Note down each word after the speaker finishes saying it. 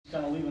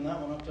of leaving that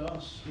one up to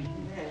us.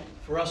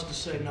 For us to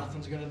say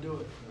nothing's going to do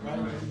it, right?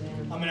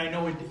 I mean, I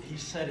know he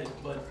said it,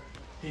 but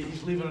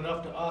he's leaving it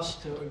up to us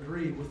to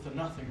agree with the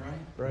nothing, right?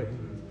 Right.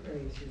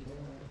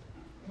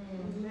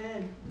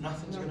 Amen.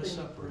 Nothing's going to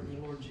separate me,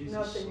 Lord Jesus.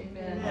 Nothing.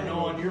 I know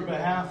on your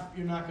behalf,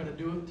 you're not going to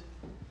do it.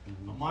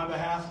 On my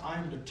behalf, I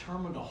am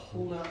determined to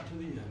hold out to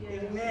the end.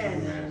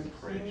 Amen.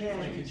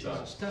 Thank you,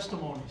 Jesus.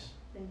 Testimonies.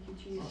 Thank you,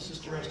 Jesus.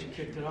 Sister Esther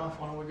kicked it off.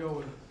 Why don't we go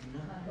with it?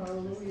 Amen.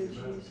 Hallelujah,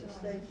 Jesus.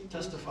 Thank you.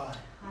 Testify.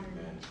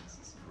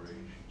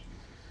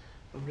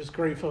 I'm just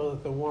grateful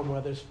that the warm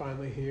weather's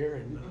finally here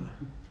and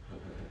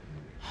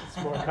it's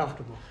more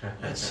comfortable.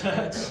 It's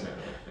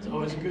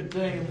always a good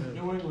thing in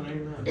New England,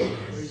 amen.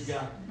 Praise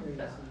God.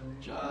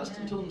 Just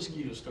until the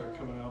mosquitoes start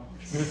coming out.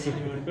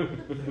 Anyway,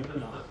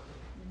 no.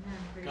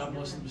 God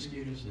bless the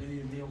mosquitoes. They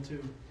need a meal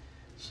too.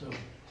 So,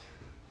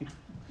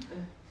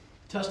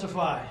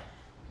 testify.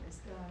 Praise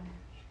God.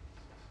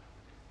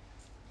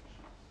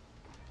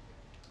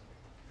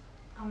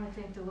 I want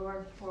to thank the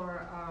Lord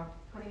for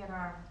putting in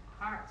our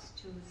hearts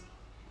to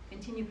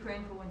continue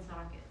praying for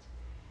Woonsocket.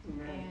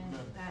 And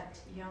that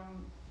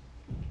young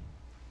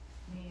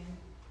man,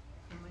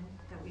 woman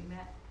that we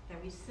met,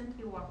 that we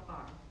simply walked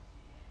by,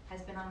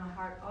 has been on my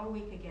heart all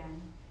week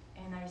again.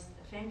 And I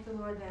thank the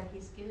Lord that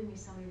He's given me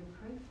somebody to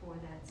pray for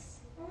that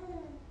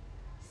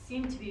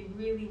seemed to be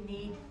really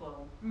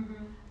needful.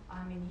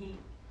 I mean, he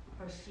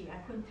or she, I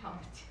couldn't tell the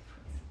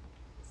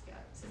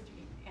difference. Sister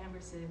Amber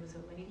said it was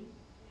a lady.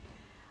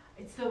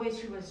 It's the way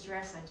she was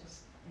dressed.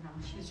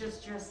 She was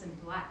just dressed in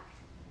black.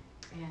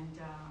 And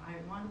I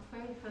want to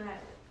pray for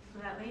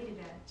that lady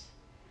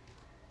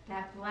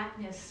that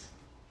blackness,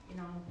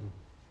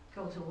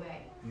 goes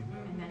away,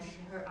 and that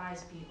her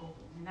eyes be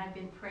open. And I've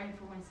been praying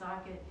for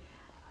Woonsocket.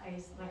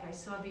 Like I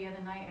saw the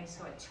other night, I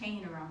saw a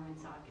chain around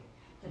Woonsocket.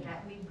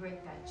 That we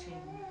break that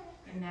chain,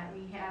 and that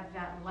we have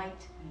that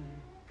light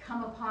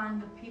come upon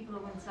the people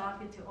of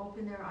Woonsocket to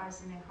open their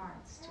eyes and their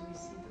hearts to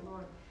receive the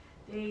Lord.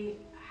 They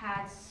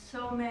had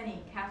so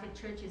many Catholic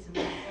churches in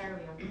that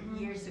area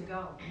years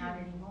ago, not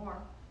anymore.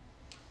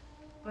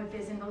 But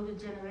there's an older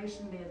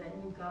generation there that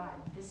knew God.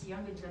 This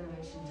younger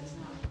generation does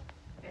not.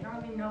 They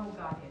don't even know who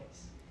God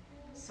is.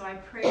 So I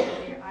pray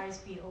that their eyes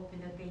be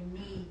open, that they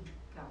need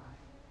God.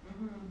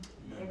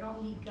 They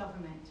don't need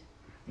government.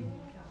 They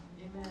need God.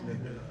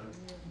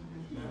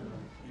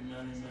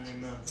 Amen.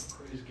 Amen.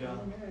 Praise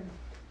God.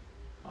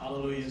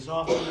 Hallelujah. As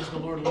often as the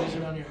Lord lays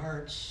it on your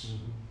hearts,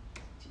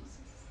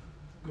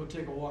 go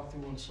take a walk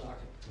through Woonsocket.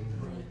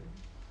 Right.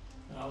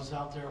 And I was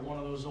out there at one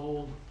of those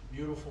old,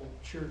 beautiful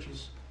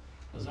churches.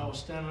 As I was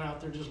standing out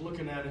there just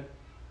looking at it,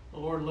 the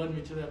Lord led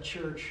me to that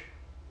church.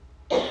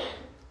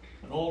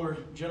 An older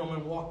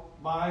gentleman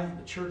walked by.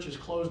 The church is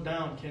closed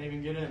down. Can't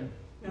even get in.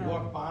 He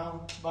walked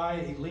by.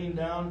 He leaned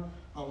down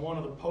on one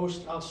of the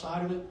posts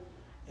outside of it.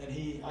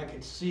 And I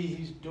could see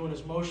he's doing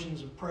his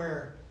motions of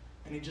prayer.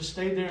 And he just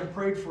stayed there and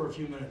prayed for a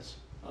few minutes.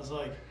 I was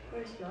like,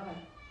 praise God.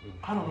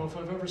 I don't know if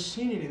I've ever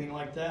seen anything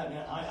like that. And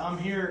I'm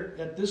here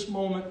at this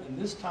moment and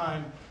this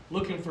time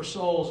looking for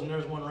souls. And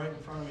there's one right in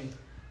front of me.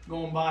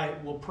 Going by,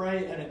 will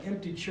pray at an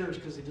empty church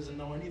because he doesn't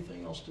know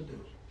anything else to do.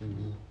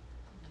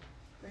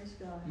 Praise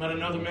God. Met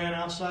another man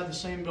outside the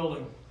same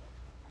building.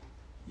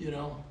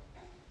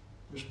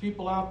 There's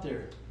people out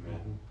there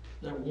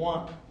that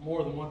want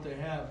more than what they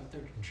have. If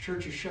their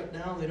church is shut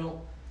down, they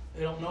don't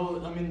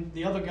know. I mean,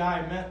 the other guy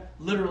I met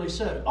literally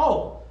said,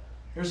 "Oh,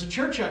 there's a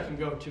church I can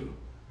go to."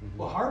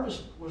 Well,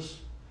 Harvest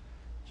was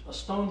a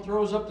stone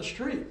throws up the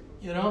street,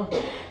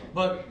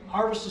 but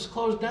Harvest is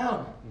closed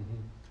down.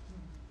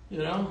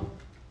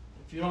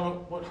 If you don't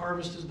know what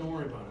Harvest is, don't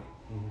worry about it.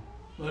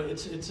 But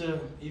it's a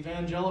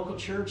evangelical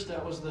church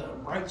that was the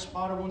bright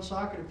spot of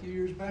Woonsocket a few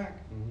years back.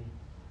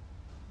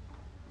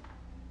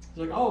 It's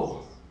like,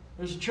 oh,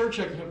 there's a church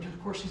I can go to.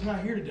 Of course, he's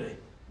not here today.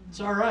 It's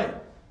all right.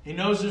 He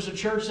knows there's a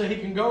church that he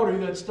can go to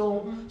that's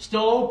still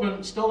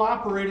open, still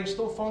operating,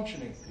 still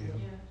functioning.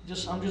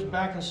 I'm just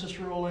backing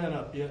Sister Olan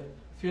up. You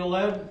feel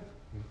led?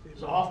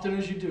 As often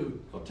as you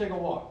do, go take a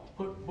walk.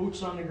 Put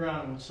boots on the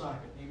ground in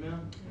Woonsocket. Amen?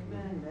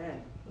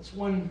 Amen. That's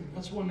one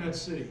that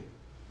city.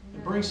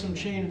 And bring some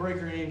chain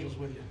breaker angels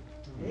with you.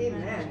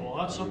 Amen. Well,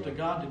 that's up to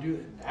God to do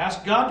that.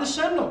 Ask God to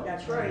send them.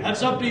 That's right.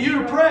 That's up to you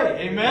to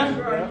pray. Amen?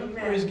 That's right. Amen.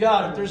 Praise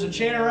God. If there's a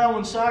chain around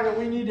Woonsocket,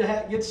 we need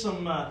to get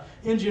some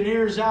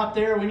engineers out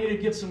there. We need to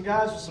get some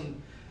guys with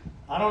some,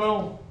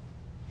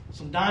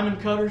 some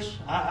diamond cutters.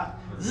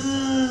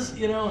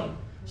 And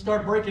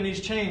start breaking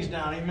these chains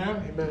down.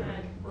 Amen? Amen.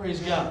 Praise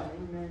God.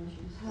 Amen.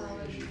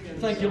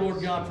 Thank you,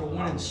 Lord God, for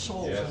winning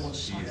souls in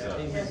Woonsocket.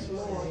 Amen. Yes,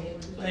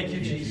 Lord. Thank you,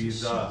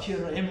 Jesus.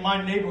 In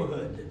my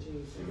neighborhood.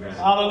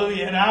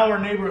 Hallelujah. In our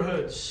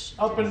neighborhoods.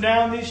 Up and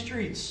down these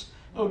streets.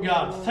 Oh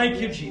God, thank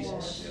you,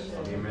 Jesus.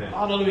 Amen.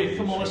 Hallelujah.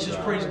 Come on, let's just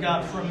praise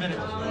God for a minute.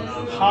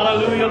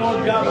 Hallelujah,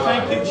 Lord God.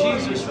 Thank you,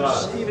 Jesus, for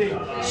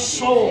saving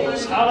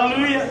souls.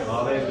 Hallelujah.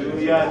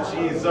 Hallelujah,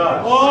 Jesus.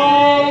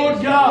 Oh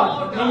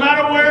God, no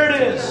matter where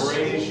it is.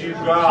 Praise you,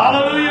 God.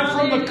 Hallelujah,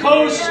 from the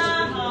coast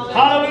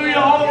Hallelujah,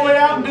 all the way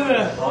out into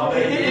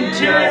the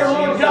interior,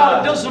 Lord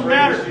God. It doesn't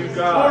matter.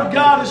 Lord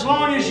God, as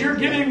long as you're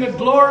getting the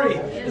glory,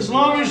 as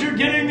long as you're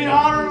getting the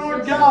honor,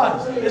 Lord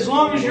God, as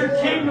long as your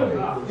kingdom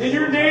and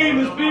your name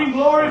is being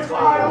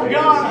glorified, oh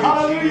God.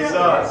 Hallelujah.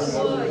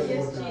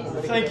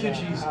 Thank you,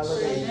 Jesus.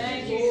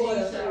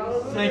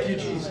 Thank you,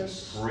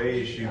 Jesus.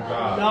 Praise you,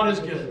 God. God is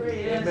good.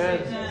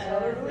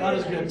 Amen. God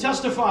is good.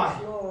 Testify.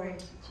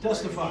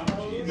 Testify.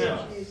 Amen.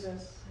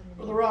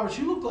 Brother Robert,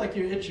 you look like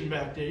you're itching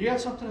back there. You got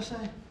something to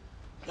say?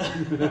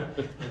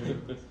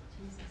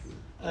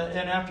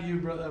 And after you,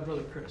 Brother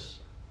Chris.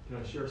 Can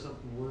I share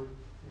something word?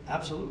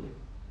 Absolutely.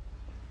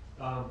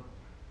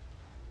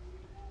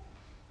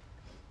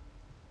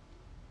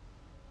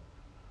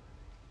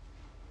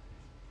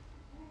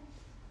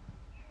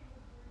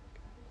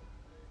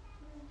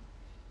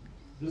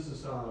 This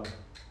is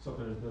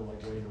something that's been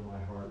like weighing on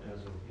my heart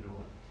as of,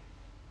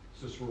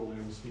 Sister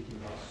Roland was speaking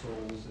about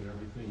souls and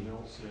everything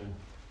else, and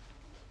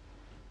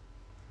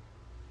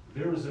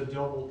there is a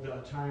double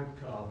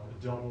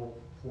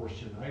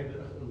portion.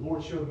 The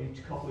Lord showed me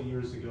a couple of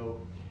years ago,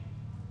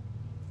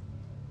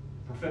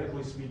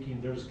 prophetically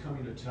speaking, there's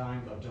coming a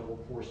time of double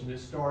portion. It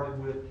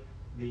started with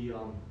the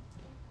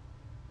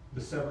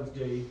seventh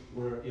day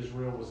where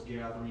Israel was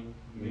gathering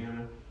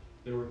manna.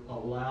 They were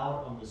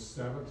allowed on the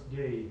seventh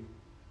day,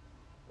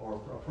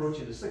 or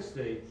approaching the sixth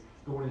day,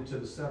 going into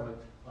the seventh,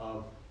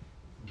 of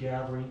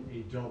gathering a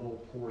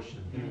double portion.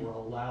 They were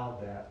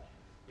allowed that.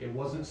 It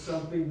wasn't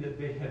something that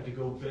they had to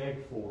go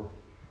beg for.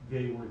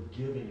 They were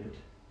giving it.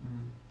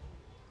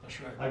 That's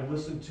right. I've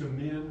listened to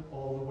men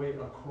all the way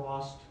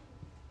across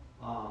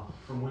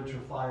from Winter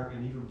Fire,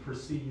 and even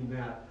preceding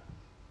that.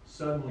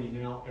 Suddenly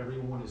now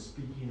everyone is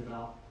speaking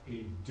about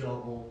a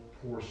double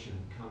portion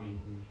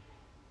coming.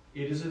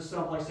 It isn't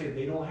something like, say,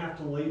 they don't have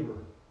to labor.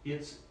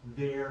 It's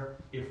there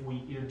if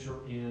we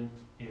enter in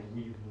and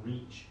we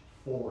reach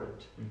for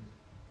it.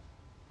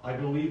 I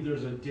believe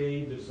there's a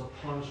day that is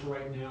upon us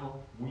right now.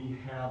 We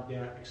have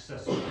that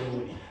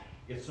accessibility.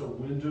 It's a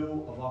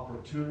window of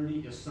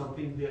opportunity. It's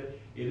something that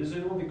it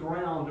isn't on the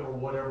ground or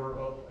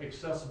whatever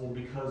accessible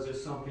because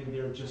it's something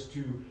there just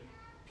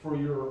for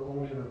your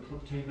own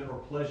entertainment or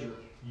pleasure.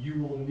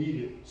 You will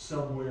need it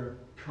somewhere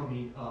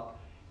coming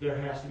up. There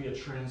has to be a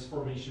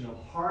transformation of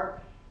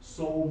heart,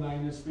 soul,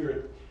 mind, and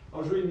spirit. I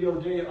was reading the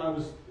other day, I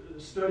was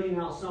studying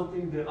out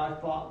something that I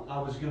thought I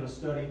was going to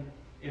study,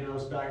 and I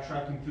was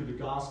backtracking through the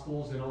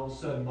Gospels, and all of a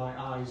sudden my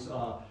eyes,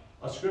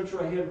 a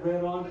scripture I had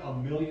read on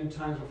 1,000,000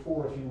 times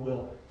before, if you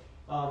will.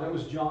 That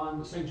was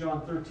St.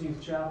 John 13th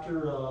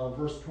chapter,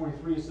 verse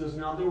 23. It says,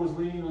 "Now there was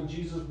leaning on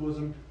Jesus'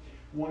 bosom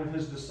one of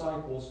his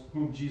disciples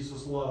whom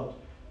Jesus loved."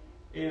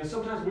 And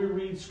sometimes we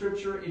read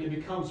scripture and it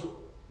becomes,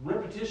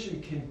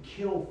 repetition can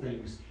kill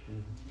things.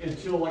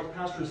 Until, like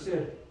Pastor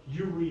said,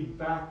 you read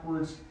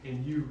backwards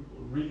and you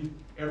read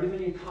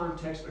everything in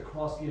context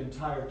across the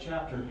entire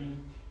chapter.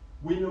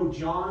 We know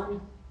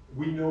John,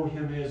 we know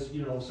him as,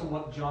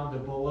 somewhat John the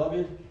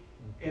Beloved,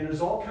 and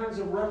there's all kinds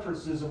of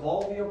references of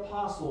all the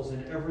apostles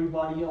and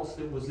everybody else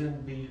that was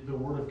in the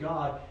Word of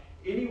God.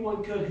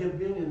 Anyone could have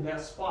been in that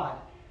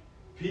spot.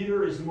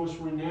 Peter is the most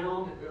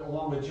renowned,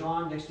 along with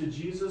John, next to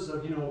Jesus,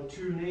 of,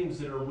 two names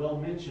that are well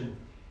mentioned.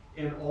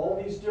 And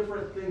all these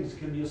different things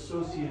can be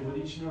associated with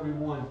each and every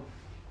one.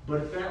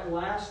 But at that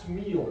last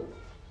meal,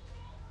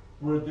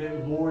 where they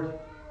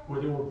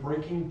were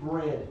breaking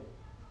bread,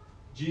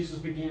 Jesus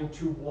began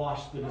to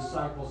wash the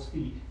disciples'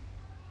 feet.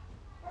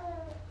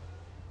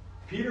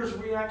 Peter's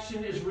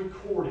reaction is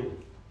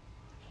recorded.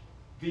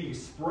 The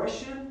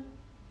expression,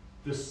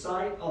 the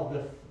sight of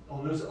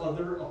those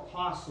other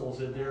apostles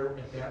that there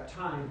at that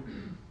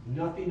time,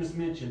 nothing is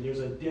mentioned. There's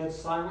a dead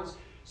silence.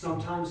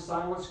 Sometimes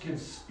silence can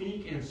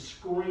speak and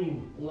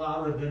scream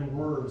louder than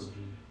words.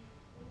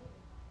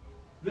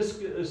 This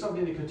is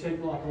something that could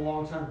take like a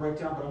long time to break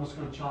down, but I'm just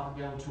going to chop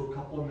it down to a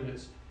couple of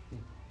minutes.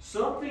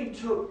 Something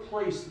took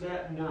place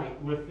that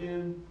night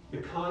within the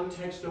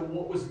context of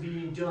what was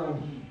being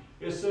done.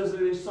 It says that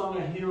they sung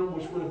a hymn,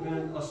 which would have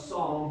been a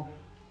psalm,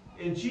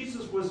 and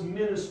Jesus was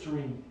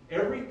ministering.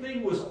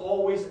 Everything was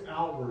always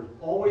outward,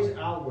 always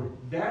outward.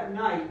 That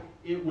night,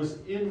 it was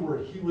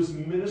inward. He was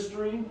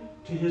ministering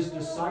to his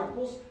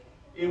disciples.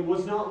 It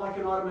was not like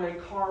an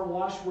automatic car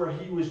wash where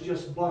he was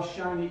just buff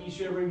shining each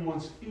and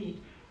everyone's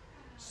feet.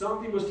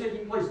 Something was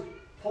taking place.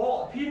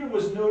 Peter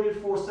was noted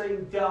for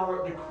saying, "Thou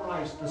art the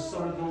Christ, the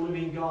Son of the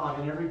living God,"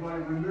 and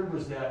everybody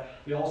remembers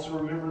that. They also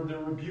remember the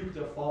rebuke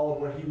that followed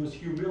where he was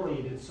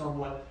humiliated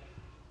somewhat.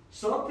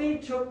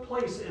 Something took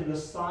place in the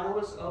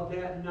silence of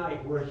that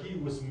night where he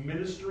was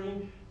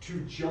ministering to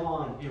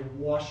John and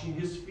washing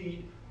his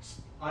feet,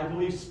 I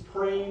believe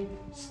praying,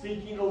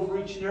 speaking over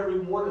each and every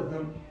one of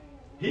them.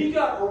 He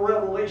got a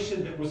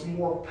revelation that was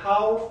more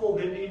powerful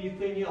than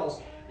anything else.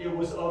 It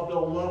was of the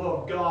love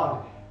of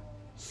God.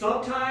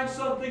 Sometimes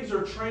some things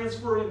are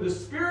transferred in the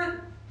Spirit.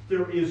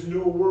 There is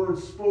no word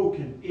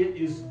spoken. It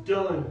is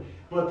done.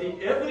 But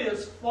the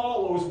evidence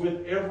follows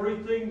with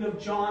everything of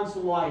John's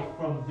life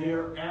from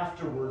there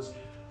afterwards.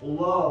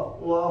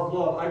 Love, love,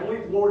 love. I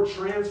believe the Lord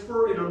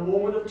transferred in a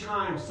moment of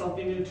time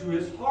something into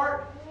his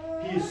heart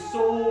He is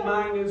soul,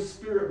 mind, and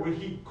spirit where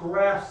he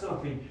grasps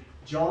something.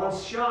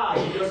 John's shy.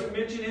 He doesn't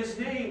mention his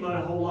name in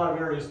a whole lot of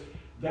areas.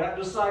 That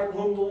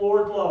disciple whom the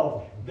Lord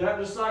loved. That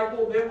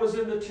disciple that was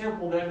in the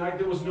temple that night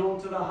that was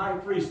known to the high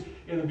priest.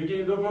 In the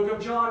beginning of the book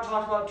of John,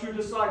 talks about 2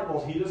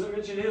 disciples. He doesn't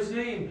mention his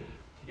name.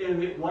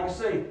 And like I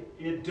say,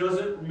 it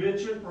doesn't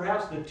mention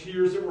perhaps the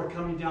tears that were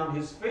coming down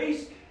his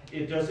face.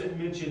 It doesn't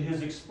mention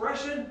his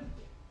expression,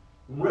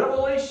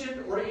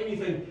 revelation, or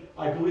anything.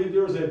 I believe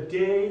there is a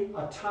day,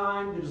 a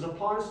time that is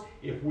upon us.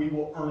 If we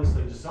will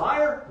earnestly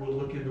desire, we'll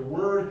look in the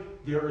Word.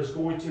 There is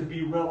going to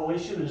be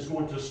revelation that is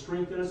going to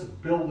strengthen us,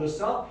 build us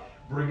up,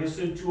 bring us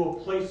into a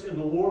place in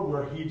the Lord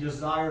where He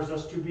desires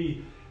us to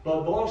be.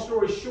 But long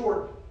story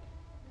short,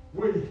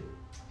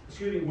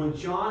 when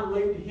John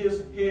laid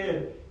his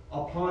head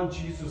upon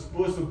Jesus'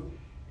 bosom,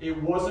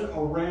 it wasn't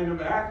a random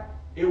act.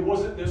 It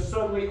wasn't that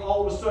suddenly,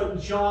 all of a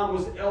sudden, John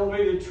was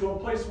elevated to a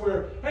place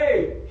where,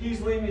 hey, he's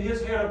leaning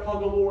his head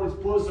upon the Lord's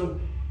bosom.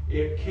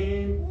 It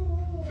came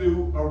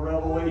through a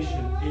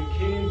revelation. It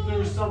came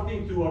through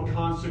something, through a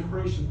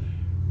consecration,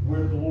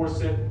 where the Lord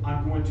said,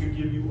 I'm going to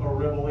give you a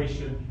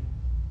revelation.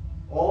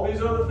 All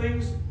these other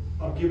things,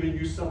 I'm giving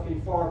you something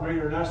far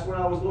greater. And that's when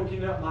I was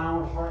looking at my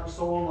own heart,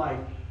 soul, and life.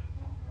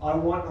 I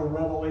want a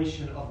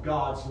revelation of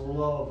God's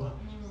love.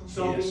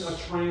 Something, Yes. a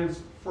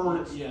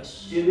transference.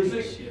 Yes. It isn't.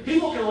 Yes, yes.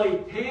 People can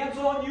lay hands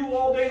on you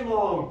all day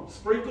long,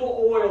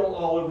 sprinkle oil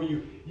all over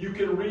you. You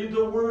can read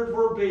the word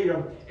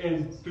verbatim,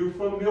 and through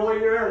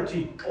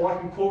familiarity, oh, I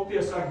can quote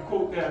this, I can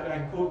quote that, I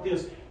can quote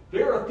this.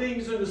 There are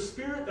things in the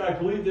Spirit that I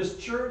believe this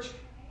church,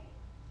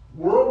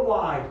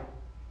 worldwide,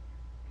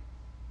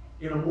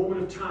 in a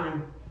moment of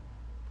time,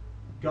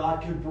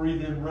 God can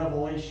breathe in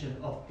revelation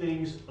of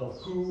things of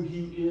who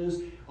He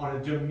is on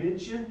a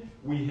dimension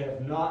we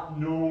have not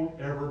known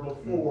ever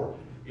before.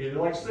 And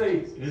like I say,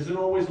 it isn't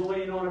always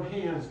laying on of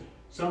hands.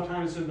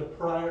 Sometimes in the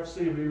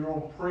privacy of your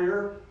own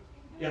prayer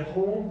at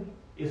home.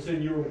 It's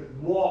in your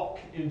walk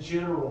in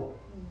general.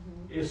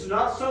 It's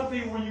not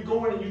something where you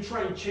go in and you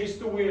try and chase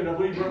the wind. I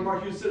believe Brother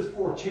Mark Hughes says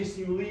before,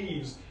 chasing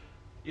leaves.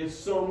 It's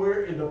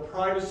somewhere in the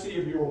privacy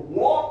of your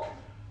walk,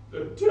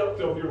 the depth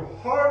of your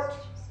heart,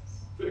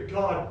 that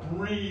God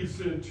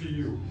breathes into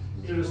you.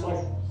 It is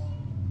like,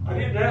 I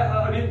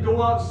didn't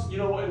go out,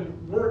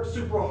 and work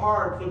super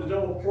hard for the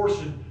double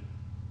portion,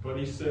 but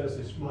He says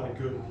it's my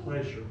good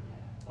pleasure.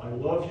 I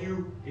love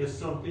you is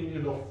something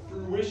in the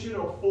fruition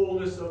of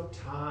fullness of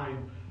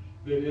time,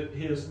 that at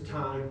His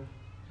time,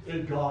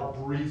 and God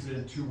breathes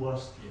into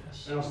us.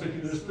 Yes. And I was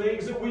thinking, there's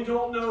things that we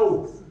don't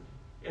know.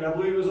 And I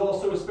believe it was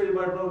also stated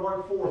by Brother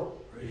Mark IV.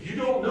 If you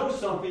don't know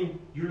something,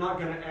 you're not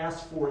going to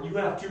ask for it. You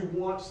have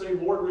to say,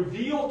 Lord,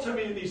 reveal to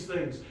me these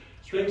things.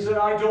 Things that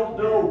I don't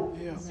know.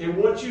 Yeah. And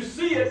once you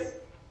see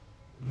it,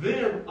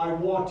 then I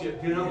want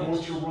it. Then I'm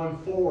going to run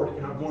forward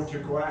and I'm going to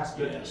grasp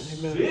it. Yes.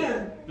 Amen.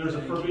 Then there's a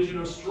provision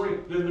of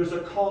strength. Then there's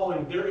a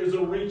calling. There is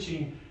a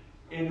reaching.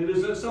 And it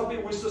isn't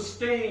something we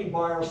sustain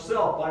by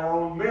ourselves, by our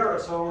own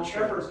merits, our own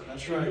efforts.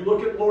 That's And right. you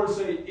look at the Lord and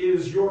say, it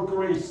is your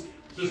grace.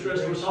 Just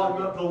as we're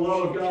talking about the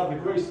love of God, the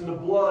grace in the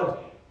blood.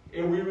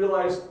 And we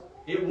realize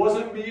it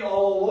wasn't me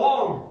all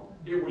along.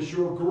 It was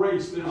your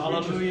grace that is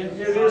Hallelujah. reaching.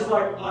 It is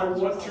like, I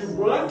want to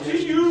run to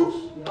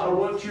you. I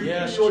want to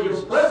Yes, feel your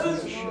Jesus.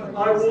 presence.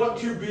 I want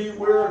to be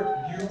where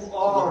you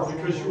are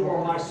because you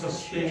are my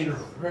sustainer.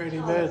 Right,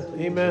 amen.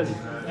 Amen.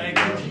 Thank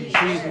you, Jesus.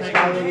 Jesus, Thank you,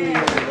 hallelujah.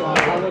 Jesus.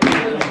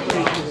 Hallelujah.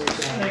 Thank you,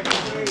 Jesus. Thank you,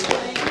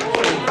 Jesus.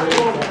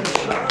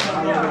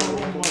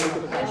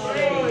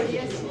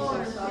 Yes,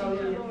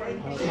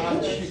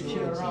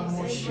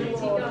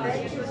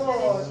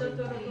 Lord.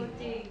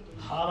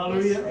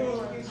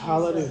 Hallelujah.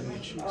 Hallelujah,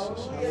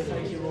 Jesus.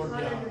 Thank you, Lord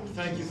God.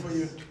 Thank you for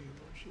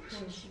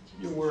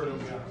your word, oh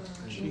God.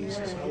 Jesus,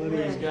 Praise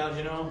hallelujah. God.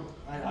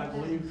 I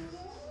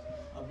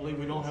believe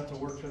we don't have to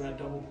work for that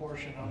double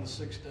portion on the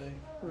 6th day.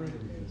 Right.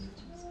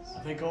 I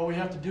think all we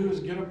have to do is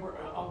get up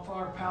off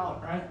our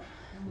pallet, right?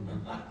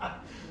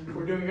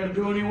 We're going to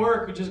do any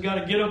work. We just got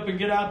to get up and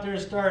get out there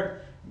and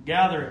start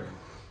gathering.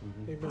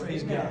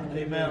 Praise Amen. God.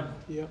 Amen.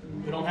 Yep.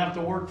 We don't have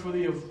to work for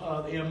the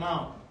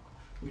amount.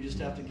 We just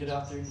have to get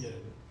out there and get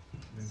it.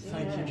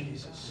 Thank you,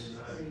 Jesus.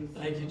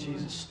 Thank you,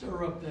 Jesus.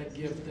 Stir up that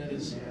gift that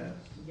is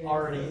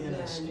already in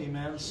us.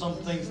 Amen. Some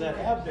things that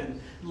have been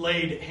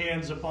laid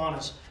hands upon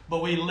us,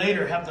 but we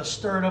later have to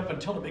stir it up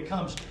until it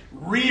becomes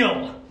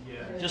real.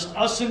 Just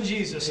us and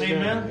Jesus.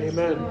 Amen.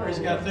 Amen. Praise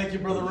God. Thank you,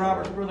 Brother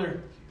Robert.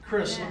 Brother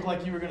Chris, looked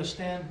like you were going to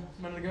stand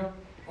a minute ago.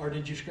 Or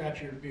did you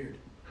scratch your beard?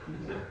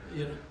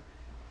 You know.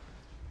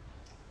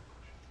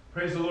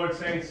 Praise the Lord,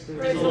 saints.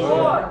 Praise the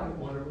Lord.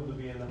 Wonderful to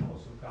be in the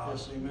house of God.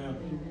 Yes, amen.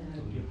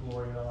 Give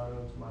glory and honor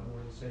unto my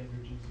Lord and Savior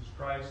Jesus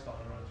Christ.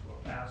 Honor unto a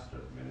pastor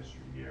of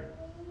ministry here.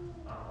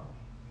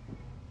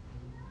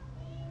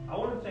 I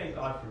want to thank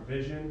God for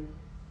vision,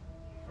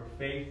 for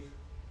faith,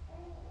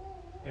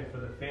 and for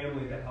the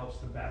family that helps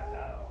to back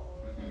that up.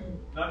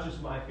 Not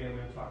just my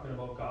family. I'm talking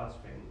about God's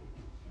family.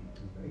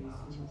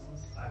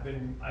 I've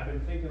been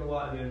thinking a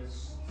lot, and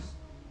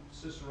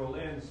Sister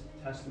Roland's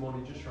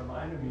testimony just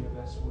reminded me of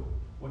this.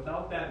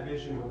 Without that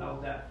vision,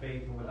 without that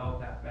faith, and without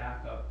that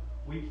backup,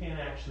 we can't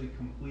actually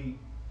complete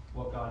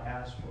what God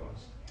has for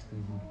us.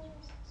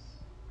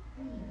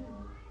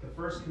 The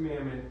first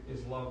commandment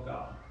is love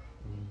God.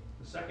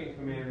 The second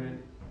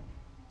commandment,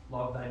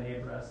 love thy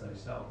neighbor as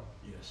thyself.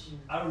 Yes.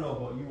 I don't know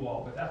about you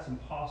all, but that's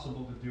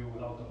impossible to do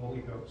without the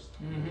Holy Ghost.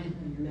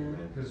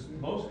 Because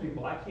most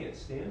people, I can't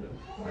stand them.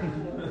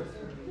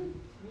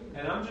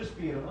 And I'm just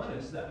being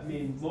honest. I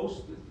mean,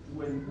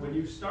 when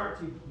you start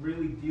to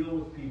really deal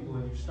with people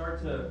and you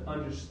start to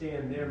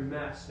understand their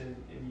mess and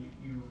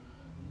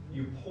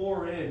you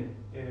pour in,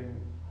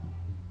 and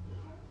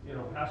you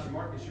know, Pastor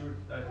Marcus, you were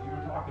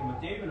talking with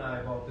Dave and I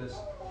about this.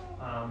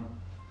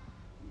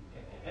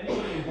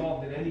 Anybody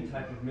involved in any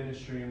type of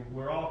ministry, and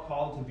we're all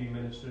called to be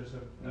ministers,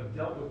 have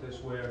dealt with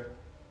this, where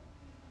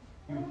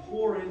you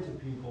pour into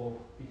people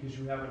because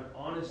you have an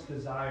honest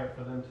desire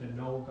for them to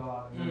know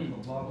God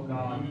and to love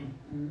God.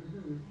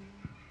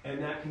 And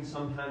that can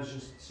sometimes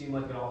just seem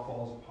like it all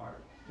falls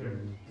apart. They're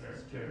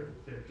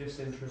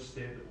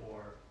disinterested,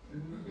 or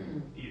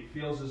it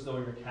feels as though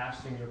you're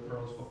casting your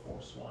pearls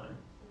before swine.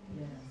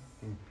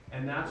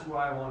 And that's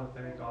why I want to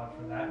thank God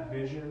for that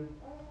vision,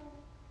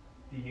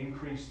 the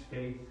increased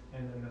faith,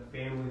 and then the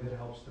family that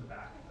helps to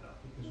back it up.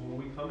 Because when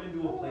we come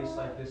into a place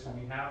like this and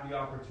we have the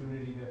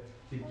opportunity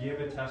to give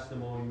a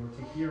testimony or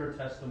to hear a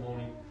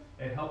testimony,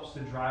 it helps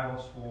to drive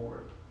us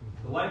forward.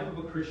 The life of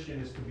a Christian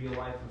is to be a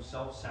life of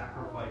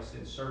self-sacrifice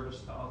and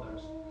service to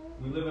others.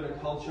 We live in a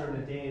culture and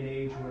a day and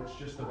age where it's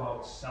just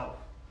about self.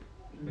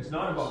 It's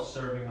not about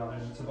serving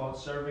others, it's about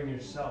serving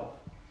yourself.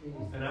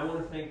 And I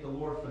want to thank the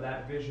Lord for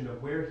that vision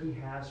of where He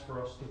has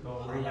for us to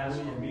go, where He has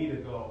for me to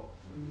go.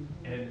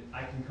 And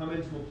I can come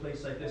into a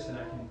place like this and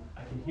I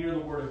can hear the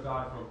Word of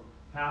God from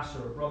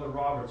Pastor or Brother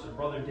Roberts or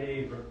Brother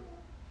Dave or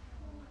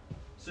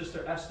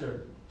Sister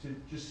Esther to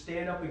just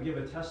stand up and give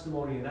a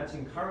testimony, and that's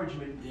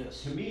encouragement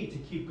to me to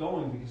keep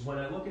going, because when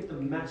I look at the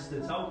mess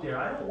that's out there,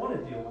 I don't want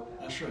to deal with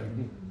that. That's right.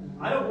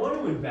 I don't want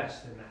to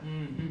invest in that.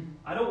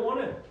 I don't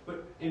want to,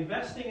 but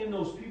investing in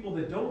those people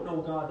that don't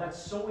know God,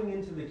 that's sowing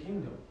into the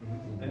kingdom.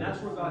 And that's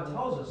where God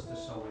tells us to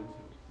sow into.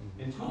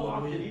 And too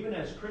often, even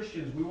as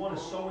Christians, we want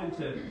to sow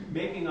into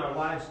making our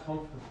lives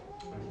comfortable.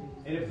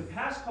 And if the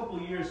past couple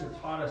of years have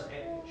taught us,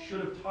 should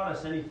have taught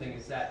us anything,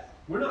 it's that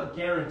we're not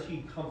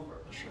guaranteed comfort.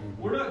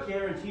 We're not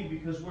guaranteed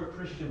because we're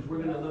Christians, we're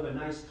going to live a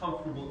nice,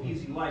 comfortable,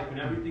 easy life, and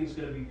everything's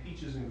going to be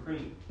peaches and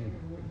cream.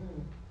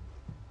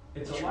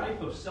 It's a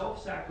life of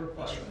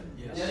self-sacrifice,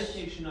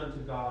 dedication unto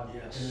God,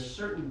 and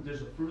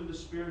there's a fruit of the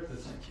Spirit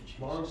that's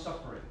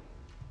long-suffering.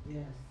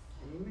 Yes.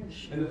 Amen.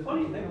 And the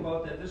funny thing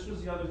about that, this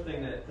was the other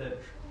thing that the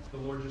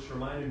Lord just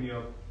reminded me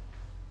of.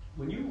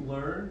 When you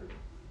learn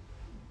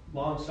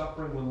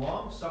long-suffering, when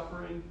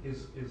long-suffering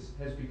has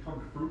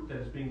become fruit that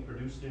is being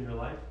produced in your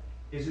life,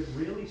 is it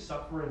really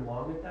suffering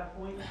long at that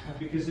point?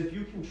 Because if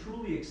you can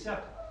truly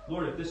accept,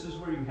 Lord, if this is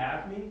where you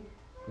have me,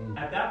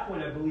 at that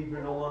point I believe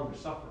you're no longer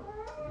suffering.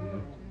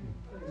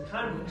 It's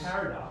kind of a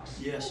paradox.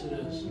 Yes, it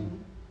is.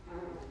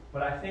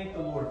 But I thank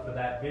the Lord for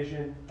that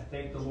vision. I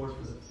thank the Lord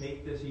for the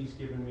faith that He's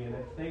given me. And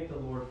I thank the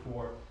Lord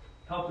for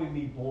helping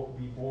me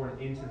be born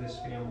into this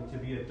family, to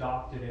be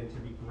adopted and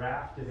to be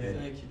grafted in.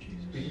 Thank you,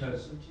 Jesus.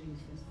 Because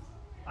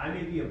I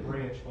may be a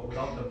branch, but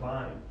without the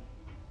vine,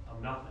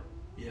 I'm nothing.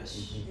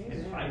 Yes.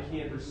 And if I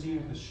can't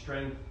receive the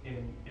strength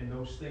and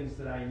those things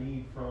that I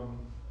need from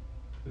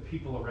the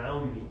people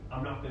around me,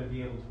 I'm not going to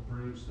be able to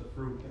produce the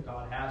fruit that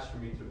God has for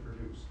me to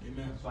produce.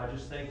 Amen. So I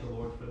just thank the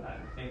Lord for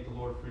that, and thank the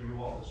Lord for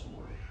you all this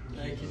morning.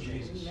 Thank you,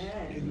 Jesus.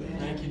 Amen.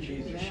 Thank you,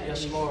 Jesus.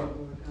 Yes, Lord.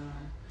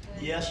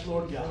 Yes,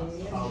 Lord God.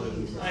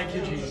 Hallelujah. Thank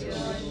you, Jesus.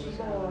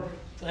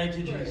 Thank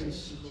you,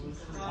 Jesus.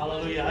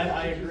 Hallelujah.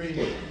 I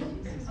agree.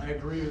 I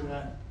agree with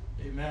that.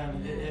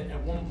 Amen.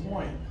 At one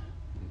point,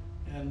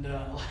 and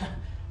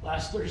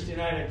last Thursday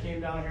night, I came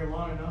down here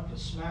long enough to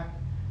smack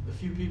the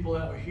few people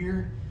that were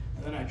here,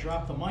 and then I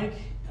dropped the mic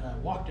and I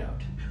walked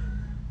out,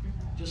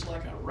 just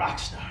like a rock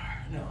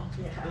star. No,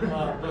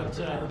 but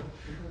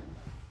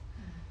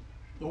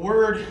the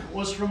word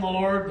was from the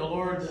Lord. The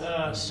Lord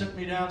sent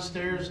me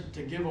downstairs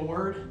to give a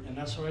word, and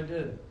that's what I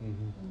did.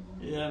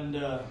 And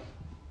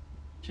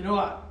you know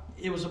what?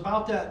 It was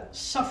about that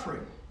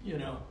suffering, you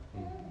know.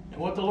 And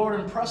what the Lord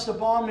impressed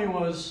upon me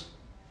was,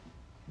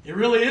 it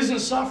really isn't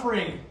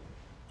suffering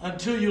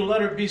until you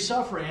let it be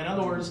suffering. In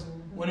other words,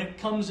 when it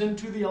comes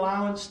into the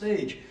allowance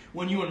stage,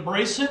 when you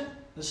embrace it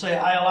and say,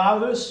 I allow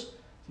this, it's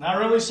not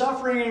really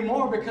suffering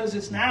anymore, because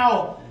it's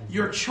now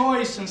your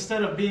choice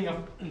instead of being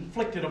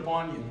inflicted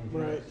upon you.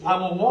 Right. I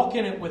will walk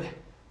in it with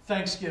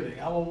thanksgiving.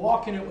 I will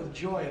walk in it with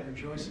joy and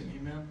rejoicing.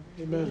 Amen.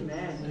 Amen.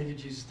 Thank you,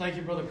 Jesus. Thank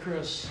you, Brother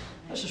Chris.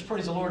 Let's just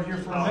praise the Lord here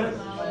for a minute.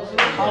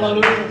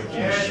 Hallelujah.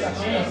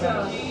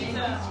 Thank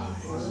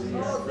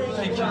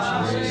you, Jesus. Thank you,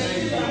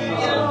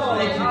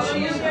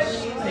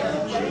 Jesus.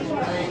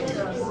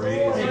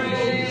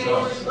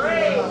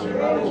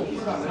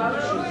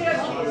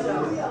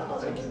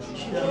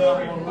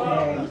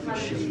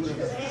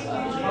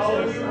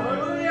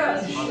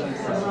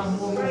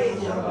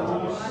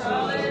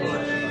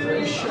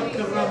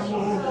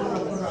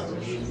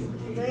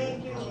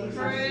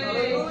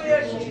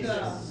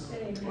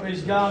 Praise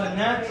Praise God.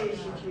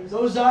 And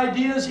those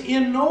ideas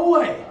in no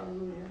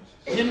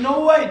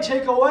way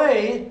take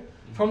away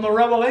from the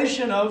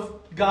revelation of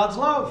God's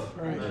love.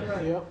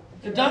 Right. Yep.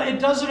 It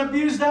doesn't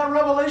abuse that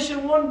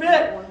revelation one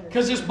bit,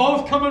 because it's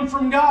both coming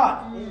from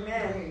God.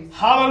 Amen.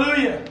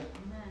 Hallelujah.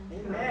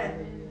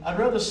 Amen. I'd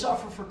rather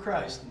suffer for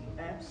Christ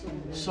than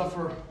Absolutely.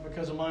 suffer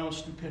because of my own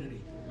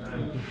stupidity.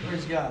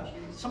 Praise God.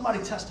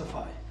 Somebody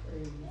testify.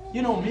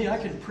 You know me, I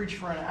can preach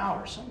for an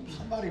hour.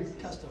 Somebody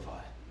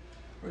testify.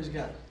 Praise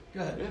God.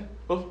 Go ahead. Yeah.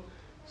 Well,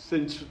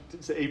 since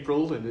it's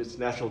April and it's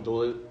National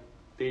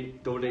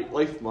Donate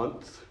Life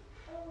Month,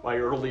 my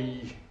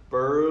early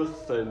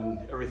birth and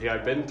everything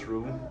I've been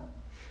through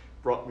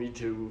brought me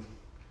to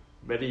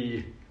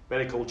many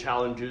medical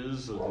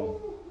challenges and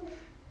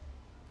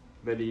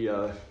many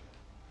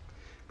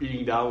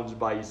beating downs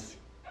by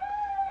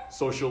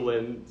social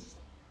ends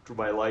through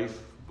my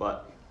life,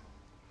 but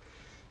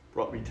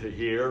brought me to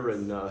here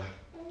and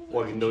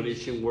organ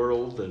donation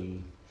world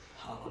and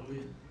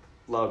Hallelujah.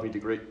 allowed me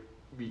to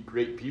meet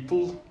great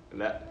people, and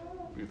that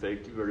we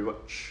thank you very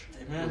much.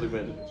 Amen.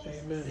 Amen.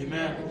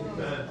 Amen.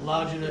 Amen.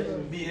 Allowed you to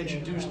be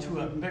introduced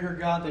to a bigger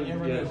God than you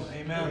ever knew.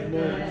 Amen.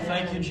 Amen.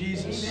 Thank you,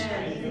 Jesus.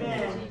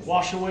 Amen.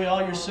 Wash away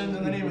all your sins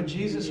in the name of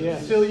Jesus and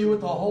Yes. fill you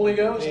with the Holy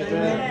Ghost. Amen.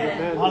 Amen.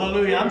 Amen.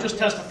 Hallelujah. I'm just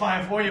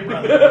testifying for you,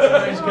 brother.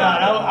 Praise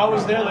God. I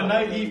was there the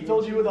night He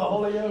filled you with the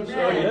Holy Ghost.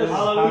 Yes.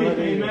 Hallelujah.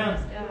 Hallelujah.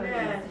 Amen.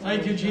 Amen.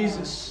 Thank you,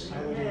 Jesus.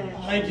 Amen.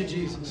 Thank you,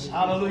 Jesus.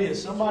 Hallelujah.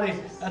 Somebody,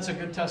 that's a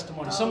good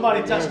testimony.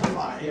 Somebody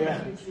testify.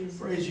 Yeah. Amen.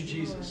 Praise you,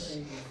 Jesus.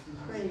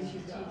 Praise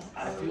you, God.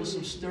 I feel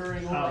some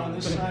stirring over on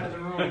this side of the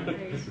room.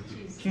 Praise you,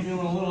 Jesus. Feeling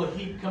a little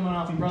heat coming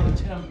off Brother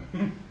Tim.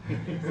 Come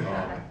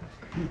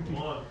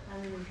on.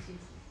 Hallelujah,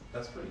 Jesus.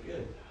 That's pretty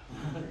good.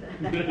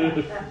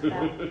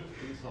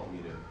 Please help me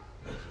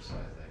to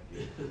exercise that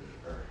gift.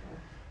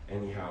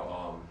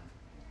 Anyhow,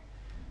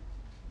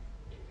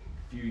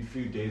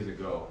 few days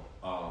ago,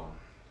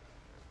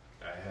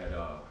 I had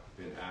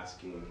been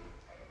asking,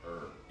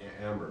 or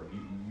Amber, you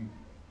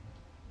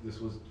this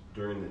was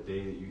during the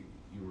day that you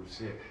were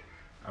sick.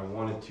 I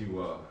wanted to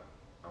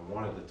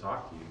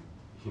talk to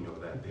you,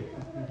 that day,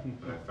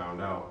 but I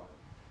found out.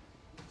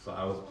 So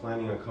I was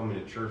planning on coming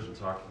to church and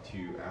talking to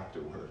you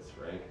afterwards,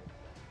 right?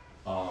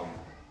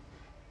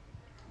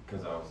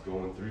 Because I was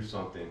going through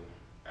something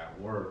at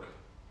work.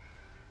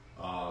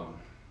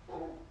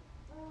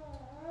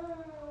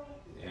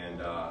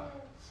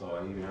 So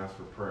I even asked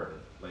for prayer.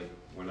 Like,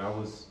 when I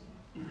was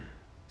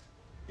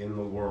in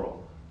the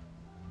world,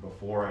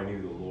 before I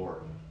knew the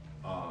Lord,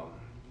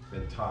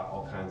 been taught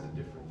all kinds of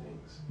different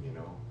things,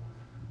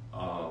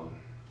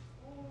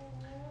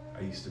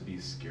 I used to be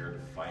scared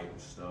to fight and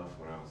stuff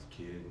when I was a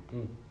kid,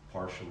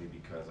 partially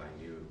because I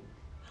knew it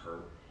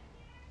hurt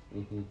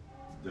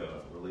the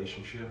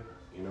relationship,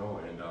 and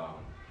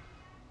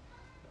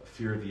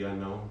fear of the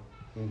unknown,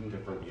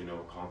 different,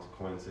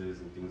 consequences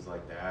and things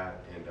like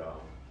that. And,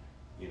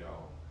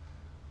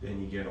 then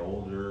you get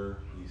older,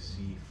 you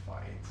see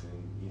fights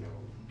and,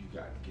 you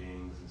got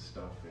gangs and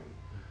stuff. And,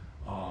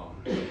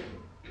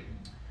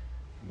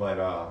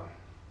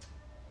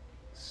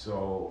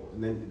 so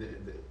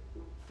then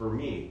for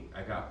me,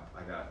 I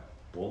got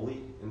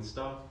bullied and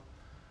stuff.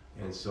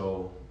 And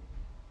so,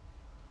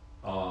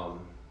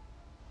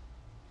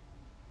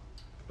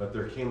 but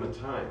there came a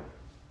time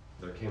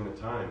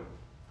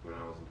when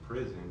I was in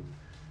prison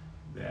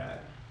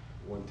that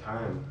one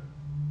time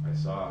I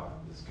saw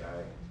this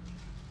guy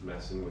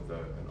messing with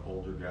an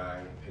older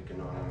guy, picking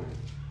on him, and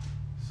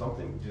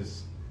something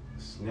just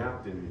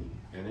snapped in me.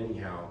 And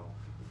anyhow,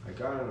 I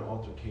got in an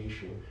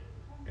altercation,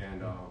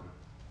 and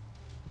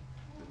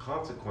the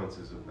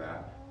consequences of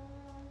that,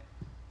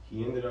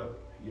 he ended up,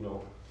 he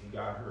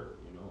got hurt,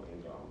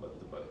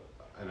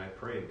 and I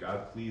prayed,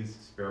 God, please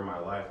spare my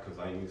life, because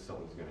I knew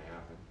something was going to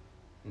happen.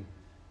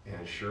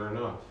 And sure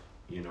enough,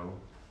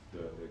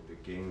 the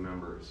gang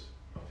members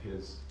of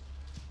his,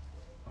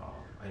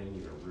 I didn't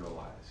even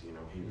realize,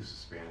 he was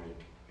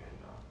Hispanic, and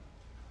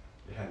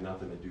it had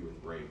nothing to do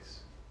with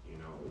race. It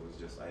was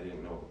just, I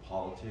didn't know the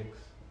politics,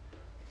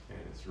 and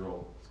it's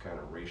kind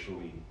of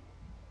racially,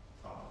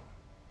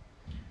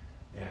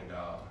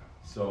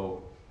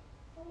 so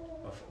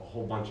a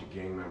whole bunch of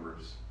gang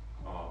members,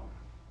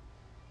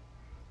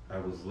 I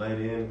was let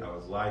in, I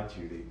was lied to.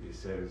 They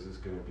said, is this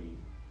going to be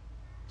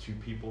 2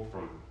 people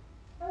from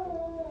the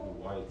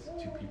whites,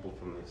 2 people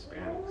from the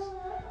Hispanics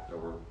that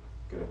were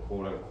going to,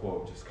 quote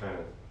unquote, just kind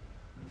of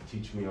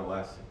teach me a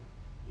lesson,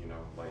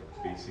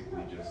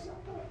 basically just,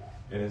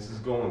 and this is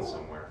going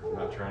somewhere. I'm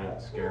not trying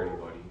to scare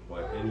anybody,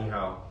 but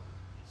anyhow,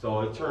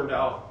 so it turned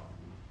out,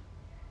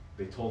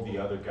 they told the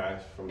other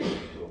guys from the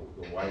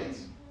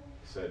whites,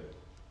 said,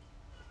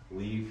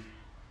 leave,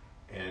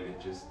 and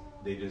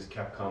they just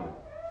kept coming.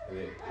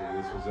 And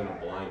this was in a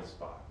blind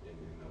spot,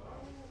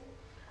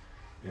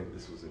 and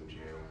this was in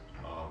jail.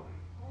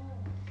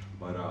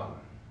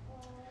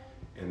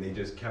 And they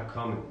just kept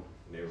coming.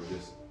 And they were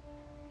just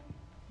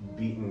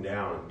beaten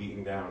down and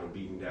beaten down and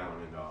beaten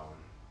down. And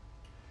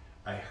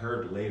I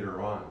heard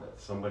later on that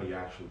somebody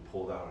actually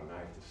pulled out a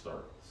knife to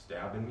start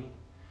stabbing me.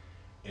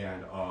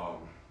 And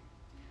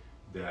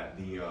that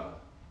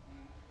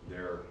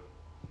their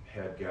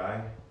head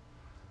guy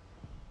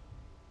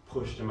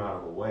pushed him out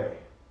of the way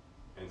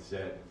and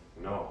said,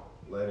 no,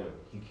 let him.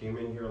 He came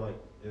in here like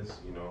this,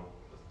 you know,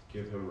 let's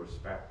give him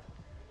respect,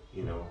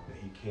 you know, that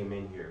he came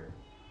in here,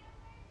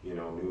 you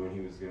know, knew when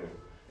he was going to.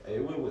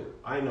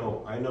 I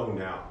know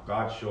now.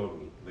 God showed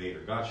me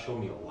later. God showed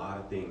me a lot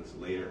of things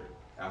later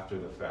after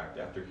the fact,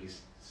 after he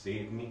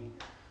saved me,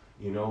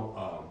 you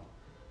know,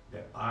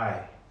 that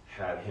I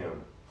had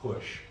him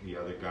push the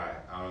other guy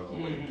out of the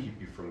way to keep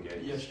you from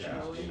getting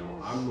stabbed. You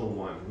know, I'm the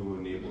one who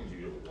enabled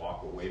you to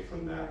walk away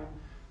from that.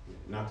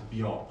 Not to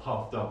be all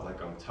puffed up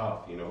like I'm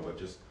tough, you know, but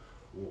just,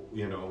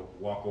 you know,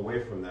 walk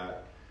away from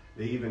that.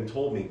 They even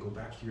told me, go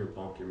back to your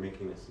bunk, you're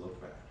making us look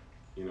bad.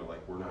 You know,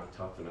 like we're not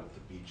tough enough to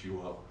beat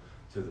you up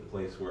to the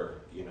place where,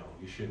 you know,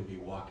 you shouldn't be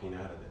walking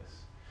out of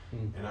this.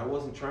 And I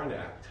wasn't trying to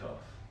act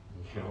tough,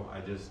 you know,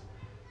 I just,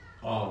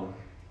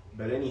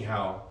 but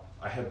anyhow,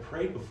 I had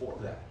prayed before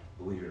that,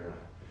 believe it or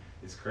not.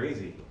 It's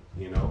crazy,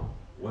 you know,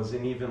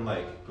 wasn't even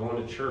like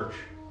going to church.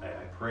 I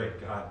prayed,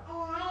 God,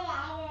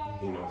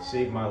 you know,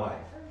 save my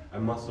life. I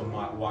must have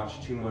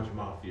watched too much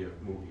mafia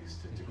movies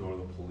to go to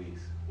the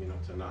police, you know,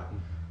 to not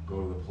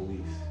go to the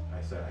police.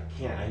 I said, I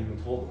can't. I even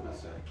told them, I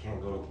said, I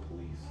can't go to the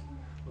police,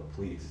 but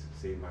please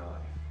save my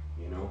life,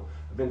 you know.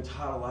 I've been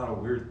taught a lot of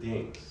weird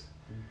things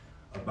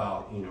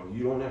about, you know,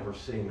 you don't ever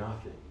say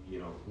nothing, you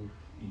know.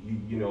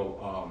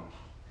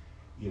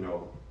 You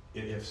know,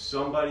 if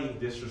somebody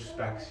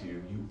disrespects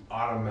you, you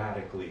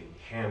automatically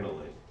handle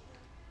it,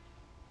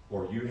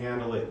 or you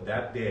handle it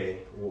that day,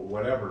 or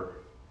whatever.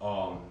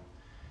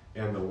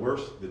 And the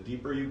worse, the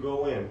deeper you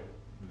go in,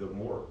 the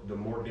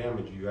more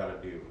damage you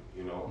got to do,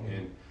 you know.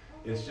 And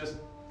it's just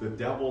the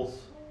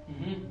devil's,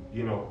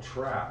 you know,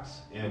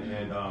 traps.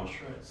 And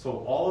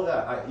so all of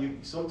that,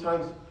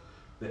 sometimes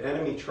the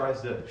enemy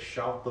tries to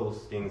shout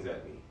those things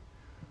at me.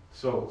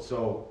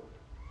 So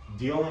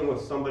dealing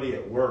with somebody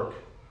at work,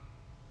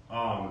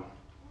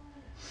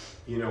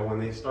 you know, when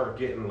they start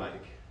getting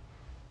like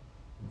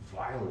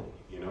violent,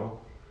 you know,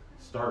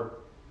 start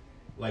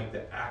like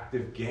the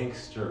active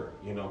gangster,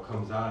 you know,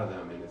 comes out of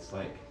them, and it's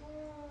like,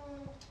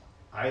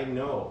 I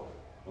know,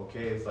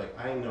 okay, it's like,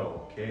 I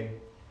know, okay,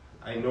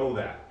 I know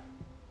that,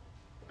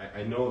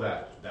 I know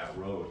that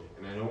road,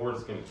 and I know where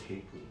it's going to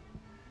take me.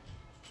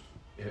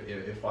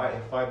 If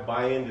I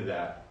buy into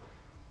that,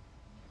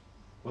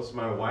 what's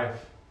my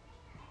wife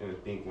going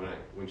to think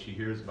when she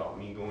hears about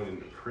me going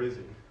into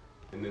prison,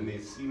 and then they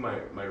see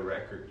my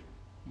record,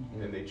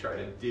 and they try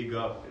to dig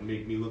up and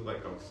make me look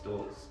like I'm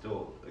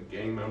still a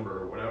gang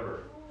member or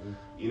whatever.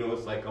 You know,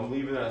 it's like I'm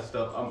leaving that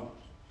stuff.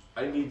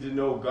 I need to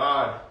know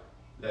God,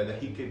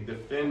 that he could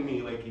defend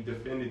me like he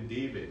defended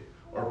David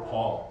or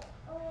Paul.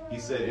 He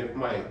said, if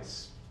my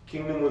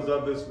kingdom was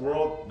of this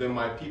world, then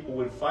my people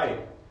would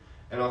fight.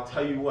 And I'll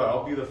tell you what,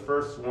 I'll be the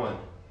first one.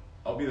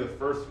 I'll be the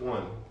first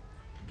one.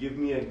 Give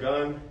me a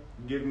gun.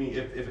 Give me,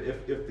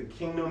 if the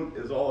kingdom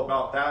is all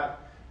about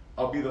that,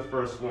 I'll be the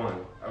first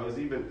one.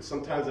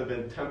 Sometimes I've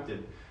been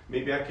tempted.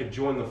 Maybe I could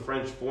join the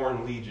French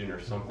Foreign Legion or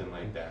something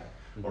like that.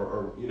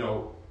 Or you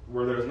know,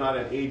 where there's not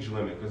an age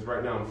limit, because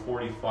right now I'm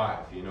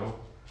 45, you know.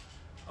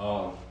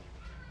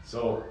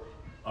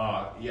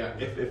 Yeah,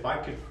 if I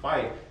could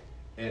fight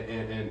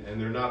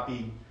and there not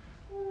be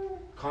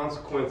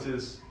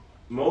consequences,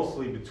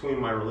 mostly between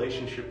my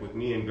relationship with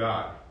me and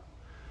God.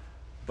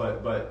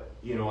 But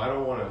you know, I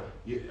don't want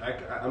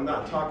to, I'm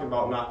not talking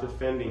about not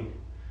defending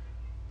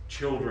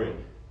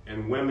children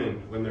and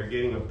women when they're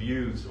getting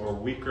abused, or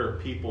weaker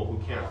people who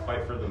can't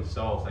fight for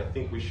themselves. I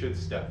think we should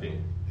step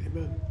in.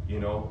 Amen. You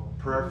know,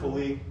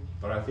 prayerfully,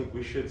 but I think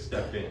we should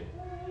step in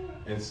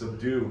and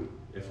subdue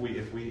if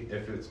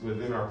it's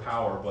within our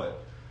power.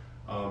 But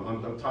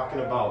I'm talking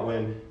about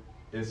when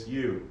it's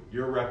your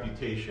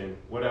reputation,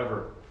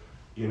 whatever,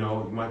 you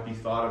know, you might be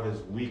thought of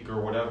as weak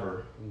or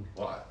whatever.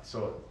 Well,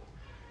 so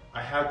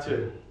I had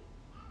to,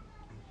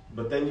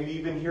 but then you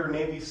even hear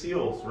Navy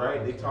SEALs,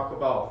 right? They talk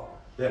about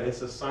that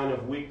it's a sign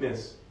of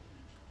weakness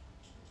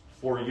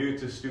for you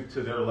to stoop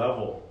to their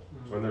level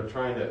when they're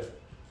trying to,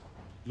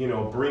 you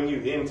know, bring you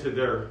into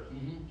their,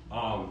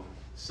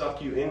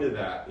 suck you into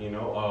that, you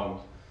know.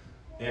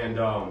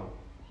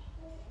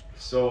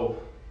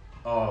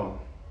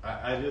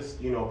 I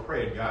just, you know,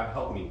 prayed, God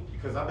help me,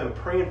 because I've been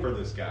praying for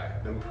this guy.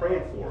 I've been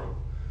praying for him.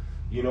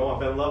 You know, I've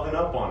been loving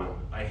up on him.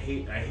 I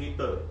hate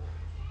the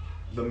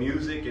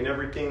music and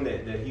everything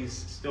that he's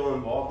still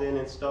involved in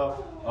and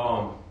stuff.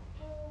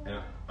 And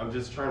I'm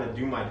just trying to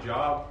do my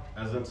job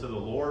as unto the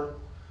Lord.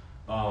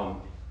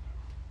 One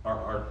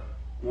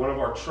of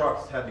our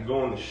trucks had to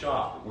go in the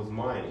shop. It was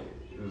mine.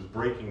 It was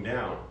breaking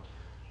down.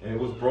 And it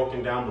was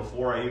broken down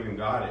before I even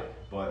got it.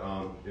 But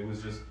it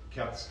was just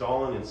kept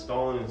stalling and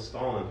stalling and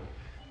stalling.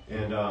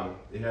 And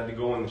it had to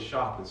go in the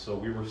shop. And so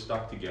we were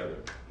stuck together,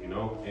 you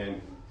know.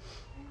 And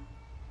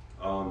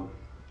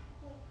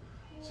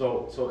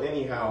so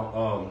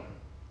anyhow,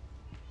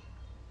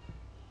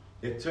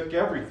 it took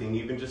everything,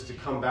 even just to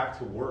come back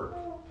to work,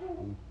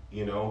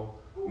 you know,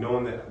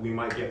 knowing that we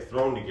might get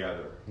thrown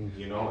together,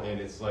 you know. And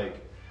it's like,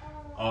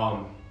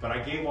 But I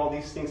gave all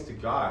these things to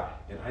God,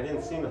 and I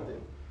didn't say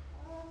nothing.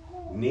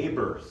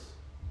 Neighbors,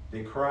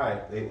 they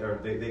cried.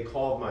 They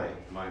called my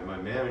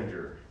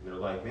manager. And they're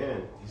like,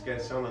 man, these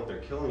guys sound like they're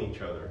killing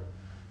each other.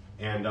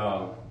 And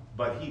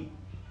but he,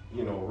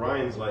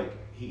 Ryan's like,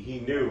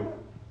 he knew.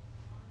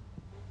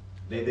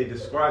 They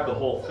described the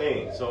whole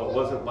thing, so it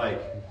wasn't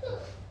like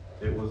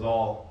it was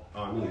all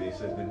on me. They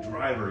said the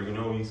driver,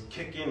 he's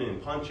kicking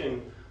and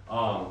punching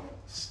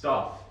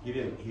stuff. He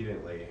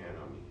didn't lay a hand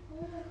on me,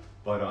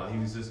 but he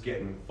was just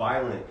getting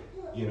violent,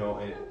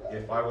 And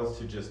if I was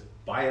to just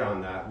bite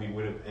on that, we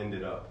would have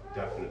ended up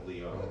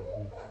definitely.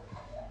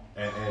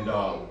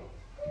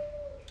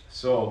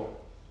 So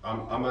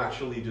I'm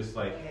actually just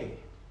like, hey,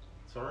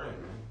 it's all right,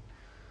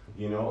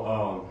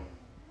 man.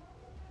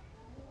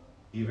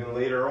 Even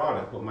later on,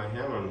 I put my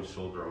hand on his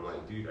shoulder. I'm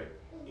like, dude, I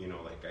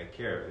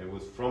care. And it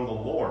was from the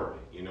Lord.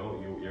 You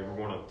ever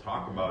want to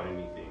talk about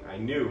anything? I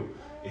knew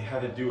it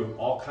had to do with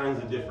all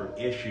kinds of different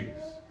issues,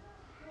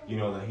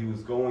 that he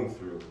was going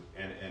through.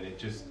 And it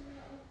just,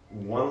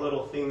 one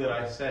little thing that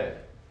I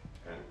said,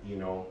 and,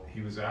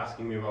 he was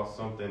asking me about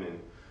something, and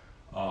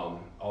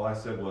all I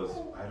said was,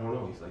 I don't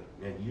know. He's like,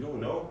 man, you don't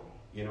know?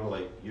 You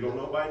don't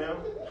know by now?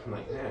 I'm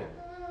like, man,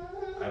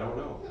 I don't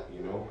know.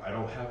 I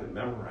don't have it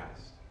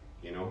memorized.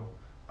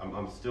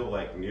 I'm still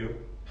like new.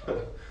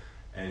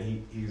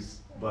 And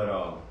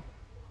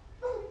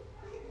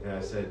and I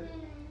said,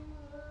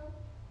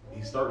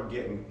 he started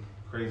getting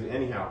crazy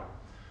anyhow.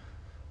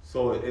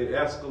 So it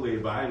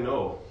escalated, but I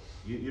know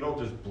you don't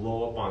just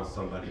blow up on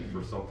somebody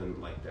for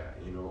something like that,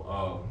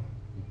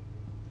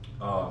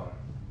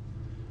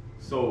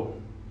 So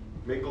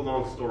make a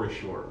long story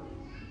short,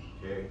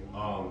 okay?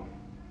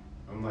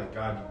 I'm like,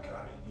 God,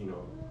 you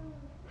gotta,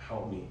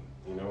 help me,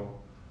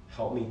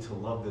 help me to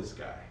love this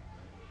guy.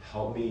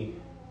 Help me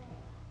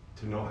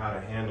to know how to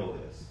handle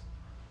this,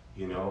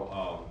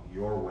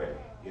 your way,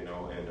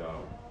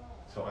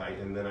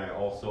 and then I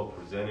also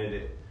presented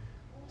it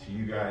to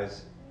you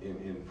guys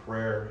in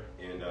prayer,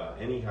 and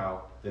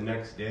anyhow, the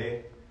next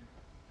day,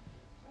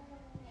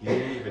 he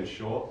didn't even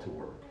show up to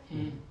work,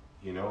 and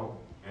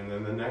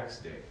then the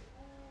next day,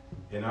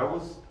 and I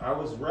was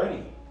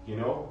ready,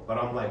 but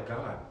I'm like,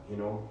 God,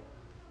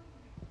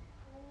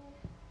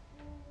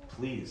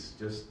 please,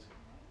 just,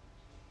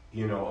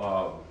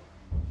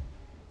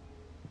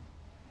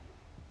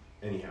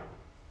 anyhow,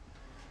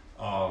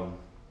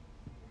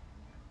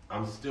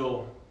 I'm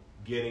still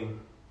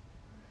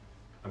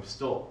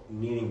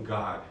needing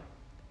God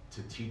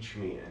to teach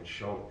me and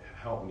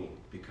help me,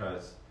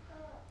 because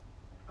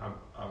I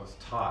was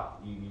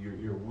taught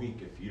you're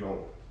weak if you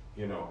don't,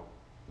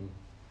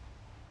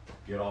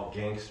 get all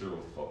gangster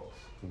with folks,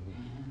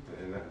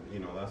 and that,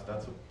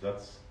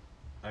 that's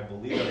I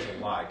believe that's a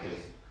lie, because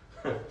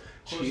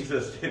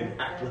Jesus didn't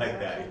act like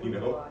that,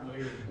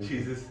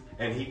 Jesus,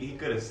 and he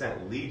could have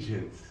sent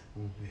legions.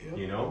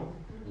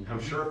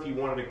 I'm sure if he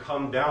wanted to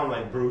come down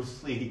like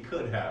Bruce Lee, he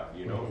could have,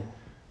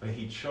 but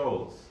he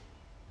chose,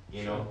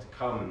 to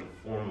come in the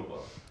form of a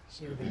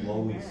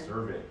lowly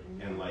servant,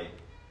 and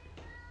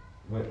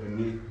went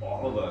beneath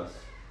all of us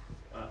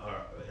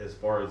as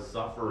far as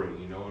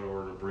suffering, in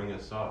order to bring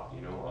us up,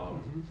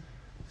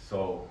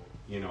 So,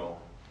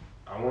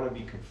 I want to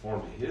be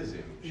conformed to his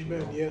image.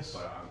 Amen, yes.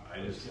 But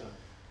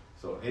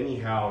so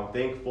anyhow, I'm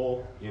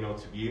thankful,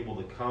 to be able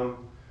to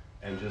come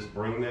and just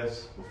bring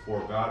this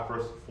before God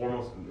first and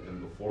foremost, and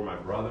before my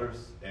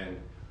brothers, and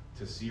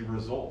to see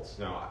results.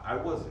 Now, I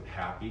wasn't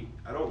happy.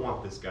 I don't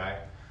want this guy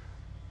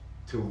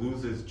to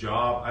lose his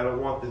job. I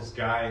don't want this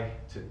guy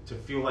to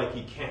feel like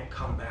he can't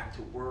come back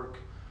to work.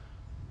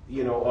 I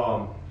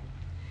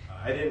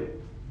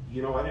didn't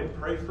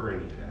pray for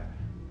any of that.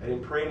 I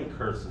didn't pray any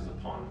curses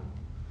upon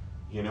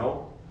him,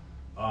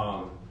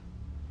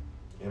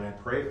 and I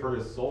pray for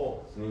his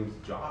soul. His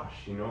name's Josh,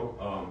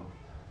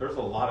 There's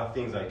a lot of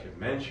things I could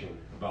mention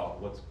about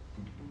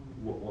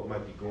what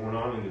might be going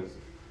on in his,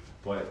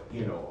 but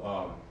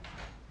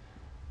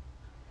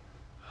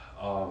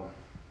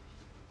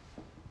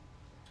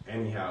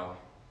anyhow,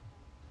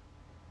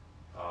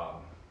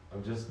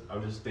 I'm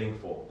just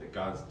thankful that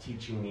God's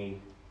teaching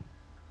me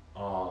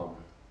how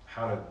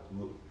to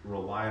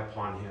rely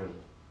upon Him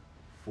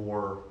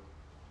for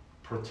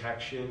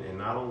protection, and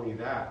not only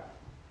that,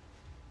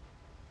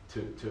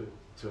 to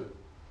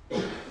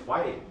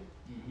fight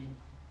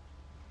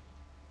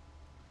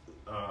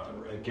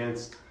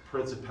against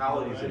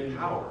principalities and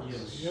powers.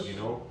 Yes. You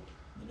know.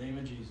 In the name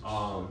of Jesus. In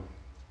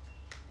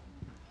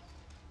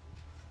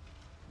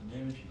the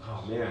name of Jesus.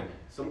 Oh man,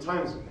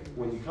 sometimes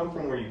when you come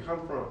from where you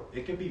come from,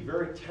 it can be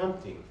very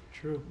tempting.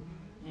 True.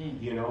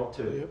 You know,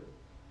 to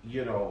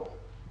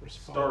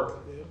start,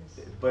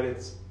 but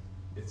it's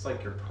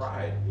like your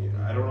pride. You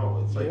know, I don't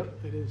know. It's like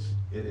it is.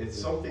 It's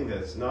something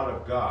that's not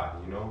of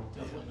God. You know.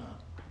 Definitely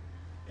not.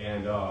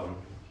 And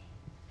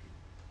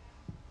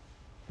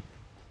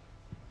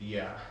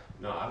yeah,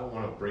 no, I don't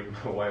want to break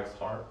my wife's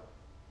heart.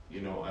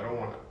 You know, I don't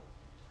want to,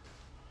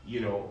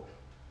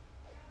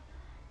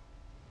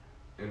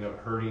 end up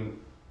hurting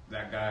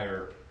that guy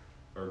or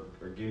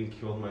getting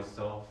killed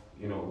myself,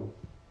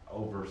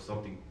 over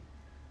something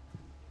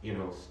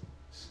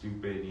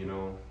stupid,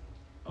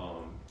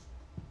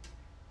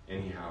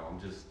 anyhow, I'm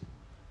just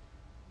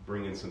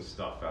bringing some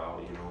stuff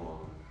out,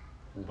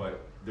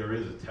 but there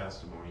is a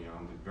testimony.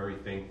 I'm very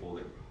thankful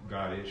that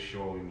God is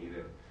showing me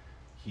that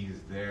He's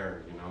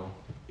there,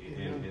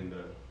 in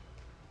the,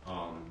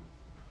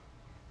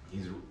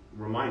 He's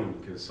reminding me,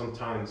 because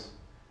sometimes,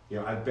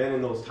 I've been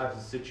in those types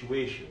of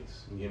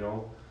situations,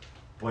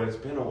 but it's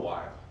been a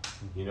while,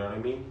 you know what I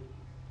mean?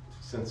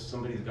 Since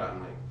somebody's gotten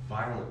like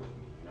violent with me,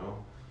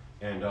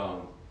 and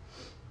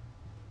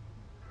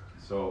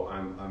so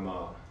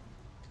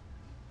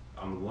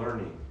I'm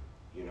learning,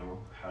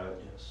 how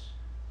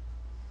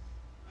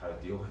to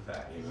deal with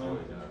that,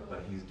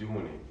 but He's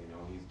doing it,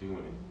 He's doing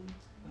it.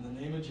 In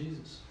the name of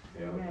Jesus.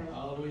 Yeah. Amen.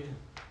 Hallelujah.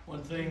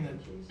 One thing that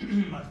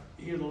I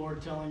hear the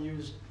Lord telling you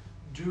is,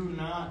 do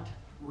not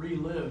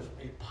relive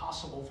a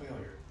possible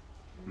failure.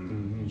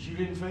 Mm-hmm. You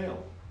didn't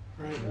fail.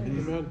 Right.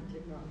 Amen.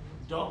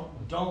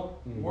 Don't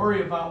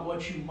worry about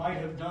what you might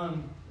have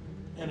done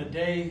in a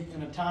day,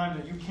 in a time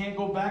that you can't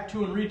go back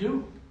to and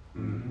redo.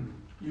 Mm-hmm.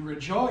 You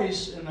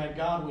rejoice in that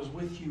God was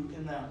with you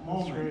in that That's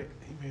moment, right.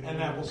 He made and a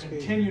that will escape.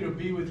 continue to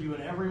be with you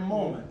in every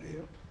moment.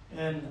 Yep.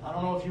 And I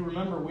don't know if you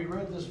remember, we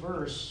read this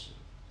verse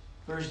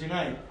Thursday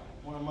night,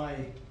 one of my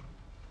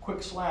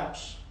quick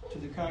slaps to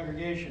the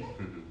congregation.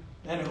 Mm-hmm.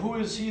 And who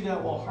is he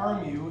that will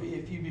harm you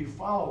if you be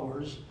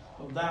followers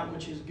of that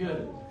which is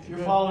good? If you're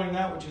Amen. following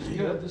that which is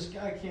good, this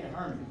guy can't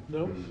harm you.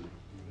 Nope. Mm-hmm.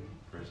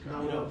 Praise No.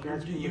 God. You know,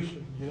 God's you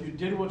permission, yeah.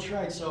 did what's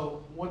right.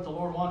 So what the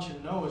Lord wants you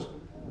to know is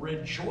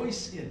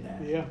rejoice in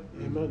that. Yeah.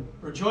 Amen.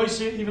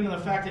 Rejoice even in the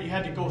fact that you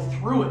had to go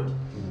through it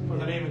for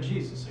the name of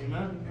Jesus.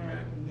 Amen?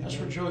 Amen. Let's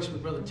rejoice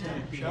with Brother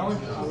Tim, shall we?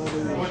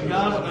 Hallelujah. Lord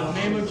God, in the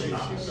name of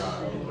Jesus.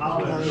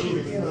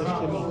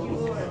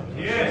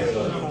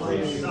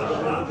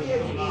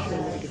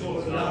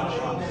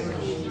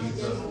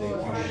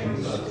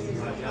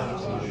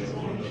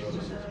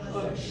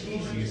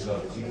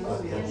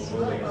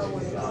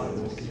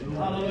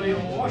 Hallelujah.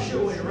 Wash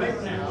away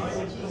right now.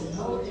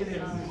 In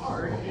your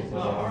heart, the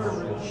heart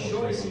of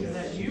rejoicing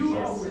that you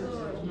are with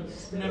him,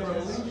 never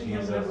leaving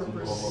him, never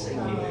forsaking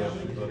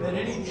him, that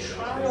any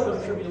trial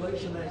or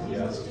tribulation that he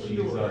must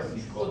endure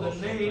for the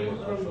name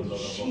of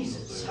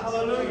Jesus.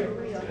 Hallelujah.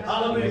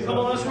 Hallelujah. Come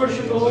on, let's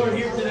worship the Lord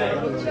here today.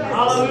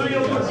 Hallelujah,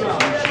 Lord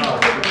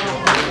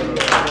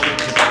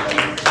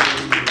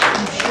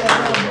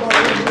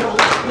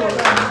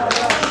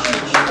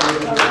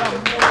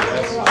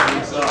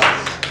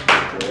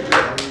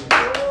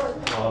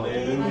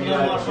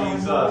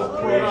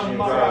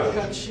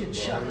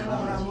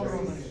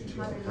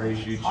Praise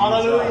you, Jesus.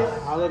 Hallelujah.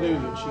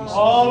 Hallelujah, Jesus.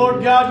 Oh,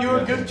 Lord God, you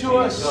are good to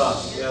us.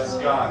 Yes,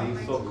 God.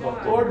 He's so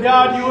comfortable. Lord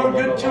God, you are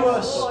good to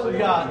us, oh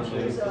God.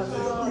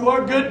 You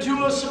are good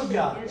to us, oh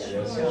God. Yes,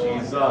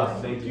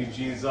 Jesus. Thank you,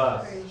 Jesus.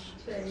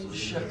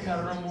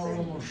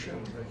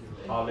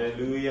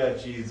 Hallelujah,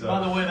 Jesus. By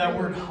the way, that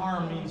word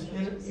harm means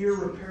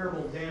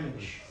irreparable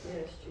damage.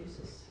 Yes,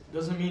 Jesus.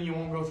 Doesn't mean you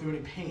won't go through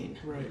any pain.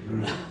 Right.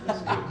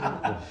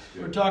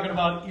 We're talking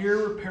about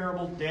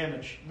irreparable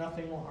damage.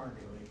 Nothing will harm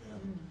you.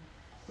 Amen.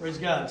 Praise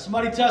God.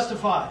 Somebody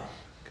testify.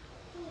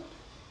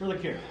 Really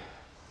care.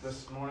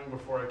 This morning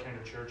before I came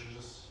to church, I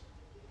just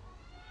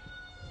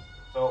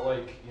felt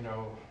like,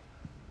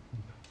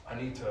 I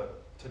need to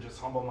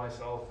just humble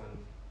myself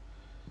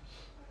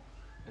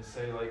and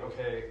say like,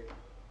 okay,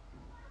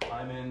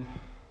 I'm in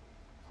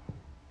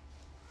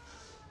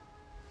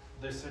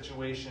this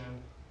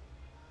situation.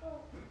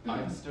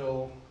 I'm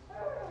still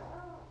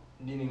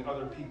needing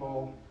other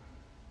people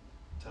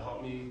to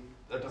help me.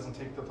 That doesn't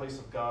take the place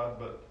of God,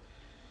 but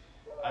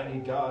I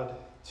need God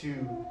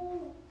to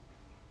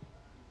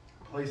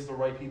place the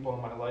right people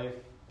in my life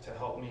to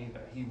help me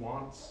that He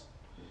wants,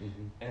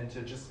 and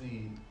to just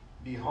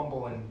be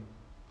humble and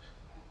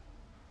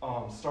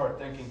start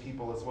thanking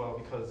people as well,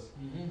 because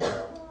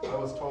I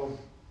was told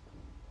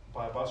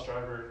by a bus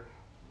driver,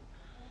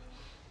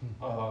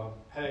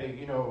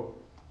 hey,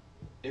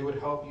 it would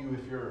help you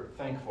if you're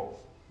thankful.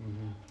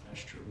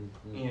 That's true.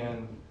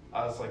 And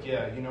I was like,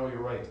 yeah, you're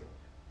right.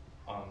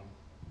 I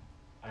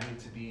need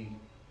to be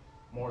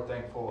more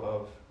thankful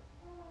of,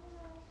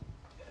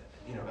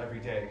 every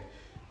day.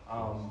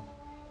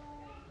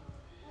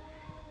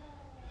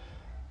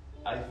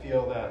 I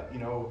feel that,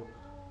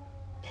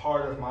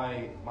 part of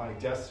my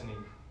destiny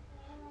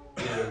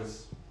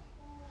is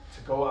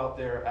to go out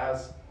there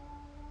as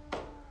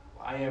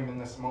I am in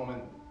this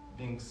moment,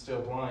 being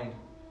still blind,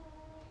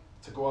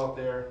 to go out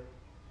there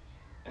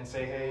and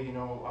say, hey,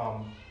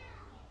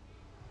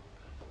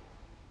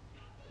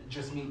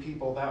 just meet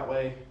people that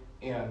way.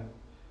 And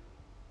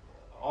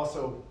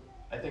also,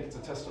 I think it's a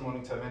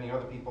testimony to many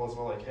other people as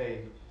well, like,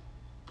 hey,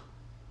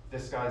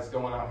 this guy's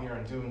going out here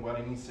and doing what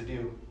he needs to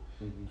do,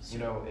 and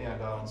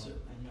That's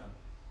it. Amen.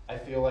 I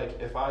feel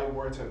like if I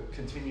were to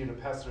continue to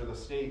pester the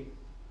state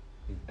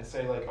and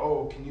say like,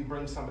 oh, can you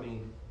bring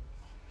somebody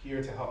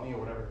here to help me or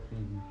whatever,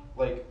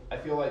 like, I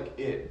feel like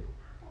it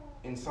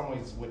in some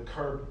ways would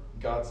curb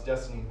God's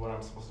destiny, what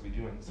I'm supposed to be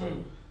doing. So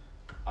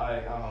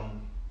I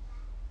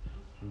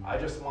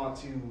just want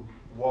to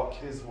walk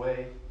His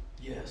way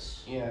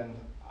Yes. And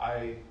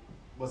I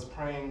was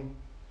praying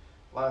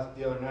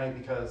the other night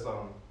because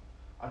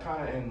I'm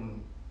kind of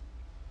in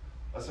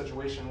a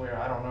situation where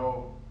I don't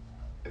know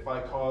if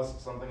I caused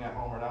something at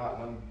home or not,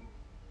 and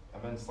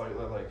I've been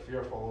slightly like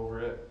fearful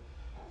over it.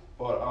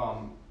 But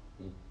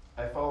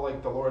I felt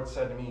like the Lord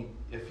said to me,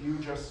 if you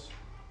just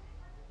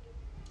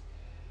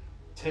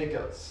take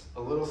a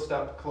little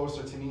step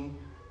closer to me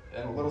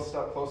and a little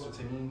step closer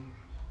to me,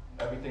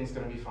 everything's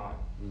going to be fine.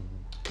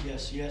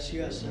 Yes, yes,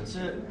 yes. That's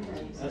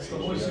it. That's the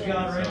voice of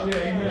God right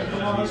there. Amen.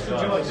 Come on, let's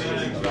rejoice.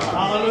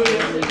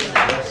 Hallelujah.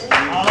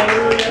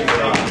 Hallelujah.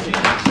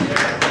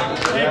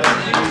 Thank you,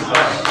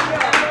 Jesus.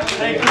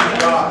 Thank you,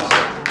 Jesus.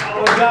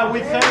 Oh God, we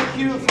thank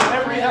you for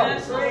every help.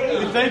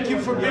 We thank you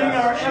for being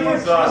our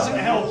ever-present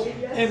help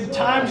in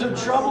times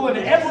of trouble and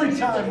every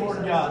time,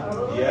 Lord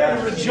God. We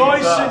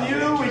rejoice in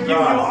you. We give you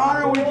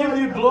honor. We give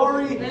you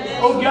glory.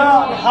 Oh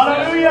God.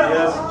 Hallelujah.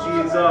 Yes,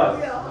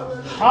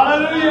 Jesus.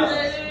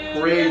 Hallelujah.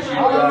 Praise you,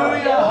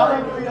 Hallelujah,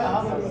 God. hallelujah,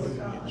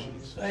 hallelujah.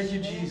 Thank you,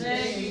 Jesus.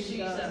 Thank you,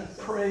 Jesus.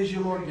 Praise you,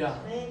 Lord God.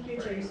 Thank you,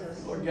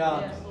 Jesus. Lord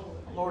God,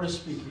 the Lord is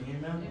speaking.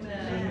 Amen.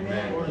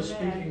 Amen. The Lord is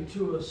speaking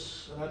to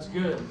us. And that's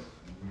good.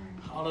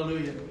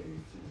 Hallelujah.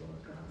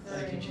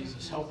 Thank you,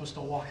 Jesus. Help us to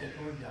walk it,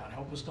 Lord God.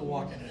 Help us to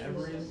walk in it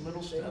every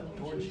little step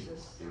towards you.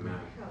 Amen.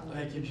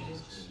 Thank you,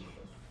 Jesus.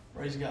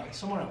 Praise God.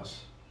 Someone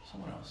else.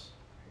 Someone else.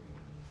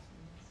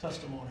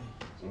 Testimony.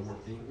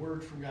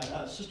 Word from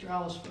God. Sister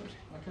Alice first.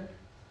 Okay.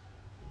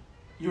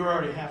 You were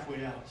already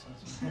halfway out. So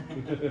I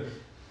want to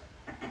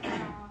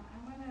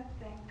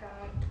thank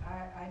God.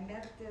 I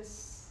met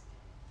this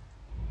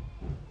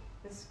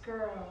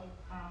girl,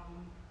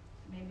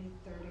 maybe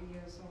 30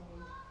 years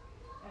old,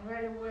 and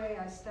right away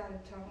I started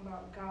talking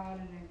about God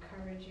and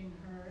encouraging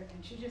her,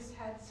 and she just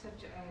had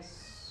such a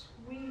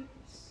sweet,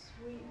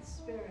 sweet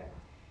spirit.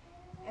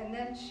 And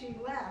then she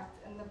left,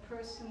 and the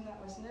person that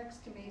was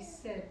next to me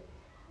said,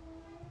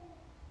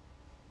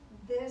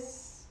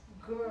 "This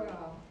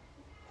girl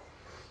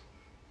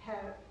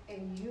had a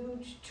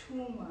huge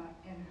tumor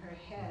in her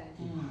head,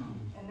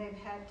 and they've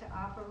had to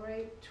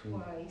operate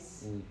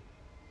twice,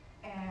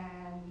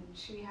 and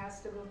she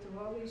has to go through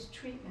all these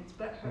treatments,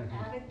 but her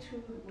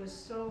attitude was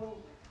so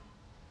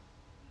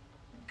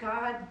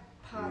God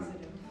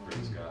positive.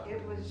 Praise God.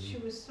 She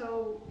was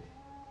so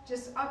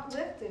just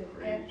uplifted,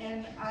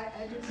 and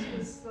I just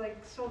was like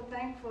so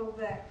thankful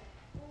that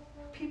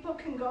people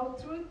can go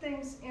through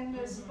things in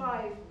this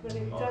life, but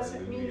it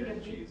doesn't mean to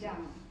be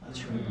down.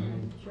 that's right.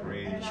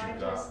 Praise And I you,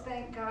 just God.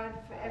 thank God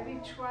for every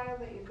trial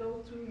that you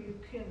go through, you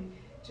can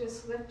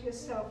just lift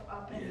yourself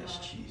up in Yes,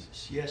 love.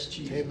 Jesus. Yes,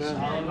 Jesus. Amen.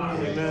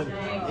 Hallelujah.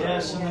 Amen.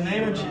 Yes, in the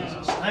name of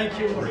Jesus. Thank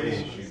you, Lord.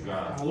 Praise you,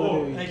 God.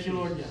 Hallelujah. Thank you,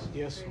 Lord God.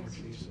 Yes, Lord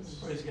Jesus.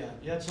 Praise God.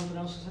 You had something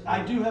else to say?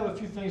 I do have a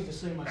few things to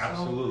say myself.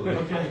 Absolutely.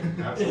 Okay.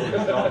 Absolutely.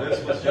 No,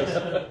 this was just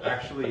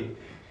actually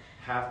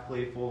half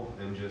playful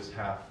and just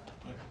half.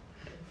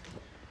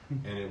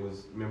 And it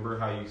was, remember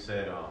how you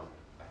said, I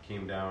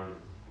came down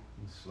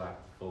and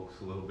slapped folks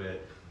a little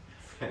bit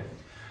and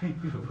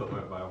put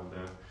my Bible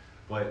down.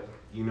 But,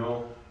 you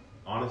know,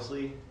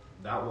 honestly,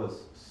 that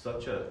was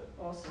such a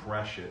Awesome.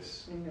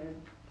 precious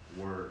Amen.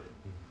 word.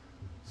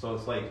 So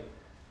it's like,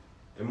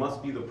 it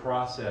must be the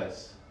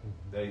process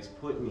that he's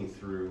put me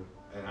through.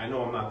 And I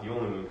know I'm not the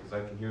only one because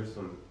I can hear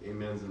some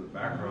amens in the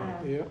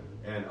background. Yeah.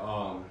 And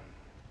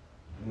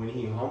when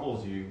he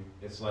humbles you,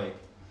 it's like,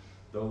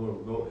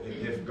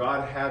 if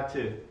God had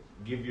to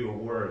give you a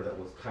word that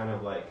was kind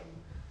of like,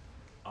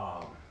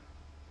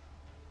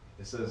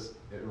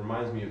 it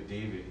reminds me of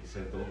David. He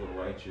said, "Those are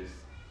righteous,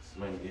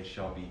 it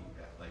shall be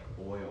like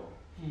oil,"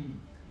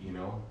 you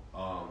know.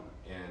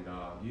 And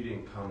you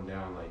didn't come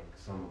down like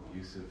some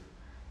abusive,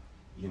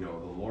 you know.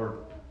 The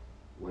Lord,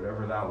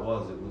 whatever that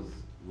was, it was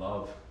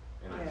love,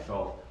 and I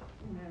felt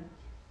Amen.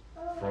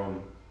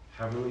 from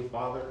Heavenly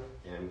Father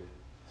and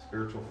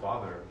spiritual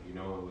Father. You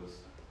know,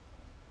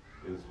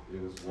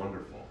 it was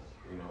wonderful,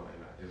 you know,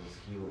 and it was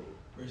healing,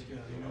 Praise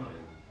God. you know,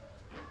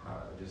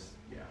 Amen. and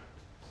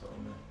so,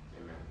 Amen.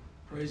 amen.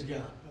 Praise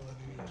God.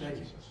 Thank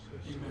you.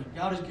 Amen.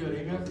 God is good.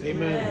 Amen.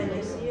 Amen.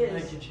 Yes, He is.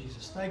 Thank you,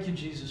 Jesus. Thank you,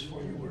 Jesus,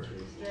 for your word.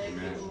 Thank you,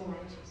 Amen.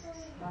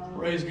 Lord.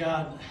 Praise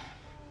God.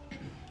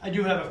 I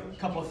do have a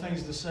couple of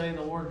things to say.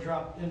 The Lord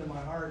dropped into my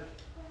heart.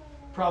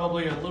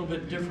 Probably a little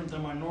bit different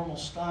than my normal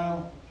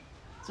style.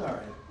 It's all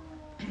right.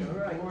 All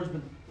right. The Lord's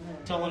been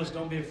telling us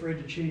don't be afraid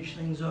to change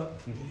things up.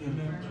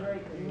 Amen. That's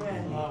right.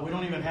 Amen. We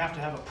don't even have to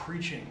have a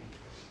preaching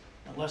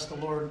unless the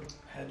Lord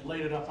had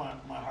laid it up on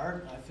my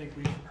heart. I think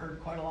we've heard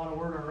quite a lot of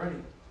word already.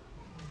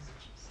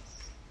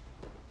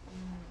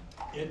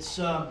 It's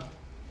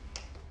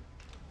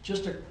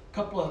just a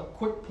couple of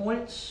quick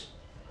points.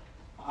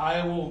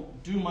 I will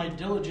do my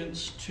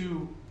diligence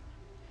to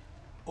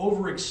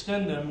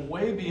overextend them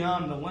way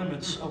beyond the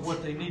limits of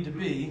what they need to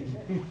be.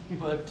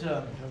 But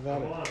How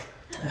about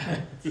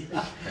it?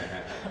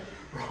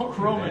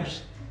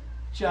 Romans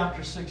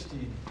chapter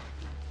 16.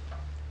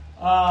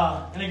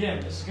 And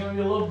again, this is going to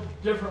be a little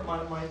different,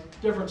 my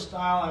different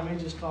style. I may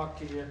just talk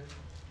to you.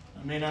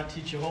 I may not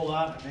teach you a whole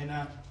lot. I may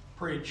not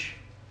preach.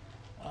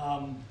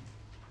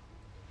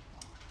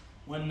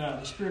 When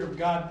the Spirit of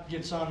God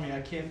gets on me,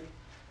 I can't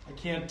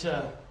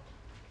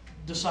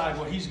decide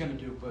what He's going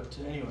to do. But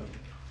anyway,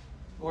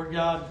 Lord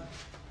God,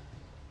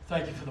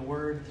 thank you for the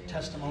word, the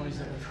testimonies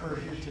that we've heard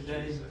here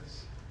today.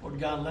 Lord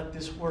God, let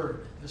this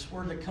word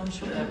that comes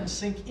from heaven,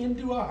 sink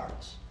into our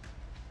hearts.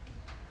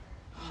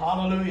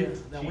 Hallelujah.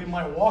 That we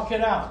might walk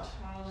it out.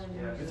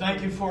 We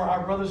thank you for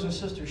our brothers and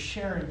sisters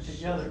sharing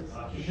together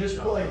in this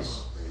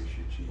place.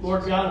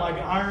 Lord God, like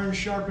iron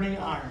sharpening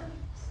iron.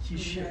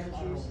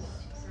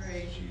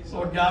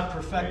 Lord God,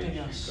 perfecting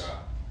us.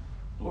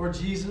 Lord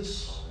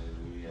Jesus,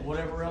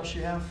 whatever else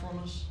you have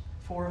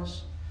for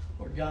us,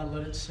 Lord God,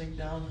 let it sink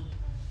down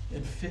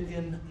and fit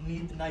in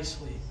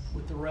nicely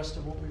with the rest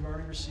of what we've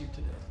already received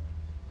today.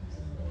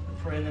 We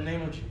pray in the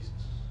name of Jesus.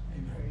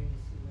 Amen.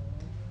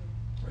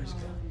 Praise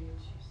God.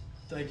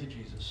 Thank you,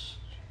 Jesus.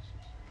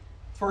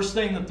 First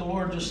thing that the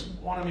Lord just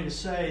wanted me to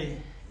say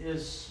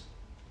is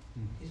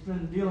He's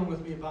been dealing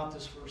with me about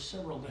this for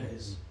several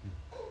days.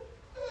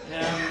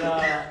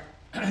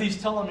 And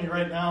He's telling me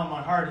right now in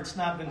my heart, it's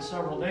not been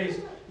several days.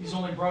 He's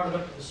only brought it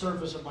up to the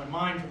surface of my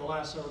mind for the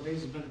last several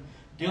days. He's been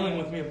dealing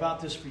with me about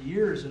this for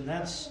years. And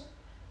that's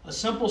a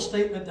simple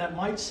statement that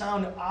might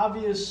sound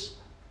obvious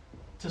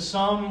to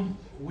some,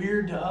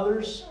 weird to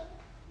others.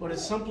 But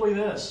it's simply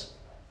this.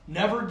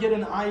 Never get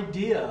an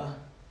idea,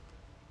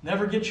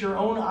 never get your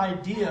own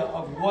idea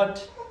of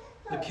what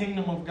the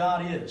kingdom of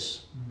God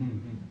is.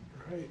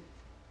 Right.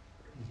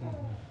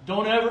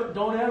 Don't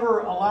ever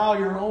allow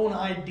your own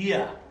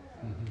idea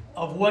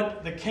of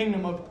what the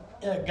kingdom of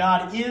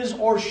God is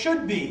or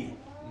should be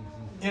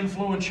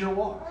influence your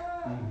walk.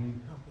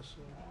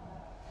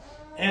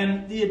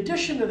 And the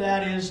addition to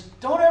that is,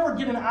 don't ever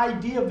get an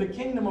idea of the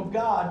kingdom of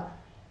God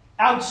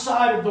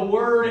outside of the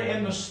Word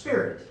and the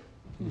Spirit.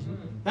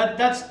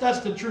 That's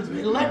the truth of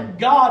it. Let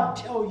God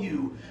tell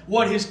you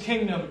what His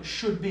kingdom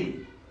should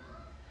be.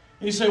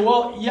 And you say,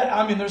 well, yeah,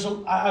 I mean,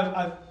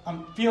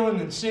 I'm feeling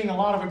and seeing a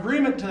lot of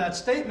agreement to that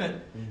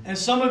statement. And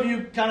some of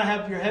you kind of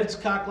have your heads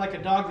cocked like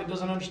a dog that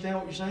doesn't understand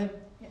what you're saying.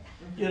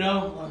 You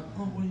know?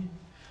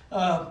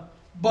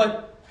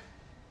 But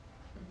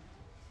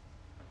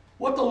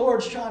what the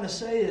Lord's trying to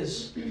say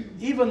is,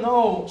 even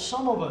though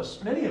some of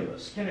us, many of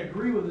us, can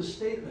agree with this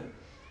statement,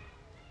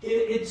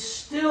 it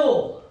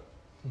still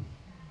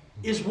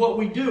is what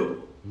we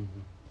do.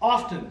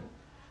 Often.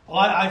 Well,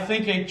 I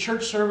think a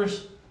church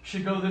service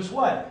should go this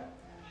way.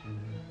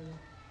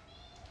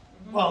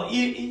 Well,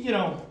 you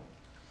know,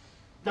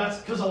 that's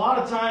because a lot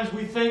of times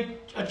we think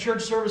a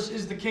church service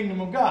is the kingdom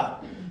of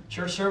God.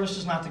 Church service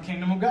is not the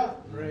kingdom of God.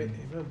 Right.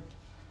 Amen.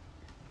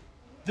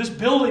 This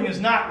building is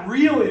not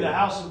really the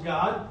house of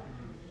God.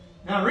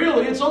 Now,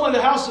 really, it's only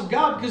the house of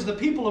God because the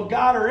people of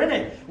God are in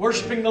it,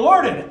 worshiping the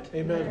Lord in it.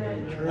 Amen.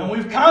 And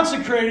we've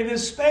consecrated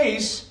this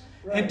space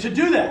and to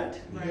do that.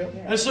 Yep.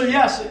 And so,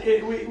 yes,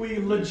 we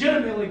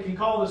legitimately can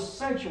call this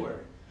sanctuary.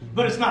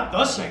 But it's not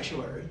the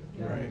sanctuary.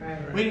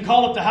 Right. We can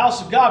call it the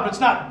house of God, but it's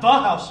not the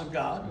house of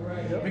God.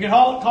 Right. We can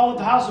call it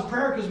the house of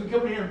prayer because we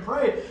come in here and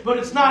pray, but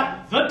it's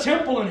not the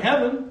temple in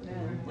heaven.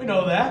 We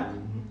know that.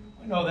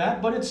 We know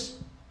that. But it's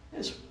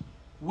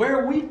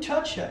where we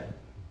touch heaven.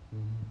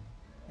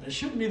 And it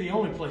shouldn't be the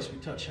only place we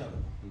touch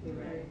heaven.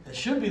 It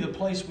should be the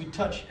place we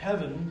touch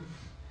heaven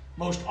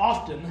most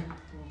often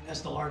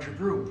as the larger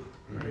group.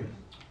 Right.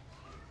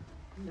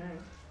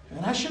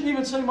 And I shouldn't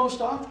even say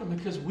most often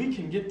because we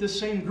can get this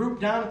same group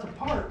down at the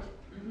park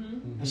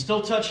and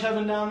still touch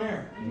heaven down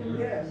there.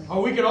 Yes.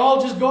 Or we could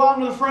all just go out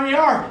into the front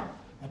yard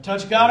and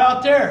touch God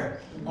out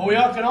there. Or we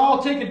can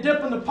all take a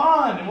dip in the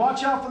pond and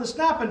watch out for the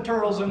snapping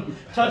turtles and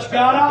touch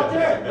God out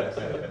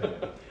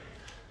there.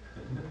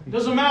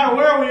 Doesn't matter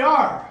where we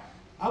are.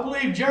 I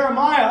believe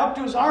Jeremiah, up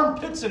to his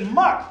armpits in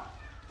muck,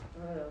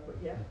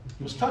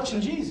 was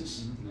touching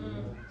Jesus.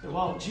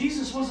 Well,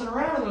 Jesus wasn't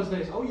around in those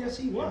days. Oh, yes,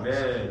 He was.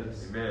 Amen.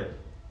 Amen.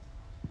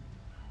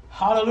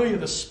 Hallelujah.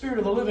 The Spirit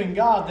of the living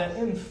God that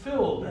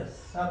infilled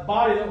that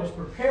body that was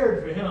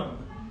prepared for Him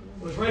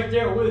was right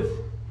there with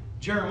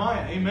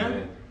Jeremiah.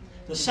 Amen.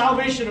 The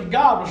salvation of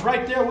God was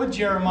right there with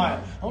Jeremiah.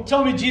 Don't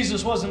tell me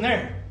Jesus wasn't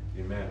there.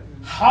 Amen.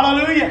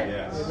 Hallelujah.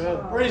 Yes.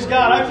 Amen. Praise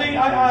God.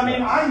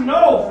 I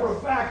know for a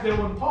fact that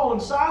when Paul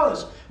and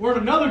Silas were in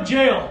another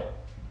jail,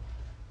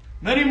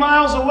 many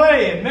miles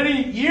away and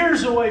many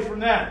years away from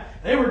that,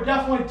 they were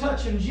definitely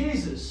touching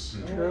Jesus.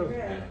 True.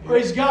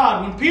 Praise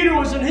God. When Peter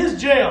was in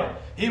his jail,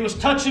 he was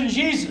touching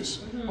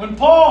Jesus. When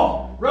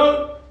Paul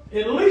wrote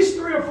at least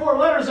 3 or 4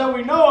 letters that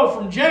we know of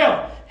from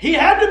jail, he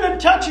had to have been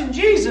touching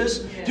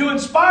Jesus to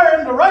inspire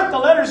him to write the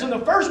letters in the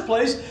first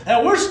place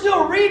that we're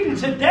still reading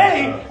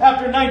today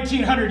after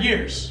 1900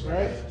 years.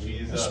 Right.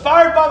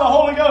 Inspired by the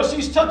Holy Ghost.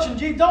 He's touching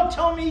Jesus. Don't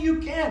tell me you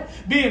can't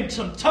be in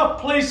some tough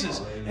places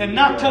and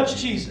not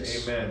touch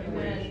Jesus.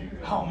 Amen.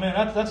 Oh man,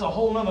 that's a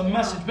whole other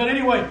message. But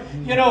anyway,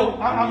 you know,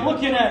 I'm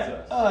looking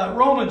at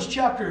Romans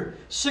chapter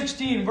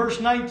 16, verse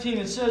 19.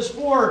 It says,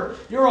 "For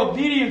your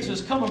obedience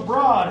has come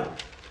abroad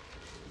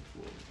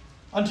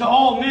unto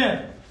all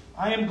men.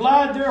 I am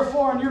glad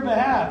therefore on your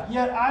behalf.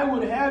 Yet I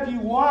would have you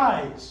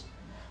wise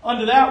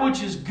unto that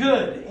which is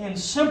good and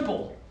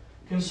simple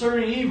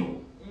concerning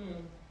evil."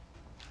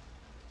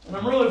 And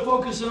I'm really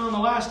focusing on the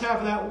last half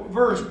of that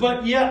verse.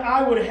 But yet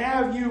I would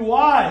have you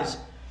wise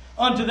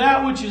unto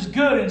that which is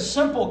good and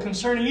simple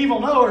concerning evil.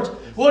 In other words,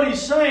 what he's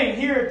saying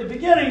here at the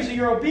beginning is that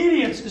your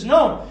obedience is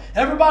known.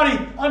 Everybody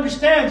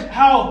understands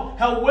how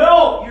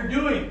well you're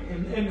doing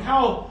and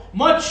how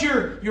much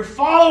you're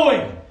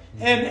following.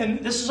 And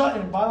this is,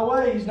 and by the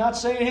way, he's not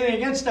saying anything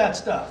against that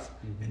stuff.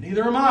 And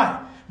neither am I.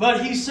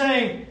 But he's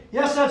saying,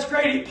 yes, that's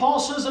great.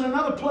 Paul says in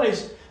another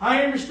place,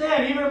 I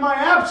understand, even in my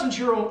absence,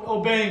 you're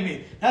obeying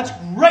me. That's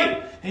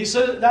great. He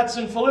says that's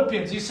in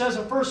Philippians. He says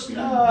in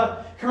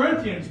 1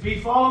 Corinthians, be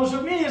followers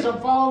of me as I'm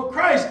a follower of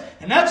Christ.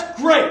 And that's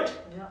great.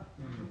 Yeah.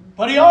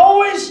 But he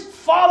always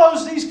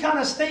follows these kind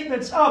of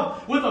statements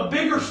up with a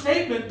bigger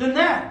statement than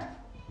that.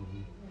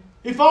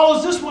 He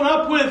follows this one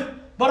up with,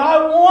 but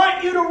I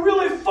want you to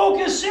really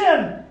focus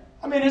in.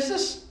 I mean, is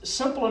this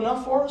simple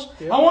enough for us?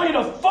 Yeah. I want you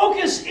to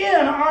focus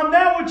in on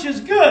that which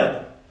is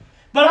good.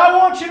 But I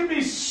want you to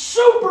be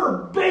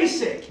super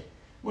basic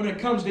when it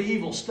comes to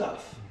evil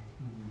stuff.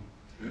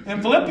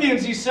 In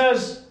Philippians, he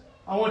says,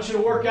 I want you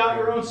to work out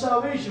your own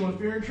salvation with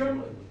fear and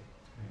trembling.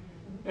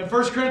 In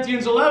 1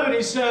 Corinthians 11,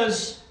 he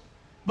says,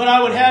 but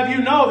I would have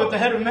you know that the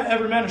head of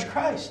every man is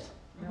Christ.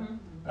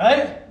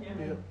 Right?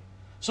 Yeah.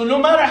 So no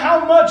matter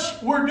how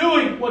much we're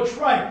doing what's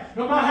right,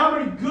 no matter how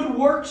many good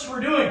works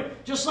we're doing,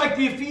 just like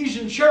the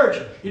Ephesian church,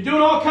 you're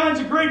doing all kinds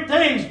of great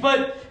things,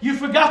 but you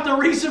forgot the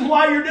reason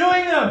why you're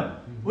doing them,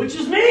 which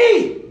is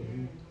me.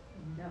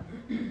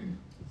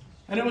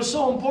 And it was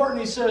so important,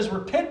 he says,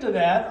 repent of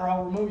that or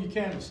I'll remove your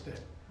candlestick.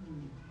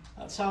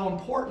 That's how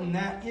important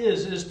that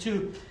is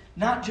to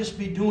not just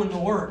be doing the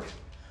work,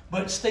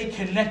 but stay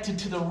connected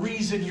to the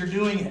reason you're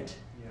doing it.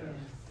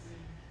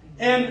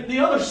 And the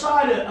other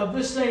side of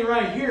this thing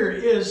right here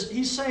is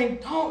he's saying,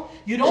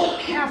 you don't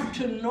have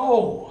to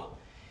know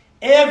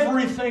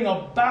everything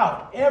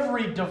about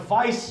every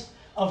device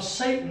of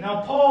Satan.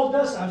 Now, Paul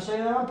does, I'm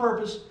saying that on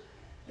purpose.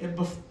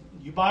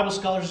 You Bible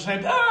scholars are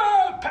saying,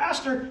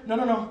 Pastor.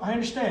 No, I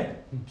understand.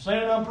 I'm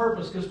saying it on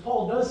purpose because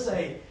Paul does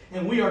say,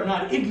 and we are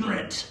not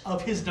ignorant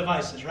of his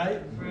devices,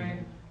 right? Right.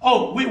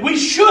 Oh, we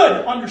should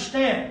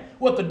understand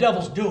what the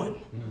devil's doing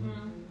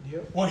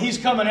when he's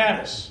coming at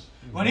us.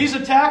 When he's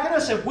attacking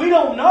us, if we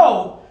don't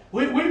know,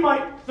 we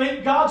might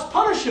think God's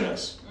punishing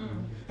us.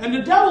 And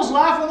the devil's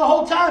laughing the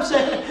whole time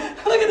saying,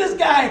 look at this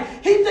guy.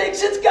 He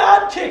thinks it's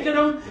God kicking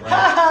him. Right.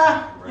 Ha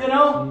ha. Right. You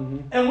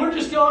know? And we're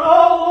just going,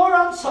 oh, Lord,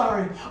 I'm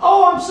sorry.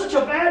 Oh, I'm such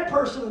a bad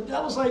person. The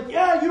devil's like,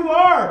 yeah, you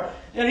are.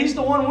 And he's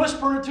the one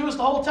whispering it to us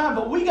the whole time.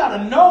 But we got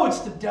to know it's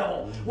the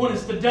devil when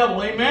it's the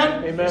devil.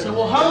 Amen? Amen. So,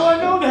 well, how do I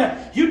know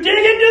that? You dig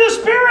into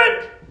the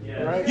Spirit.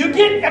 Yeah. Right. You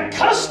get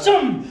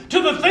accustomed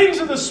to the things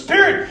of the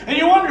Spirit. And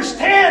you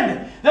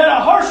understand that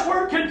a harsh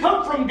word can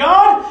come from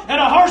God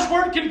and a harsh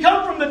word can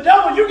come from the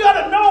devil. You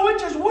got to know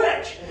which is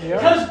which.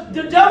 Because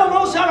the devil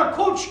knows how to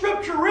quote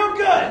Scripture real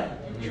good.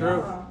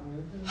 True.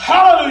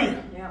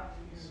 Hallelujah. Yeah.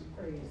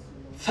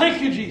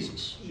 Thank you,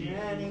 Jesus.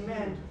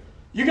 Amen.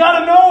 You got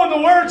to know when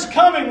the word's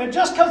coming that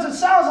just because it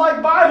sounds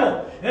like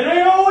Bible, it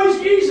ain't always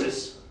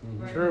Jesus.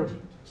 True.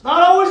 It's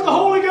not always the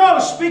Holy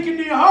Ghost speaking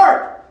to your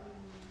heart.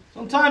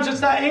 Sometimes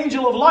it's that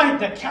angel of light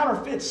that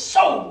counterfeits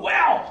so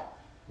well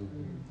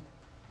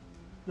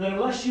that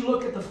unless you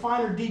look at the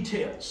finer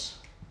details,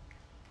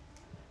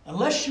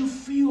 unless you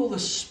feel the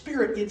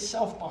Spirit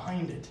itself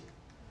behind it,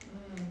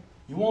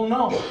 you won't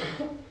know.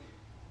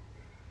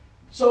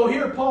 So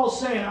here Paul's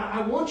saying,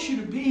 I want you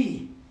to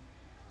be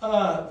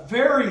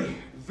very,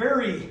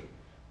 very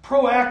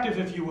proactive,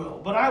 if you will.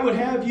 But I would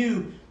have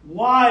you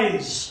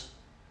wise,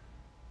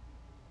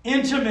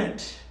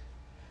 intimate,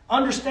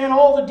 understand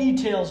all the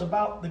details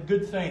about the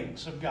good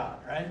things of God,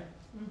 right?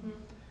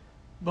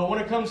 But when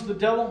it comes to the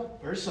devil,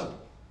 very simple.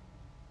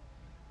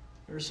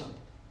 Very simple.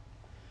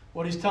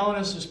 What he's telling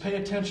us is pay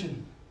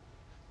attention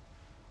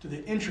to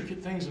the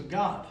intricate things of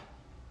God.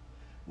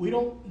 We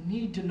don't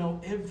need to know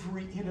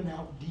every in and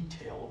out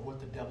detail of what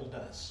the devil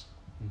does.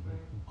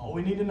 All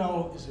we need to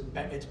know is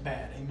it's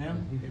bad.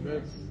 Amen?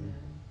 Amen.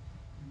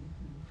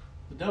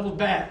 The devil's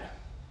bad.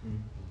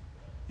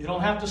 You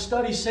don't have to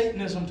study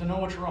Satanism to know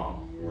what's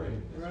wrong.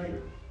 Right.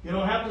 You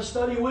don't have to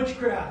study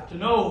witchcraft to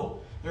know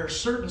there are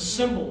certain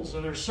symbols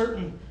and there are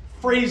certain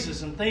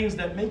phrases and things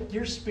that make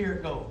your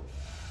spirit go,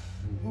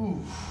 ooh.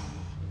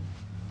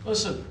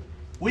 Listen,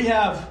 we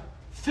have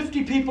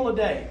 50 people a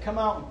day come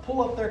out and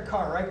pull up their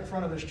car right in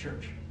front of this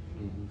church.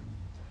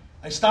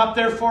 They stop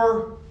there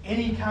for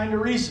any kind of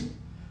reason.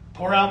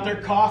 Pour out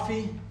their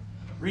coffee,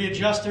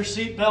 readjust their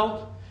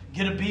seatbelt,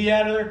 get a bee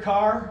out of their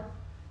car,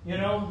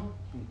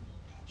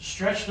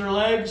 stretch their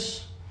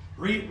legs,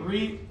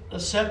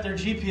 reset their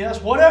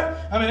GPS, whatever.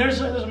 I mean,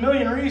 there's a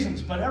million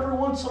reasons, but every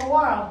once in a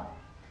while,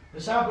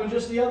 this happened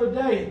just the other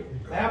day.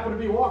 I happened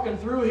to be walking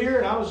through here,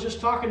 and I was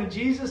just talking to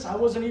Jesus. I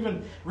wasn't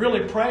even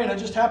really praying. I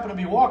just happened to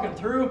be walking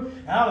through,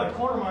 and out of the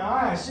corner of my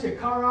eye, I see a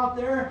car out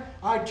there.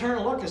 I turn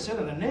and look. I said,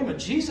 in the name of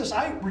Jesus,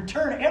 I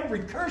return every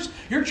curse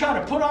you're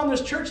trying to put on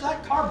this church.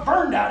 That car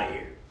burned out of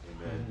here.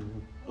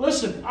 Amen.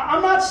 Listen,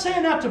 I'm not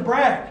saying that to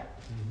brag.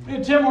 Me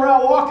and Tim were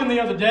out walking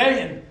the other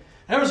day,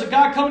 There was a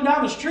guy coming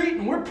down the street,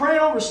 and we're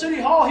praying over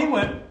City Hall.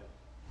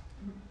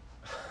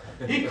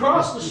 He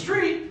crossed the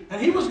street,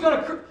 and he was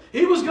going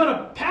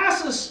to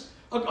pass us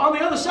on the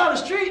other side of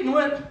the street, and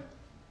went.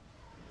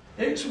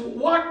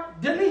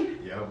 What? Didn't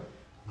he? Yep.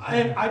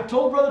 I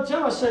told Brother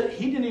Tim, I said,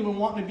 he didn't even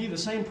want me to be the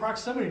same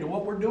proximity to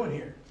what we're doing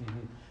here.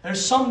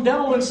 There's some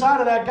devil inside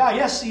of that guy.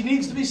 Yes, he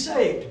needs to be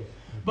saved.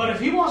 But if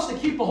he wants to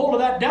keep a hold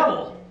of that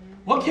devil,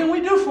 what can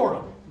we do for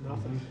him?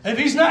 Nothing.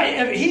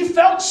 If he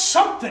felt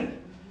something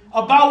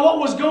about what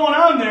was going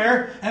on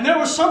there, and there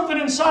was something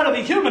inside of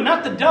the human,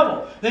 not the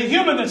devil, the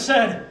human that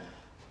said,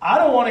 I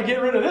don't want to get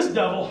rid of this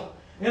devil,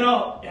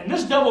 and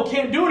this devil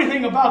can't do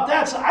anything about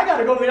that, so I got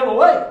to go the other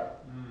way.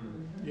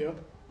 Yep.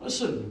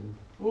 Listen,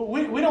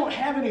 we don't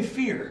have any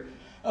fear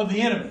of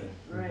the enemy.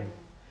 Right.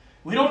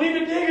 We don't need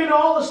to dig into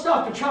all the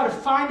stuff to try to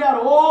find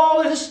out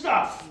all this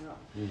stuff.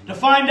 To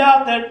find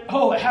out that,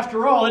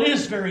 after all, it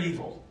is very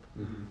evil.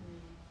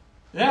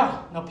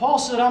 Yeah. Now, Paul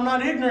said, I'm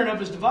not ignorant of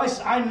his devices.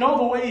 I know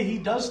the way he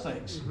does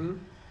things.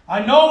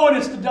 I know when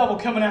it's the devil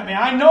coming at me.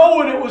 I know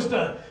when it was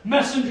the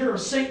messenger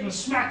of Satan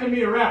smacking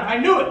me around. I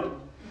knew it.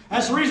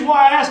 That's the reason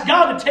why I asked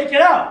God to take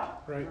it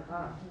out. Right.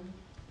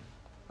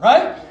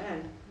 Right?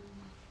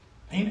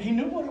 Amen. He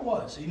knew what it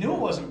was. He knew it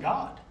wasn't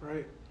God.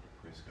 Right.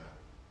 Praise God.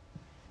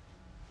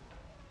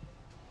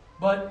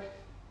 But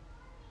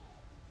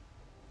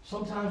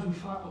sometimes we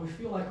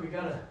feel like we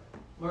got to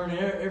learn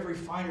every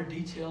finer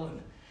detail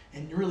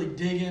and really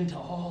dig into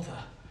all the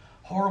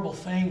horrible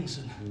things.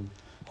 And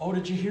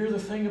did you hear the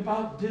thing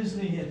about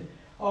Disney? And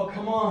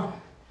come on.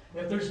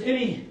 If there's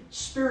any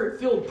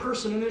spirit-filled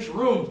person in this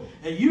room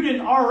and you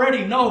didn't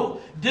already know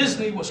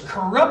Disney was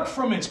corrupt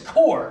from its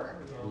core,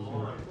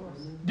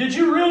 did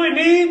you really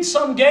need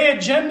some gay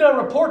agenda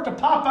report to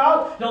pop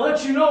out to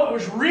let you know it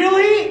was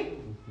really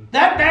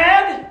that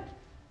bad?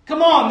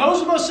 Come on,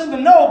 those of us in the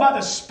know by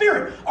the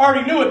Spirit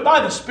already knew it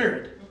by the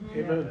Spirit.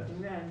 Amen.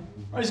 Amen.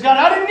 Praise God.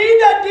 I didn't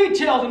need that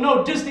detail to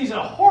know Disney's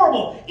a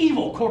horrible,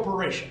 evil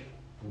corporation.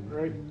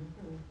 Right.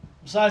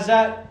 Besides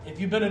that, if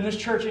you've been in this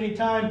church any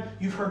time,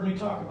 you've heard me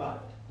talk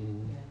about it.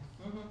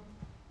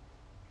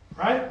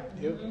 Right?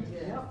 Yep.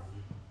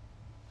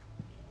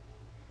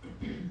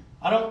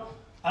 Yeah.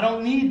 I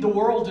don't need the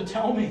world to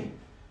tell me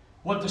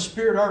what the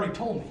Spirit already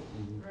told me.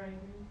 Right.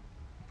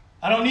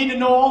 I don't need to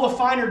know all the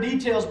finer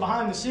details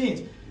behind the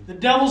scenes. The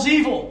devil's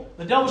evil.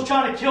 The devil's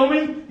trying to kill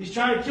me. He's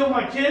trying to kill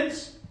my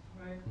kids.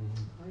 Right.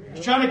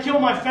 He's trying to kill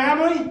my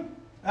family.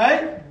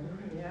 Right?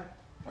 Yeah.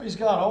 Praise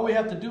God. All we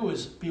have to do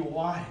is be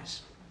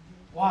wise.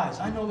 Wise.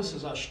 I know this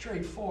is a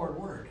straightforward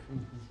word.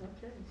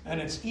 Okay.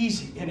 And it's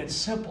easy and it's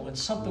simple.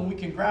 It's something we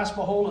can grasp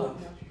a hold of.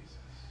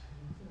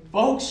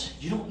 Folks,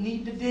 you don't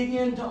need to dig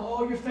into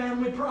all your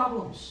family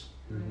problems.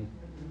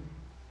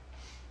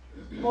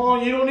 Come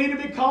on, you don't need to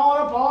be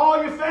calling up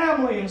all your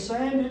family and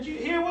saying, did you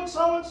hear what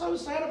so-and-so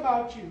said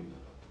about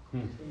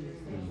you?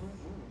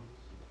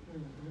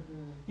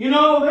 You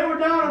know, they were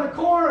down in the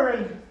corner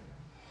and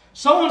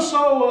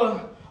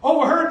so-and-so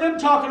overheard them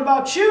talking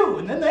about you.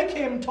 And then they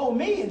came and told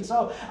me. And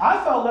so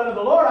I felt led of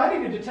the Lord. I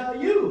needed to tell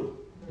you.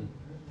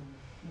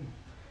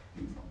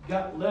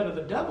 Got led of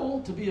the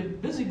devil to be a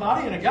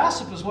busybody and a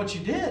gossip is what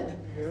you did.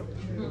 Yep.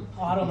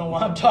 Oh, I don't know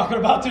why I'm talking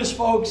about this,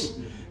 folks.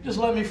 Just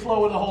let me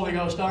flow with the Holy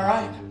Ghost, all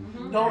right?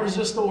 Don't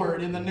resist the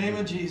word in the name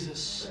of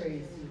Jesus.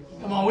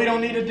 Come on, we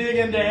don't need to dig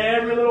into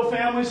every little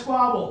family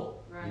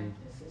squabble. Right.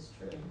 This is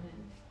true.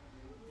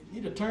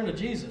 You need to turn to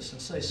Jesus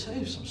and say,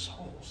 save some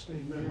souls.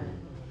 Amen.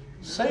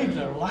 Save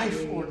their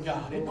life, Lord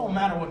God. It don't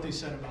matter what they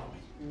said about me.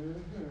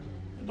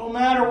 It don't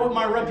matter what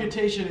my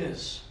reputation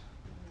is.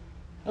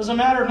 Doesn't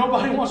matter if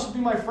nobody wants to be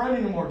my friend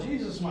anymore.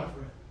 Jesus is my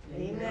friend.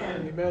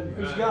 Amen. Amen.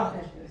 Praise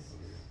God.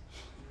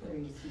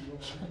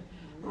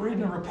 We're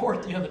reading a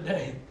report the other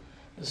day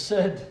that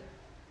said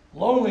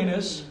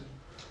loneliness,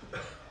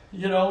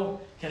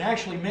 can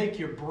actually make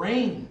your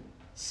brain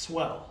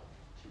swell.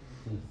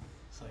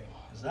 It's like,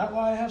 is that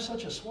why I have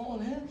such a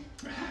swollen head?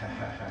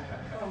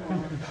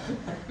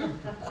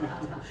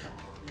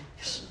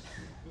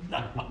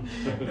 No,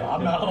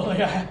 I'm not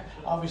lonely. I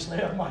obviously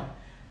have my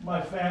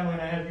family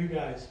and I have you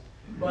guys.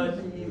 But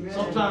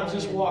sometimes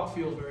this walk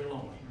feels very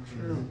lonely.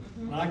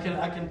 But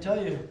I can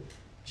tell you,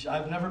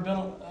 I've never been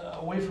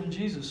away from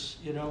Jesus.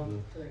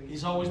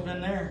 He's always been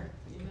there.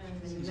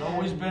 He's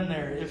always been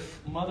there.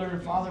 If mother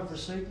and father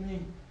forsake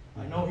me,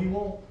 I know He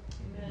won't.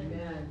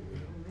 Amen.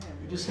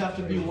 We just have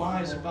to be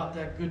wise about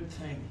that good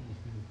thing.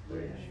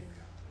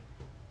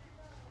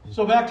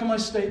 So back to my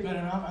statement,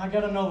 and I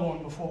got another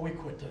one before we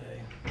quit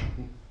today.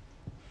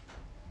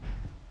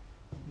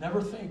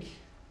 Never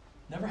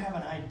have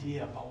an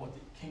idea about what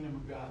the kingdom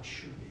of God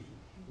should be.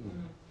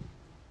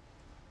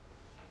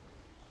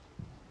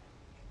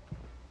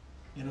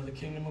 The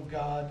kingdom of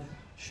God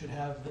should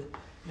have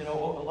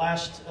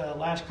last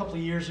couple of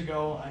years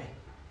ago, I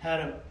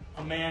had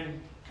a man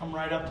come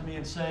right up to me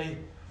and say,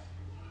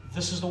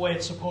 this is the way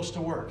it's supposed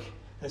to work.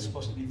 It's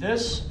supposed to be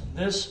this,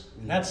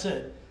 and that's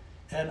it.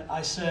 And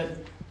I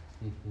said,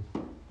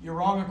 you're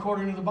wrong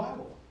according to the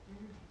Bible.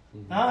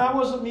 Now, that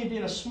wasn't me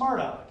being a smart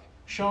aleck.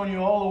 showing you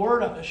all the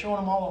word, showing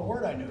him all the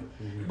word I knew.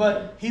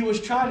 But he was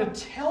trying to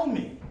tell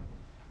me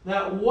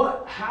that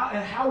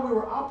how we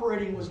were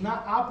operating was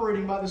not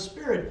operating by the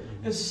Spirit.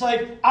 It's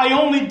like, I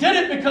only did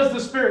it because the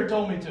Spirit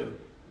told me to.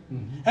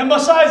 And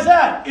besides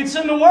that, it's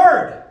in the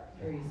Word.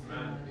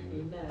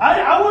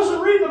 I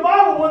wasn't reading the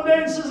Bible one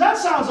day and says, that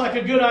sounds like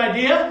a good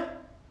idea.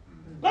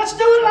 Let's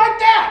do it like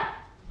that.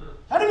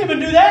 I didn't even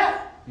do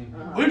that.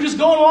 We were just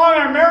going along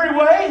our merry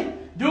way,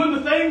 doing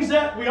the things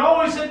that we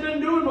always had been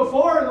doing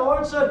before, and the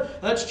Lord said,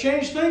 let's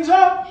change things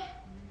up.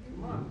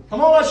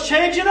 Come on, let's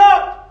change it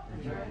up.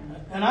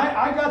 And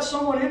I got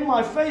someone in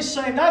my face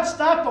saying, that's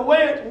not the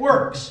way it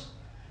works.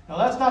 Now,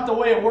 that's not the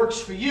way it works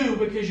for you,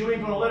 because you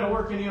ain't going to let it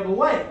work any other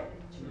way.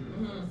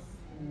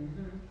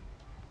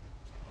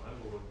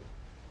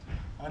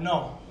 I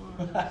know.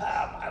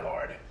 My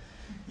Lord.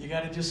 You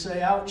got to just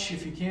say ouch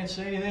if you can't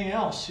say anything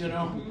else, you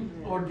know.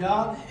 Lord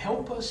God,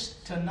 help us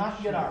to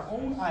not get our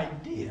own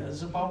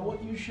ideas about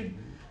what you should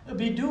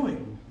be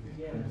doing.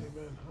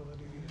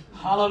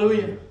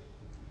 Hallelujah.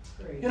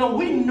 You know,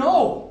 we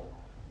know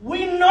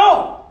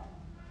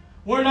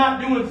we're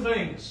not doing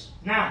things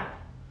now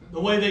the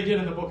way they did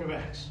in the book of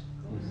Acts.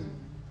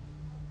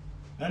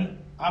 And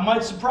I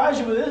might surprise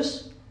you with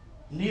this,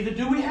 neither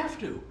do we have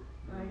to.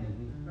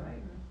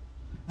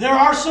 There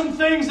are some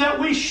things that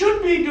we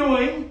should be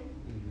doing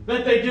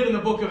that they did in the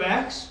book of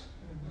Acts,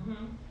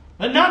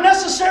 but not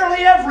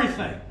necessarily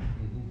everything.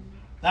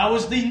 That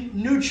was the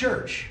new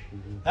church.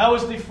 That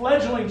was the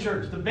fledgling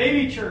church, the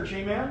baby church,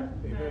 amen?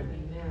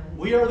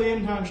 We are the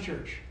end times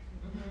church.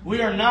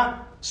 We are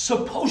not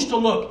supposed to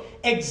look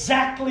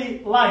exactly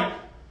like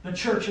the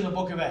church in the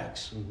book of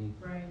Acts.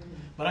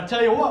 But I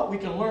tell you what, we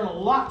can learn a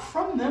lot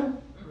from them.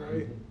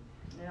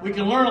 We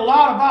can learn a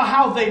lot about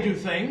how they do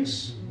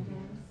things.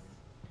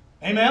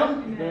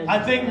 Amen? I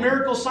think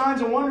miracles,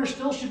 signs, and wonders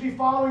still should be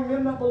following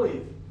them that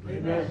believe.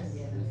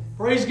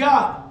 Praise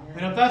God.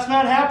 And if that's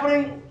not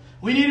happening,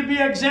 we need to be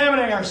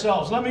examining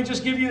ourselves. Let me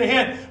just give you the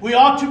hint. We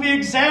ought to be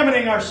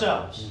examining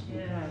ourselves.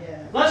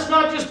 Let's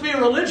not just be a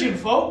religion,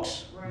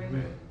 folks.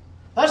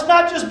 Let's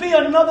not just be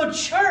another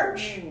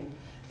church.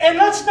 And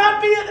let's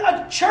not be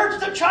a church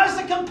that tries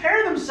to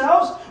compare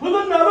themselves with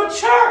another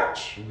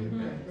church.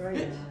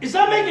 Is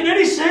that making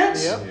any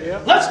sense?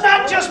 Let's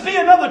not just be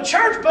another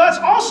church, but let's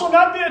also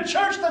not be a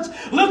church that's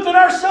lifting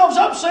ourselves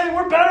up saying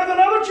we're better than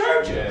other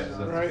churches.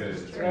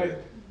 Right.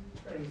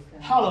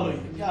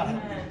 Hallelujah. God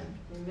help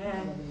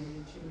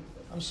me.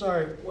 I'm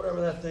sorry, whatever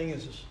that thing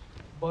is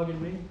bugging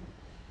me.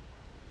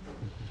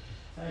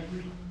 Thank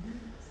you.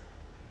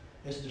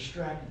 It's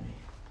distracting me.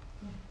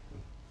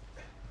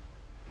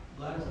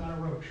 Glad it's not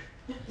a roach.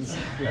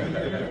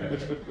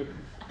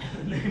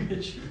 Name of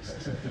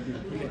Jesus.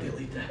 We can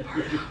delete that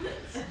part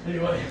out.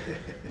 Anyway.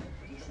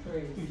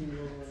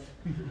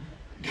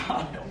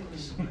 God help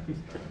us.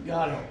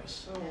 God help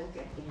us.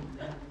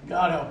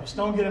 God help us.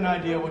 Don't get an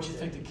idea what you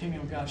think the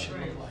kingdom of God should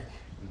look like.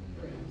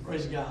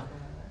 Praise God.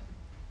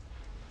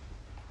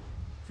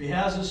 If He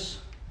has us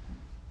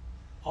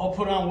all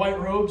put on white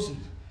robes and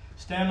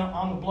stand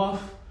on the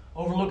bluff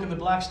overlooking the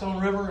Blackstone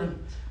River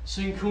and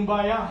sing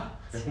Kumbaya.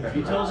 If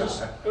He tells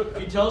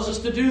us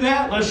to do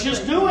that, let's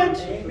just do it.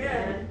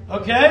 Amen.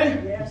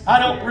 Okay? I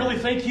don't really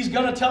think He's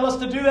going to tell us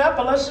to do that,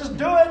 but let's just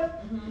do it.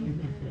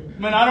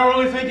 I mean, I don't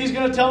really think He's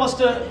going to tell us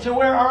to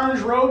wear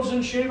orange robes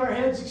and shave our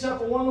heads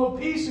except for one little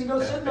piece and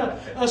go sit in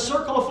a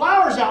circle of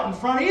flowers out in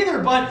front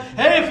either. But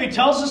hey, if He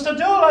tells us to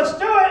do it, let's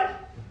do it.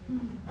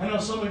 I know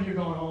some of you are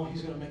going, oh,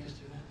 He's going to make us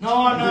do that.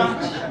 No, I'm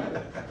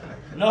not.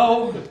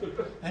 No.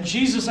 And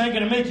Jesus ain't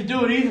going to make you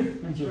do it either.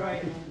 That's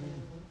right.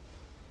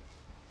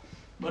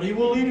 But He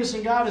will lead us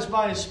and guide us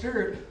by His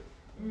Spirit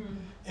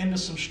into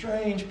some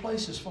strange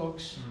places,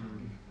 folks.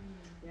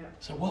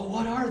 So, well,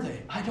 what are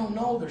they? I don't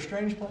know. They're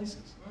strange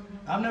places.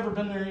 I've never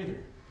been there either.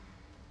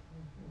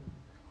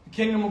 The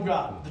kingdom of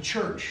God, the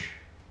church,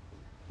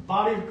 the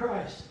body of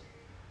Christ,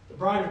 the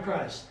bride of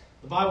Christ.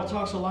 The Bible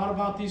talks a lot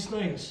about these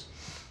things.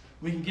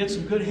 We can get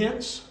some good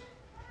hints.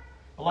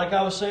 Like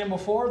I was saying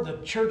before, the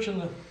church in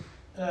the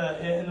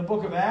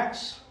book of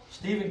Acts,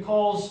 Stephen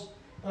calls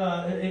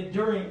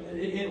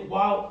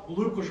while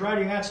Luke was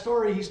writing that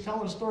story, he's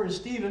telling a story to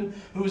Stephen,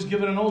 who was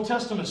given an Old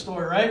Testament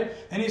story, right?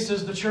 And he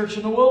says the church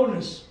in the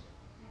wilderness.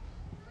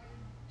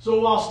 So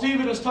while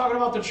Stephen is talking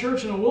about the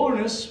church in the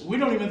wilderness, we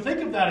don't even think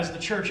of that as the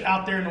church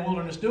out there in the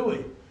wilderness, do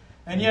we?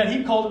 And yet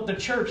he called it the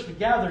church, the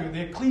gathering,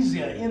 the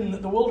ecclesia in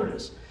the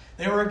wilderness.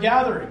 They were a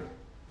gathering.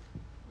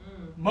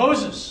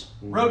 Moses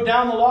wrote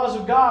down the laws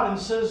of God and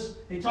says,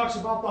 he talks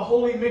about the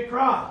holy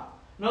mikra.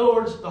 In other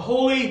words, the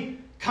holy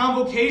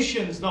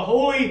convocations, the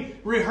holy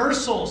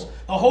rehearsals,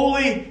 the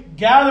holy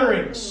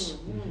gatherings.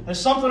 There's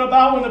something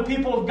about when the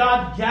people of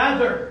God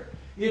gather.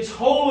 It's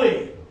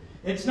holy.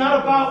 It's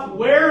not about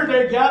where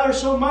they gather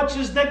so much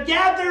as the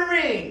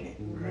gathering.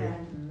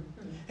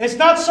 It's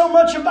not so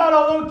much about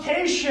a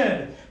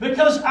location,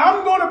 because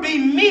I'm going to be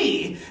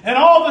me, and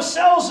all the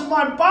cells in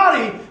my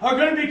body are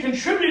going to be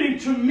contributing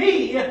to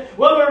me,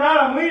 whether or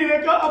not I'm leaning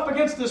it up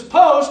against this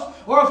post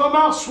or if I'm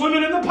out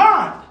swimming in the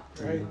pond.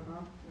 Right.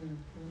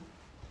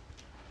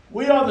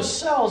 We are the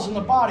cells in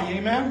the body,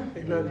 amen?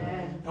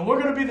 Amen. And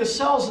we're going to be the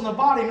cells in the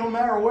body no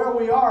matter where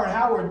we are and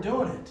how we're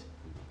doing it.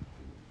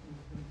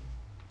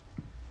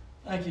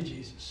 Thank you,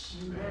 Jesus.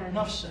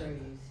 Enough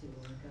said.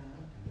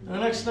 The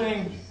next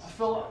thing I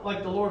felt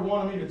like the Lord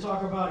wanted me to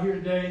talk about here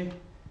today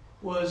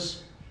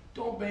was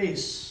don't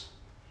base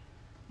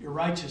your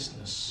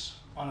righteousness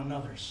on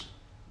another's.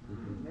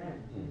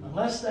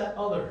 Unless that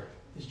other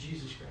is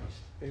Jesus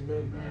Christ.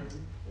 Amen.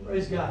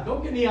 Praise God.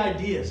 Don't get any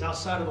ideas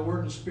outside of the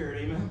Word and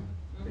Spirit. Amen.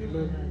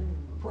 Amen.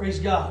 Praise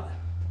God.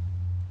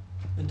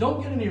 And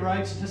don't get any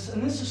righteousness.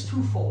 And this is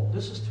twofold.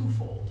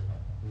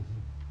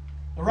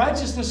 The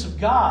righteousness of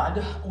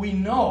God, we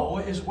know,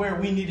 is where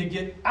we need to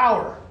get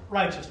our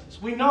righteousness.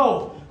 We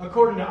know,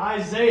 according to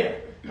Isaiah,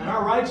 that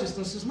our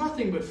righteousness is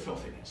nothing but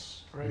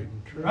filthiness. Right.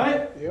 True.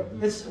 Right? Yep.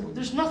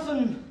 There's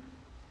nothing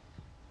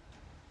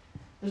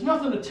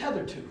to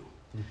tether to.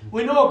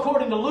 We know,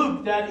 according to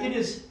Luke, that it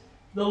is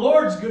the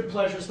Lord's good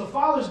pleasure, it's the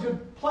Father's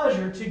good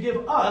pleasure to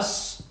give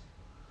us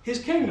His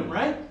kingdom,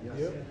 right?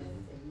 Yep.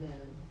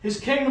 His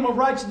kingdom of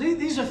righteousness.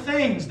 These are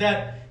things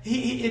that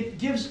it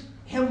gives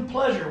Him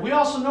pleasure. We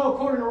also know,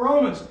 according to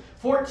Romans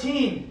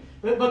 14,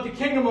 but the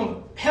kingdom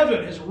of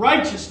heaven is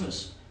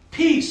righteousness,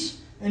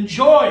 peace, and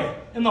joy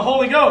in the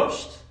Holy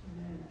Ghost.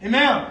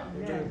 Amen.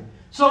 Amen.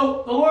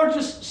 So the Lord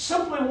just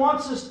simply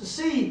wants us to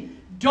see,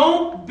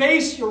 don't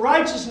base your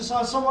righteousness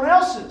on someone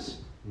else's.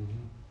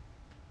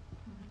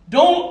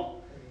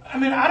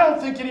 I don't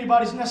think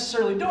anybody's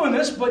necessarily doing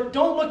this, but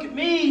don't look at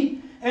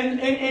me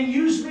and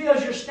use me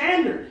as your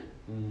standard.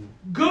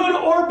 Good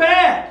or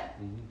bad.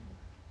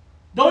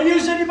 Don't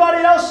use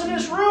anybody else in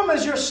this room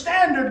as your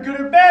standard, good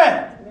or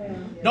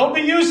bad. Don't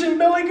be using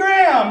Billy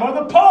Graham or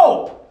the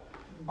Pope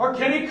or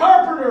Kenny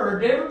Carpenter or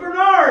David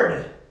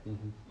Bernard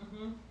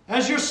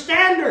as your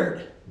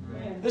standard.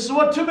 This is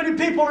what too many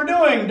people are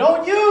doing.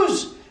 Don't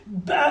use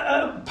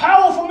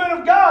powerful men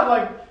of God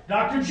like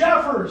Dr.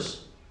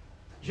 Jeffers,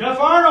 Jeff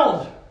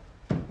Arnold,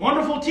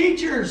 wonderful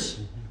teachers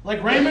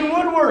like Raymond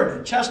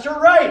Woodward, Chester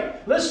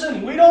Wright.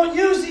 Listen, we don't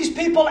use these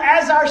people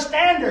as our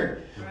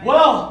standard. Right.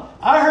 Well,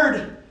 I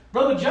heard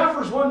Brother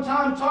Jeffers one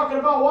time talking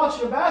about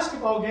watching a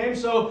basketball game,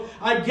 so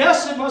I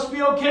guess it must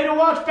be okay to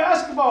watch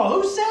basketball.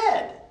 Who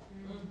said?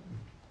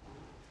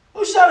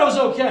 Who said it was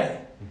okay?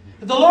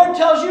 If the Lord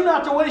tells you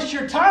not to waste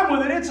your time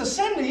with it, it's a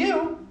sin to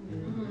you.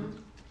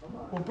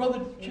 Well,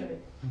 Brother,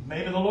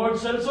 maybe the Lord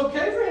said it's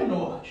okay for him to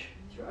watch.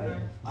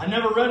 I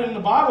never read in the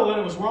Bible that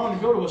it was wrong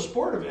to go to a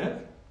sport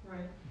event.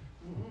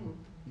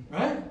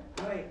 Right?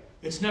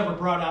 It's never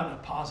brought out in a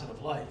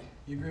positive light.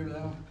 You agree with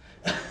that one?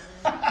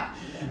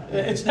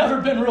 It's never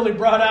been really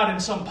brought out in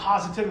some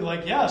positivity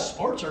like, yeah,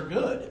 sports are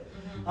good.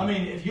 I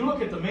mean, if you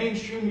look at the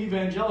mainstream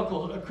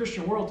evangelical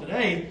Christian world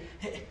today,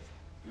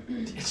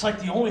 it's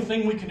like the only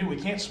thing we can do. We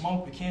can't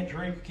smoke, we can't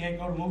drink, we can't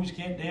go to movies,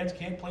 can't dance,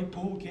 can't play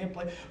pool, can't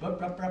play...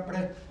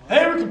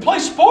 Hey, we can play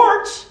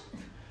sports!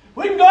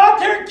 We can go out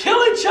there and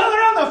kill each other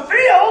on the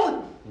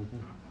field!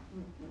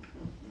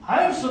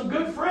 I have some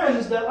good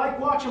friends that like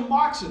watching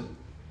boxing.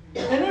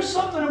 And there's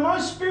something in my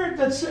spirit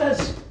that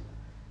says,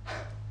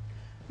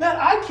 man,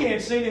 I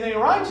can't say anything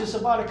righteous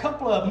about a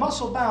couple of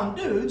muscle-bound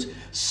dudes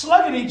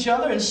slugging each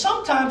other, and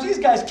sometimes these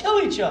guys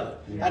kill each other.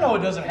 I know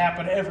it doesn't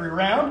happen every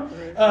round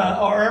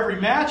or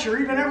every match or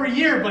even every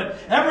year, but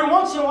every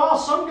once in a while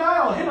some guy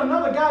will hit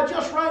another guy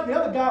just right and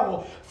the other guy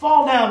will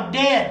fall down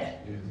dead.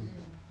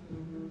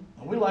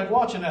 And we like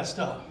watching that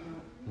stuff.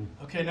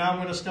 Okay, now I'm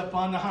going to step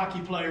on the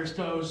hockey players'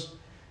 toes.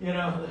 You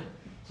know,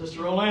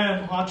 Sister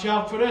Roland, watch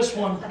out for this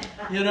one.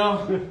 You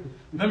know,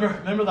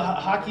 remember the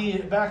hockey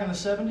back in the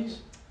 70s?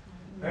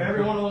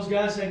 Every one of those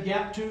guys had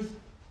gap tooth.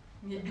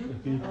 You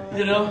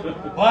know,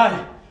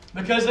 why?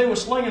 Because they were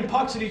slinging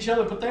pucks at each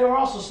other, but they were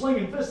also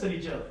slinging fists at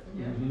each other.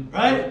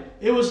 Right?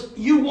 It was,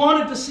 you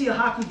wanted to see a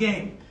hockey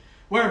game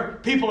where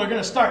people are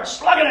going to start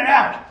slugging it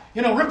out.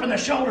 You know, ripping their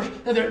shoulders,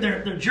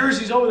 their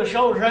jerseys over their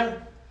shoulders, right?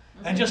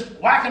 And just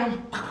whacking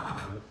them.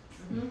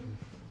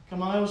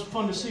 Come on, that was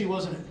fun to see,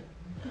 wasn't it?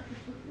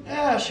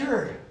 Yeah,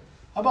 sure.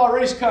 How about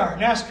race car,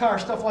 NASCAR,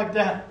 stuff like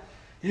that?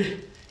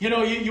 You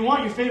know, you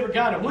want your favorite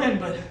guy to win,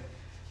 but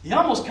you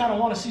almost kind of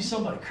want to see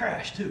somebody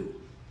crash, too.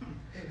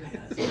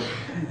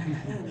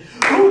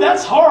 Ooh,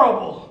 that's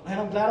horrible. Man,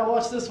 I'm glad I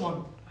watched this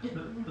one.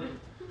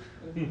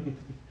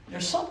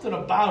 There's something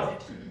about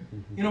it.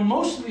 You know,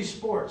 most of these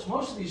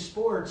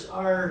sports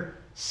are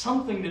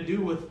something to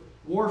do with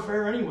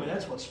warfare anyway.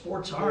 That's what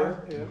sports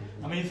are. Yeah.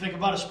 I mean, you think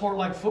about a sport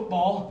like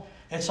football,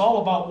 it's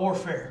all about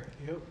warfare.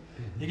 Yep.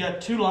 You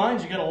got two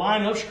lines. You got a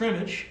line of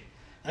scrimmage.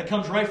 That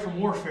comes right from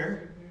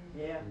warfare.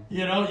 Yeah.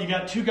 You know, you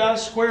got two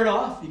guys squared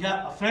off. You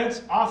got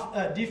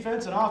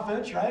defense and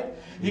offense, right?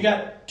 You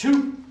got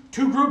two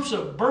groups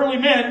of burly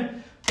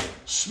men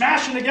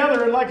smashing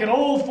together in like an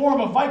old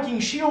form of Viking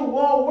shield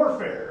wall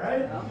warfare,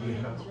 right?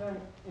 Yeah.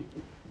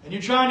 And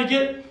you're trying to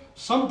get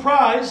some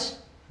prize.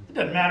 It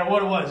doesn't matter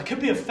what it was. It could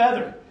be a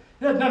feather.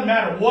 It doesn't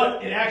matter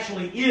what it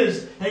actually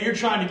is that you're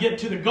trying to get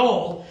to the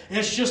goal.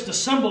 It's just a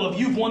symbol of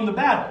you've won the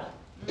battle.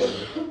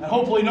 And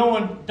hopefully no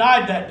one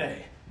died that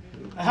day.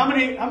 How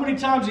many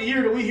times a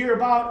year do we hear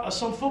about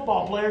some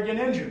football player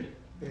getting injured?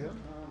 Yeah.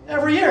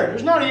 Every year.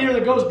 There's not a year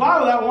that goes by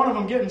without one of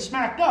them getting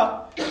smacked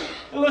up.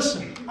 And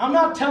listen, I'm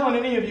not telling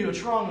any of you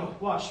it's wrong to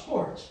watch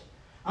sports.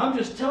 I'm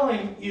just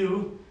telling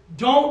you,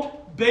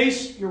 don't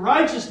base your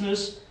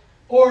righteousness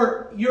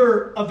or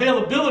your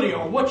availability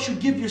on what you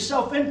give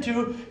yourself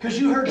into because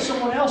you heard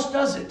someone else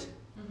does it.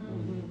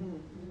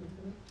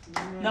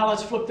 Now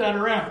let's flip that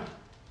around.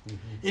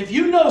 If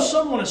you know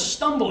someone is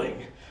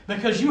stumbling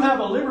because you have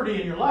a liberty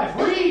in your life,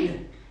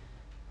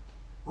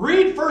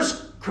 read 1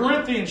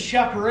 Corinthians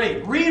chapter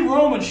 8. Read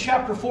Romans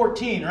chapter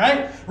 14,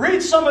 right?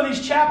 Read some of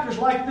these chapters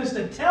like this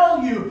that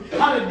tell you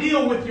how to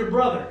deal with your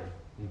brother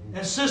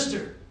and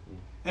sister.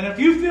 And if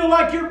you feel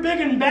like you're big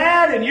and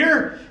bad and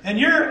you're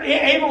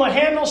able to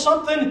handle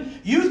something,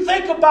 you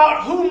think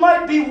about who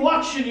might be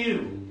watching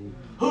you.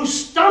 Who's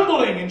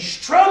stumbling and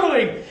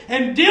struggling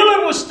and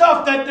dealing with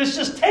stuff that is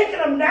just taking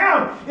them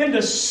down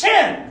into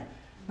sin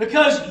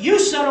because you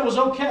said it was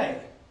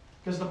okay.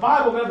 Because the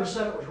Bible never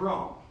said it was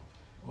wrong.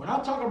 We're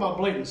not talking about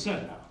blatant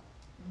sin now.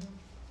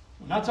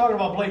 We're not talking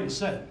about blatant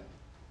sin.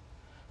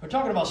 We're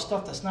talking about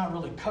stuff that's not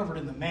really covered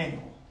in the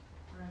manual.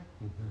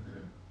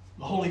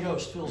 The Holy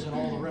Ghost fills in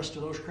all the rest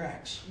of those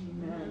cracks.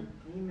 Amen.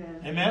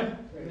 Amen.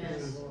 Amen?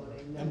 Yes.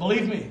 And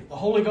believe me, the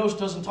Holy Ghost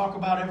doesn't talk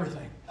about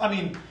everything. I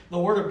mean, the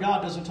Word of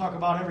God doesn't talk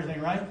about everything,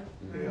 right?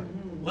 Yeah.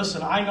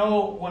 Listen, I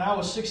know when I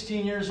was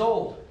 16 years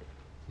old,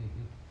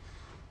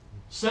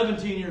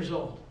 17 years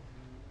old,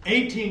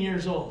 18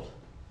 years old,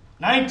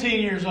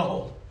 19 years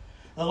old,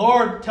 the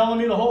Lord telling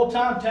me the whole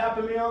time,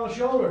 tapping me on the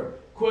shoulder,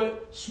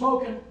 quit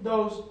smoking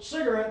those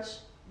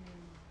cigarettes.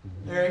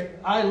 There,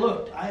 I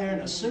looked. I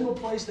ain't a single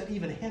place that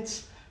even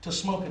hints to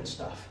smoking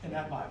stuff in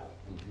that Bible.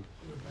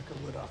 Rebecca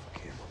lit off a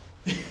candle.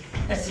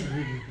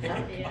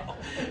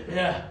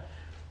 Yeah.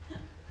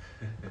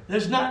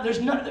 There's not,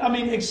 I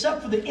mean,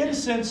 except for the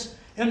incense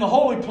in the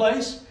holy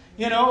place,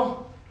 you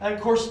know. And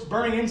of course,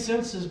 burning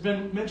incense has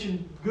been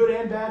mentioned good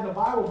and bad in the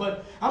Bible,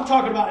 but I'm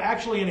talking about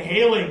actually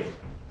inhaling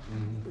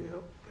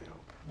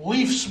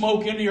leaf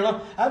smoke into your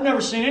lungs. I've never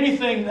seen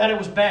anything that it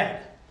was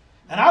bad.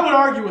 And I would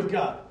argue with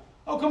God.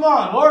 Oh, come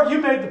on, Lord, you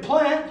made the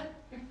plant.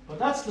 But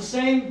that's the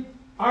same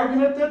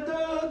argument that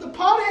the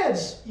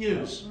potheads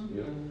use.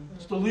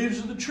 It's the leaves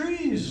of the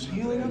trees,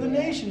 healing of the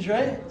nations,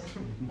 right?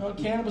 No,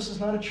 cannabis is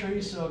not a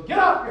tree, so get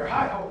off your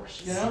high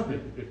horse, you know?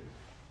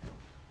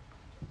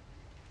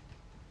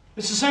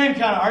 It's the same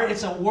kind of argument.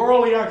 It's a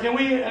worldly argument.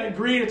 Can we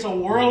agree it's a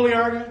worldly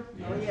argument?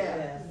 Oh,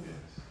 yes.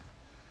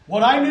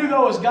 What I knew,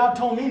 though, is God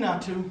told me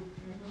not to.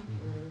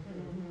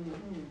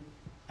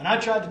 And I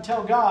tried to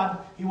tell God,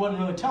 He wasn't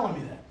really telling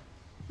me that.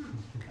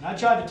 And I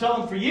tried to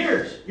tell Him for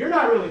years, you're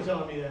not really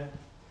telling me that.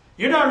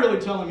 You're not really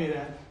telling me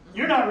that.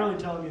 You're not really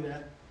telling me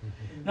that.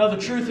 No, the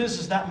truth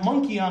is that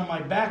monkey on my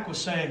back was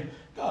saying,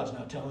 God's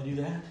not telling you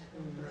that.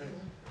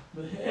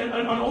 And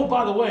oh,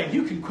 by the way,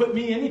 you can quit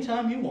me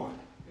anytime you want.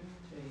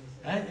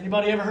 Right?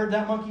 Anybody ever heard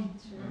that monkey?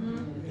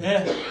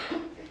 Yeah.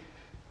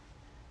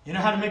 You know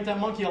how to make that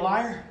monkey a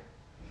liar?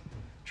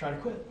 Try to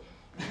quit.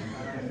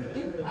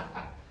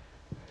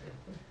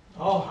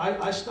 Oh,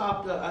 I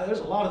stopped. There's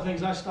a lot of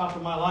things I stopped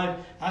in my life.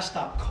 I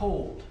stopped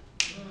cold.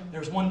 There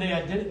was one day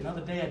I did it,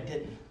 another day I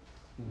didn't.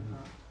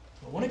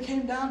 But when it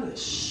came down to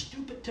this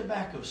stupid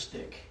tobacco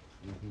stick,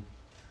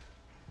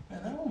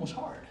 man, that one was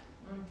hard.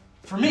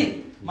 For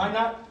me, might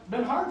not have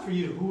been hard for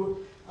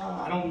you.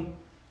 I don't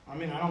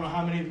know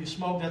how many of you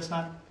smoke. That's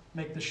not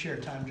make the share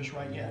time just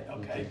right yet.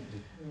 Okay.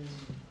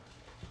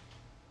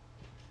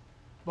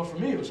 But for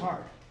me, it was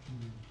hard.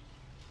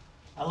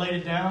 I laid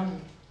it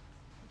down,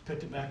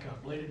 picked it back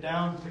up. Laid it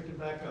down, picked it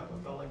back up.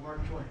 I felt like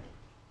Mark Twain,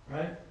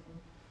 right?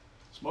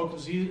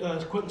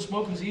 Quitting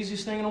smoking is the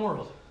easiest thing in the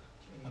world.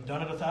 I've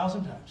done it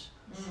 1,000 times.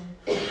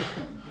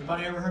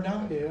 Anybody ever heard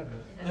that?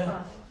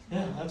 Yeah.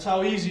 Yeah, that's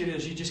how easy it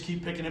is. You just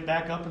keep picking it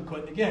back up and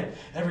quitting again.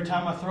 Every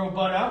time I throw a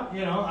butt out,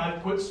 I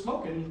quit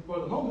smoking for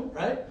the moment,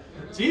 right?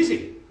 It's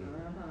easy.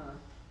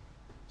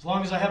 As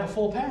long as I have a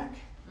full pack.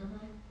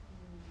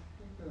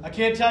 I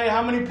can't tell you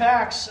how many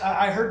packs.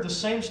 I heard the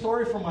same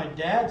story from my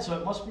dad, so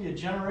it must be a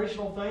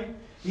generational thing.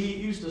 He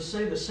used to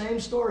say the same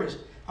stories.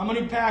 How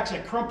many packs I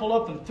crumpled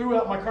up and threw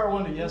out my car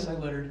window? Yes, I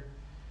littered.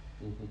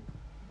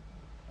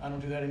 I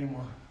don't do that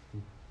anymore.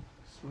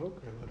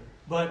 Smoke or litter?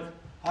 But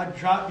I'd be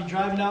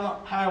driving down the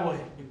highway,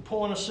 be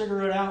pulling a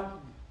cigarette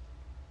out,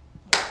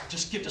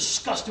 just get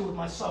disgusted with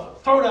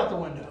myself, throw it out the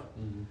window.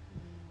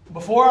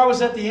 Before I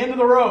was at the end of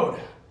the road,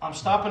 I'm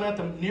stopping at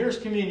the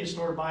nearest convenience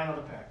store to buy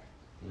another pack.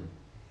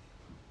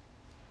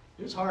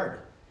 It was hard,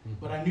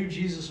 but I knew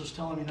Jesus was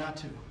telling me not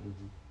to.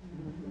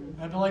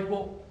 I'd be like,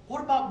 well,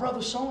 what about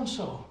brother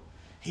so-and-so?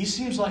 He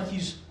seems like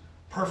he's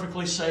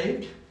perfectly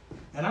saved,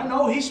 and I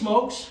know he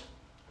smokes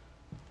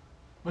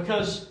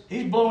because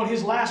he's blowing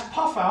his last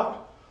puff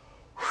out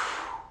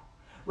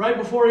right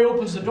before he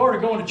opens the door to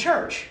go into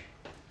church.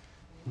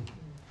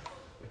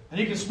 And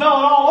you can smell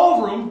it all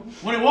over him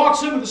when he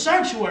walks into the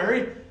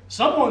sanctuary.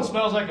 Someone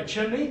smells like a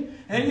chimney.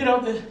 And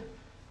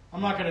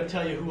I'm not going to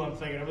tell you who I'm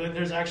thinking of.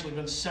 There's actually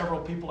been several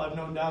people I've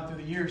known down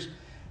through the years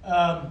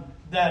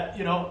that,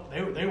 you know,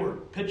 they were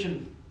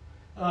pitching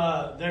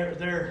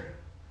their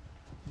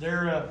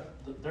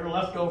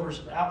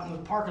leftovers out in the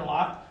parking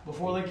lot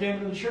before they came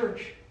to the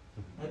church.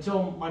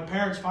 Until my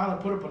parents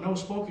finally put up a no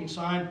smoking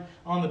sign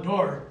on the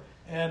door.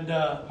 And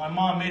my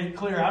mom made it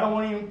clear, I don't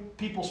want any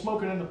people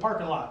smoking in the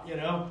parking lot, you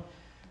know.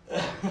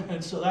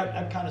 And so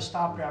that kind of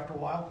stopped after a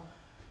while.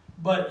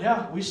 But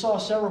yeah, we saw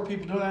several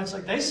people doing that. It's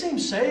like, they seem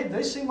saved.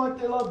 They seem like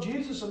they love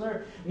Jesus and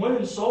they're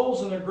winning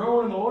souls and they're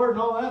growing in the Lord and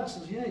all that. It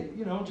says, yeah,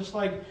 you know, just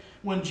like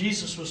when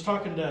Jesus was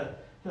talking to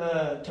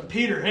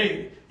Peter,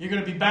 hey, you're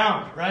going to be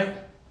bound, right?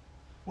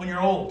 When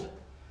you're old.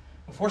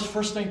 Of course, the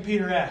first thing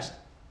Peter asked,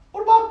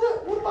 what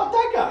about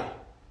that guy?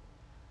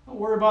 Don't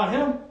worry about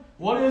him.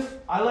 What if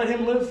I let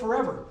him live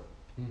forever?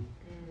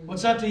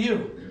 What's that to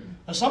you?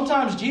 Now,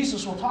 sometimes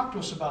Jesus will talk to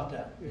us about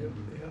that.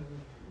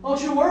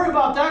 Don't you worry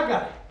about that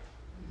guy.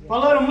 If I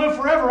let him live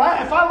forever,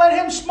 if I let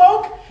him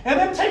smoke and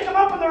then take him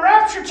up in the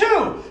rapture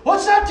too,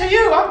 what's that to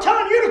you? I'm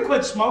telling you to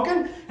quit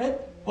smoking.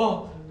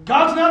 Well,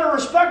 God's not a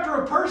respecter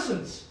of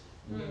persons.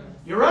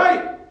 You're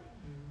right.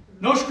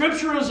 No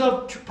scripture is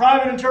of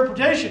private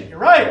interpretation. You're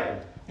right.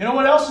 You know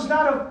what else is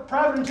not of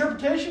private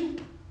interpretation?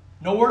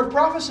 No word of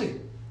prophecy.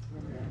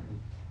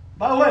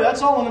 By the way,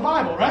 that's all in the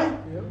Bible, right?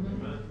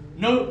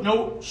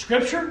 No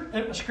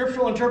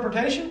scriptural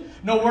interpretation,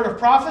 no word of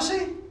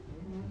prophecy.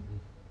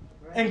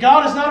 And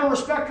God is not a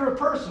respecter of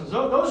persons.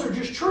 Those are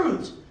just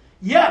truths.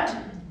 Yet,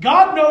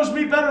 God knows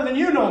me better than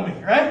you know me,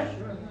 right?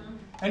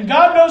 And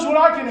God knows what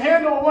I can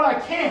handle and what I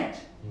can't.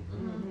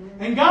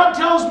 And God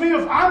tells me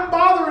if I'm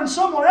bothering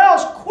someone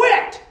else,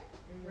 quit.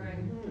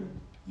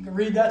 You can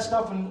read that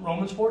stuff in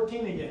Romans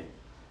 14 again.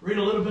 Read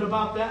a little bit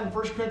about that in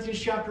 1 Corinthians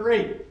chapter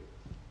 8.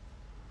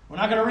 We're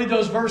not going to read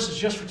those verses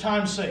just for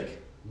time's sake.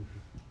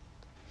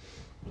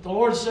 But the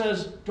Lord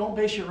says, don't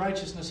base your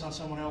righteousness on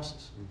someone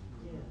else's.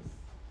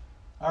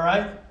 All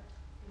right?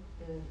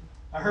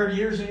 I heard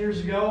years and years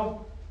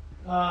ago,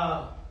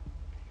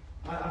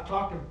 I've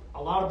talked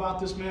a lot about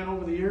this man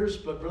over the years,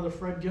 but Brother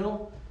Fred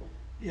Gill,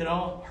 you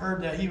know,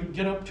 heard that he would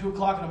get up 2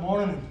 o'clock in the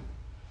morning. And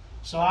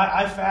so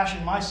I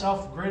fashioned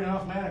myself a great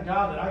enough man of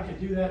God that I could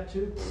do that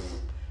too.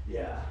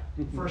 Yeah.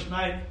 First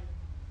night,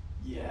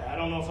 yeah, I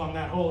don't know if I'm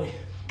that holy.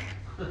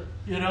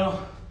 You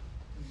know?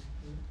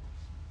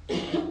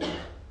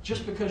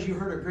 Just because you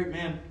heard a great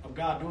man of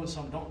God doing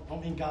something,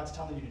 don't mean God's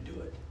telling you to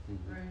do it.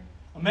 Right.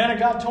 A man of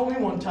God told me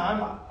one time,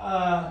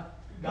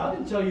 God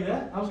didn't tell you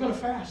that. I was going to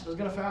fast. I was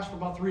going to fast for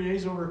about 3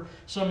 days over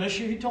some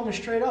issue. He told me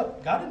straight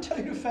up, God didn't tell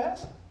you to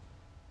fast.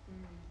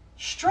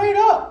 Straight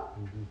up.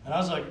 And I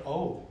was like,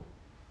 oh.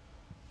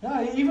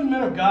 Yeah, even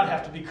men of God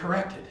have to be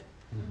corrected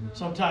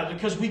sometimes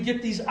because we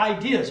get these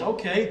ideas.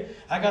 Okay,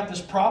 I got this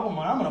problem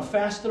and I'm going to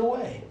fast it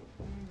away.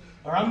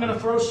 Or I'm going to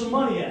throw some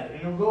money at it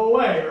and it'll go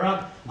away. Or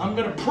I'm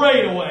going to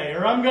pray it away.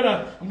 Or I'm going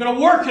to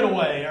work it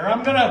away. Or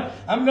I'm going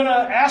to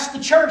ask the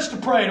church to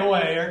pray it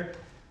away.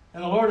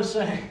 And the Lord is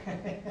saying,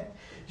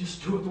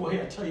 just do it the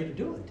way I tell you to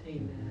do it.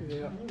 Amen.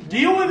 Yeah.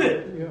 Deal with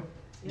it. Yeah.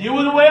 Deal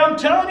with the way I'm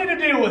telling you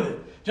to deal with it.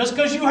 Just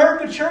because you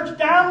heard the church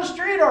down the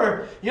street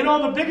or, you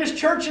know, the biggest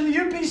church in the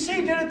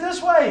UPC did it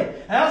this way.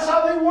 And that's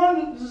how they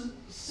won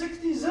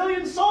 60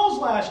 zillion souls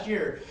last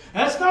year.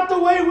 That's not the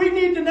way we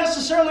need to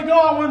necessarily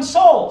go and win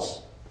souls.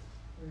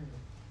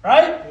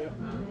 Right? Yeah.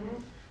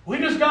 We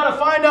just got to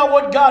find out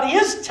what God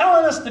is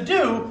telling us to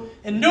do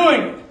and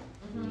doing it.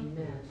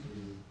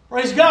 Amen.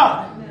 Praise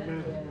God.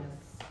 Amen.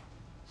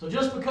 So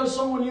just because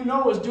someone you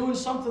know is doing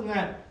something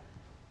that,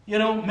 you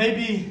know,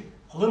 maybe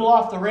a little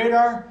off the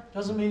radar,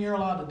 doesn't mean you're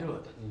allowed to do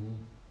it.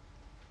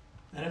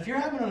 And if you're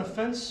having an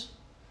offense,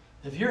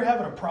 if you're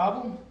having a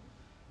problem,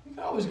 you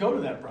can always go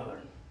to that brother.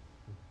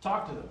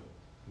 Talk to them.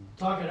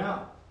 Talk it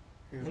out.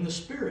 In the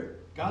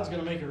Spirit, God's going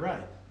to make it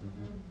right.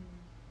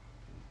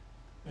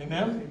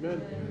 Amen?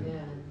 Amen.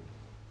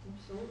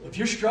 If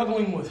you're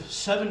struggling with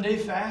 7-day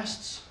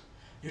fasts,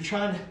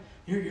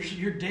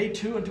 you're day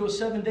 2 into a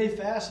 7-day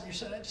fast, and you're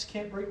saying, I just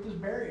can't break this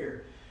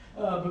barrier.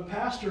 But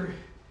Pastor,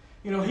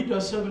 you know, he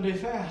does 7-day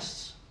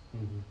fasts.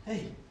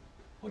 Hey,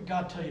 what did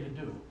God tell you to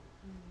do?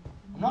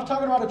 I'm not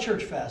talking about a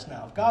church fast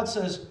now. If God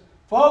says,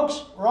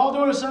 folks, we're all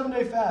doing a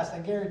 7-day fast, I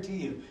guarantee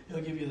you,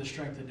 He'll give you the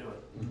strength to do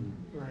it.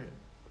 Right.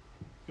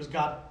 Because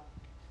God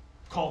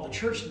called the